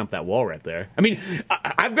wish you climbed that wall right there. I mean,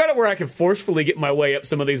 I've got it where I can forcefully get my way up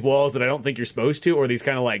some of these walls that I don't think you're supposed to, or these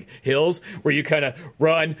kind of like hills where you kind of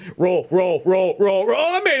run, roll. Oh,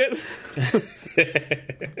 I made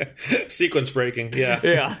it. Sequence breaking. Yeah.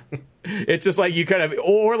 Yeah. It's just like you kind of,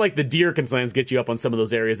 or like the deer can sometimes get you up on some of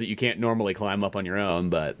those areas that you can't normally climb up on your own.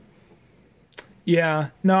 But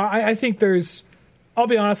yeah, no, I think there's. I'll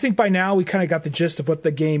be honest, I think by now we kind of got the gist of what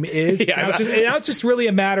the game is. Yeah, now it's just really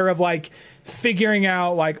a matter of like figuring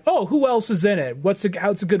out like, oh, who else is in it?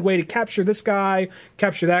 How it's a good way to capture this guy,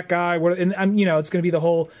 capture that guy. And it's going to be the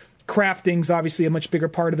whole crafting's obviously a much bigger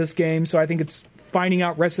part of this game. So I think it's finding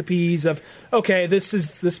out recipes of, okay, this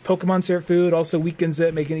Pokemon favorite food also weakens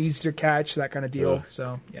it, making it easier to catch, that kind of deal.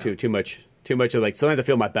 So yeah. Too much of, like, sometimes I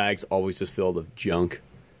feel my bag's always just filled with junk.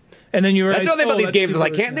 And then you realize, that's the thing about these games. Is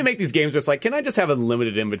like, can't they make these games where it's like, can I just have a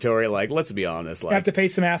limited inventory? Like, let's be honest. Like, I have to pay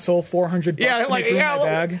some asshole $400 to make room in my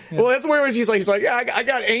bag. Yeah. Well, that's where he's like, I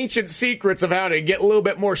got ancient secrets of how to get a little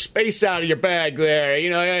bit more space out of your bag there. You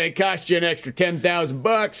know, it cost you an extra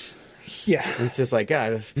 $10,000. Yeah, it's just like,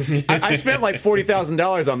 God, I spent like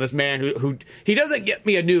 $40,000 on this man who he doesn't get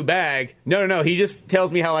me a new bag. No, he just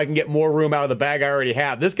tells me how I can get more room out of the bag I already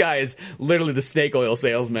have. This guy is literally the snake oil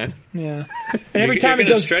salesman. Yeah, and every time you're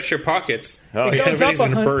going to stretch your pockets. Everybody's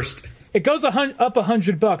going to burst. It goes up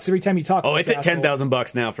 $100 every time you talk. Oh, it's at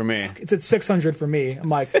 $10,000 now for me. It's at $600 for me. I'm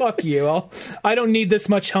like, fuck you. I don't need this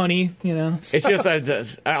much honey. You know. So. It's just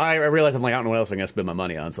I realize I'm like, I don't know what else I'm gonna spend my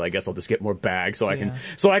money on. So I guess I'll just get more bags so I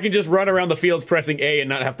can just run around the fields pressing A and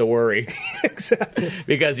not have to worry. Exactly.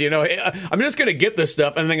 Because I'm just gonna get this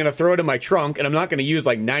stuff and then I'm gonna throw it in my trunk and I'm not gonna use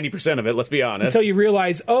like 90% of it. Let's be honest. Until you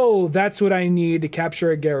realize, oh, that's what I need to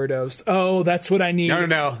capture a Gyarados. Oh, that's what I need.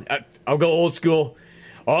 No. I'll go old school.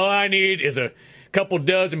 All I need is a couple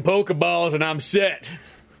dozen Pokeballs and I'm set.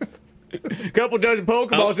 Couple dozen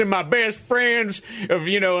Pokeballs and my best friends of,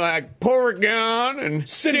 like Porygon and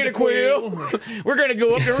Cyndaquil. We're going to go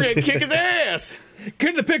up there and kick his ass.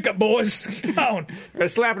 Get in the pickup, boys. Come on. We're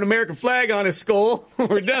slap an American flag on his skull.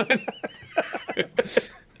 We're done.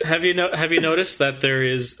 Have you noticed that there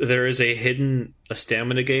is a hidden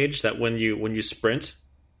stamina gauge that when you sprint,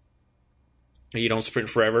 you don't sprint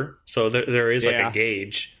forever, so there is like a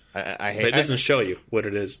gauge. I hate. But it doesn't show you what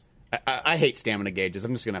it is. I hate stamina gauges.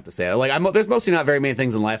 I'm just gonna have to say it. Like, there's mostly not very many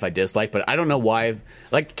things in life I dislike, but I don't know why.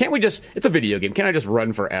 Like, can't we just? It's a video game. Can't I just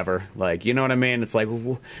run forever? Like, you know what I mean? It's like,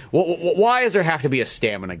 why does there have to be a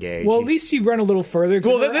stamina gauge? Well, at least you run a little further.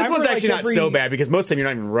 Well, this one's actually not so bad because most of the time you're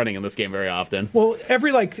not even running in this game very often. Well,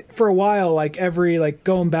 for a while,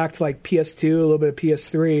 going back to like PS2, a little bit of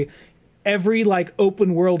PS3. Every like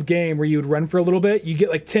open world game where you would run for a little bit, you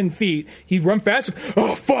get like 10 feet, he'd run faster.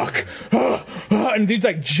 Oh fuck! And dude's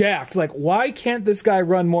like jacked. Like, why can't this guy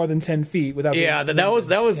run more than 10 feet without? Yeah, that was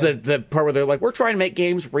the part where they're like, we're trying to make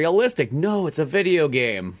games realistic. No, it's a video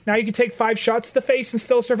game. Now you can take 5 shots to the face and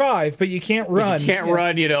still survive, but you can't run. But you can't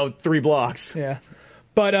run, 3 blocks. Yeah.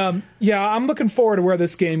 But, I'm looking forward to where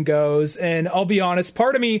this game goes, and I'll be honest,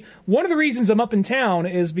 part of me, one of the reasons I'm up in town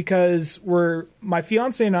is because my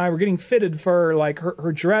fiance and I were getting fitted for, like,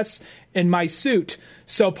 her dress and my suit,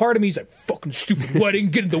 so part of me is like, fucking stupid wedding,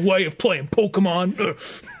 get in the way of playing Pokemon.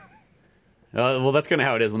 Well, that's kind of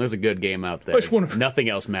how it is when there's a good game out there. Nothing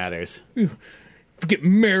else matters. Get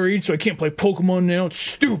married, so I can't play Pokemon now, it's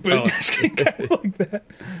stupid. Oh. Kind of like that.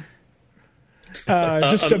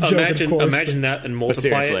 Imagine that and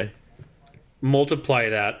multiply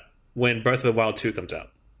that when Breath of the Wild 2 comes out.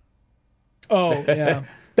 Oh yeah,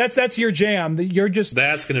 that's your jam. You're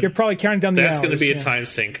probably counting down the hours. That's going to be a time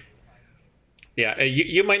sink. Yeah,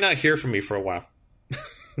 you might not hear from me for a while.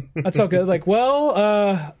 That's all good. Like,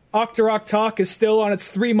 Octorok Talk is still on its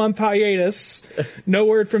 3-month hiatus. No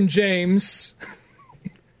word from James.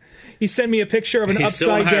 He sent me a picture of an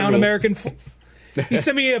upside down American. He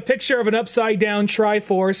sent me a picture of an upside-down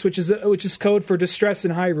Triforce, which is code for distress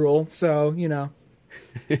in Hyrule. So,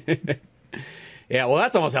 Yeah, well,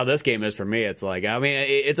 that's almost how this game is for me. It's like,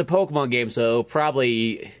 it's a Pokemon game, so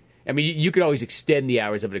probably... you could always extend the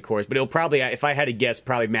hours of it, of course, but it'll probably, if I had to guess,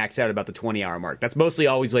 probably max out about the 20-hour mark. That's mostly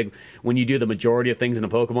always like when you do the majority of things in a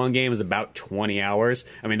Pokemon game is about 20 hours.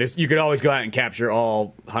 You could always go out and capture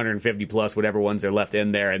all 150 plus whatever ones are left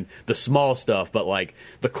in there and the small stuff, but like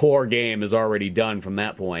the core game is already done from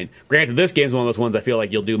that point. Granted, this game's one of those ones I feel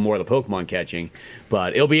like you'll do more of the Pokemon catching,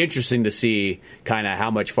 but it'll be interesting to see kind of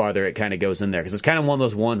how much farther it kind of goes in there because it's kind of one of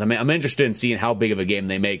those ones. I'm interested in seeing how big of a game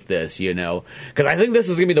they make this, because I think this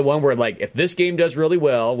is going to be the one where, like, if this game does really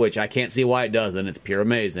well, which I can't see why it doesn't, it's pure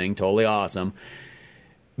amazing, totally awesome.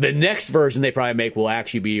 The next version they probably make will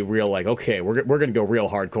actually be real, like, okay, we're going to go real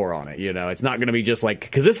hardcore on it, It's not going to be just like,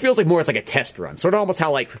 because this feels like more it's like a test run, sort of almost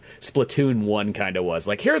how like Splatoon 1 kind of was.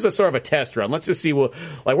 Like, here's a sort of a test run. Let's just see we're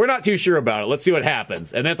not too sure about it. Let's see what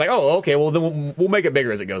happens. And then it's like, oh, okay, well then we'll make it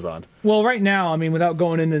bigger as it goes on. Well, right now, without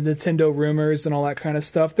going into Nintendo rumors and all that kind of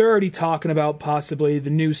stuff, they're already talking about possibly the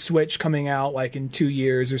new Switch coming out like in 2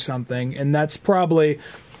 years or something, and that's probably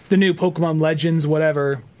the new Pokemon Legends,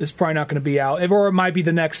 whatever, is probably not going to be out. Or it might be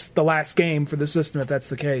the last game for the system if that's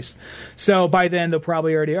the case. So by then they'll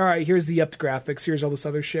probably already, all right, here's the upped graphics, here's all this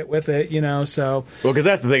other shit with it, so. Well, because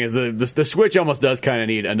that's the thing, is the Switch almost does kind of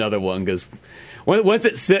need another one, because once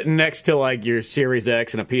it's sitting next to like your Series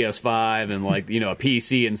X and a PS5 and like, a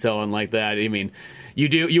PC and so on like that, I mean,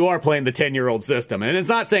 you are playing the 10-year-old system. And it's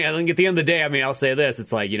not saying, I think at the end of the day, I mean, I'll say this,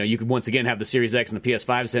 it's like, you could once again have the Series X and the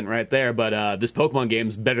PS5 sitting right there, but this Pokemon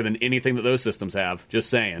game's better than anything that those systems have. Just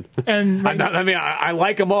saying. And I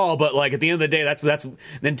like them all, but like at the end of the day, that's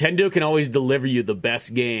Nintendo can always deliver you the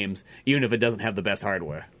best games, even if it doesn't have the best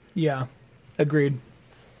hardware. Yeah, agreed.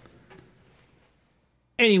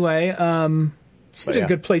 Anyway, seems like a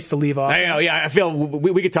good place to leave off. I know, yeah. I feel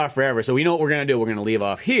we could talk forever, so we know what we're going to do. We're going to leave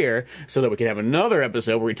off here so that we can have another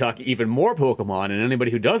episode where we talk even more Pokemon, and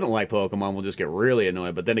anybody who doesn't like Pokemon will just get really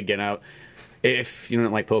annoyed. But then again, if you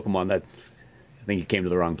don't like Pokemon, I think you came to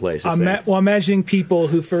the wrong place. Well, imagining people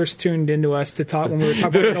who first tuned into us to talk when we were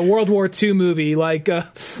talking about a World War II movie, like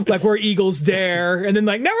where Eagles Dare, and then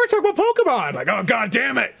like now we're talking about Pokemon. Like, oh god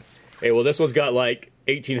damn it! Hey, well, this one's got like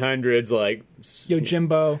 1800s, like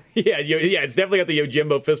Yojimbo. Yeah, it's definitely got the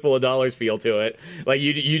Yojimbo fistful of dollars feel to it. Like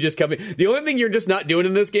you just come in. The only thing you're just not doing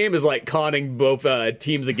in this game is like conning both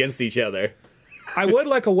teams against each other. I would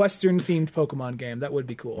like a Western themed Pokemon game. That would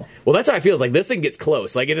be cool. Well, that's how it feels. Like this thing gets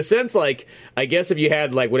close. Like in a sense, like I guess if you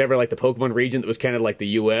had like whatever, like the Pokemon region that was kind of like the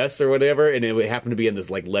U.S. or whatever, and it would happen to be in this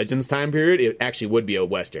like Legends time period, it actually would be a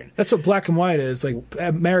Western. That's what Black and White is, like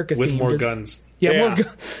America with themed. More guns. Yeah.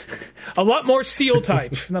 A lot more steel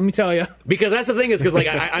type, let me tell you. Because that's the thing is, because like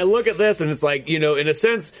I look at this and it's like, in a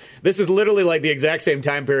sense, this is literally like the exact same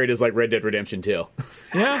time period as like Red Dead Redemption 2.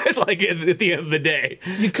 Yeah. Like at the end of the day.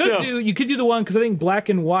 You could do the one, because I think Black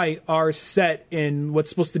and White are set in what's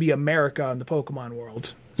supposed to be America in the Pokemon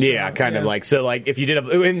world. So, yeah, kind of like, so like if you did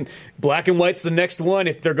in Black and White's the next one,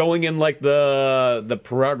 if they're going in like the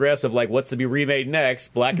progress of like what's to be remade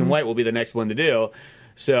next, Black and White will be the next one to do.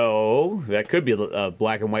 So that could be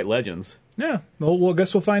Black and White Legends. Yeah, well, I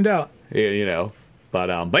guess we'll find out. But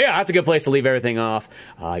yeah, that's a good place to leave everything off.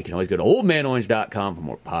 You can always go to oldmanorange.com for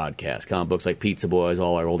more podcasts, comic books like Pizza Boys,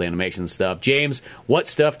 all our old animation stuff. James, what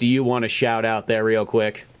stuff do you want to shout out there real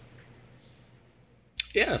quick?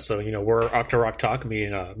 Yeah, so we're Octorok Talk, me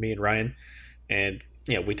and Ryan, and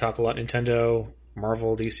we talk a lot Nintendo,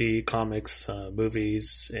 Marvel, DC, comics,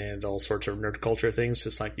 movies, and all sorts of nerd culture things,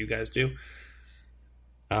 just like you guys do.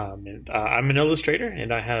 And I'm an illustrator,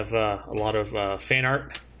 and I have a lot of fan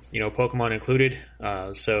art, Pokemon included.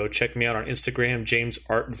 So check me out on Instagram, James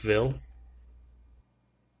Artville.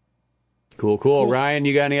 Cool. Ryan,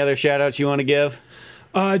 you got any other shout-outs you want to give?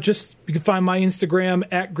 Just you can find my Instagram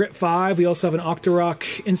at Grit5. We also have an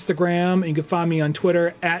Octorok Instagram, and you can find me on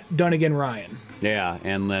Twitter at DunniganRyan. Yeah,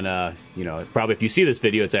 and then probably if you see this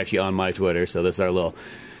video, it's actually on my Twitter. So this is our little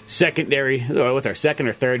what's our second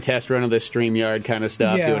or third test run of this StreamYard kind of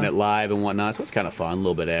stuff, doing it live and whatnot. So it's kind of fun, a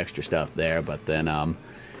little bit of extra stuff there. But then,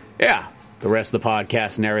 the rest of the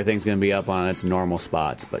podcast and everything's going to be up on its normal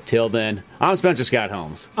spots. But till then, I'm Spencer Scott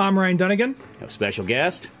Holmes. I'm Ryan Dunnigan. A special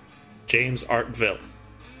guest, James Artville.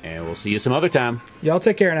 And we'll see you some other time. Y'all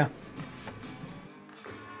take care now.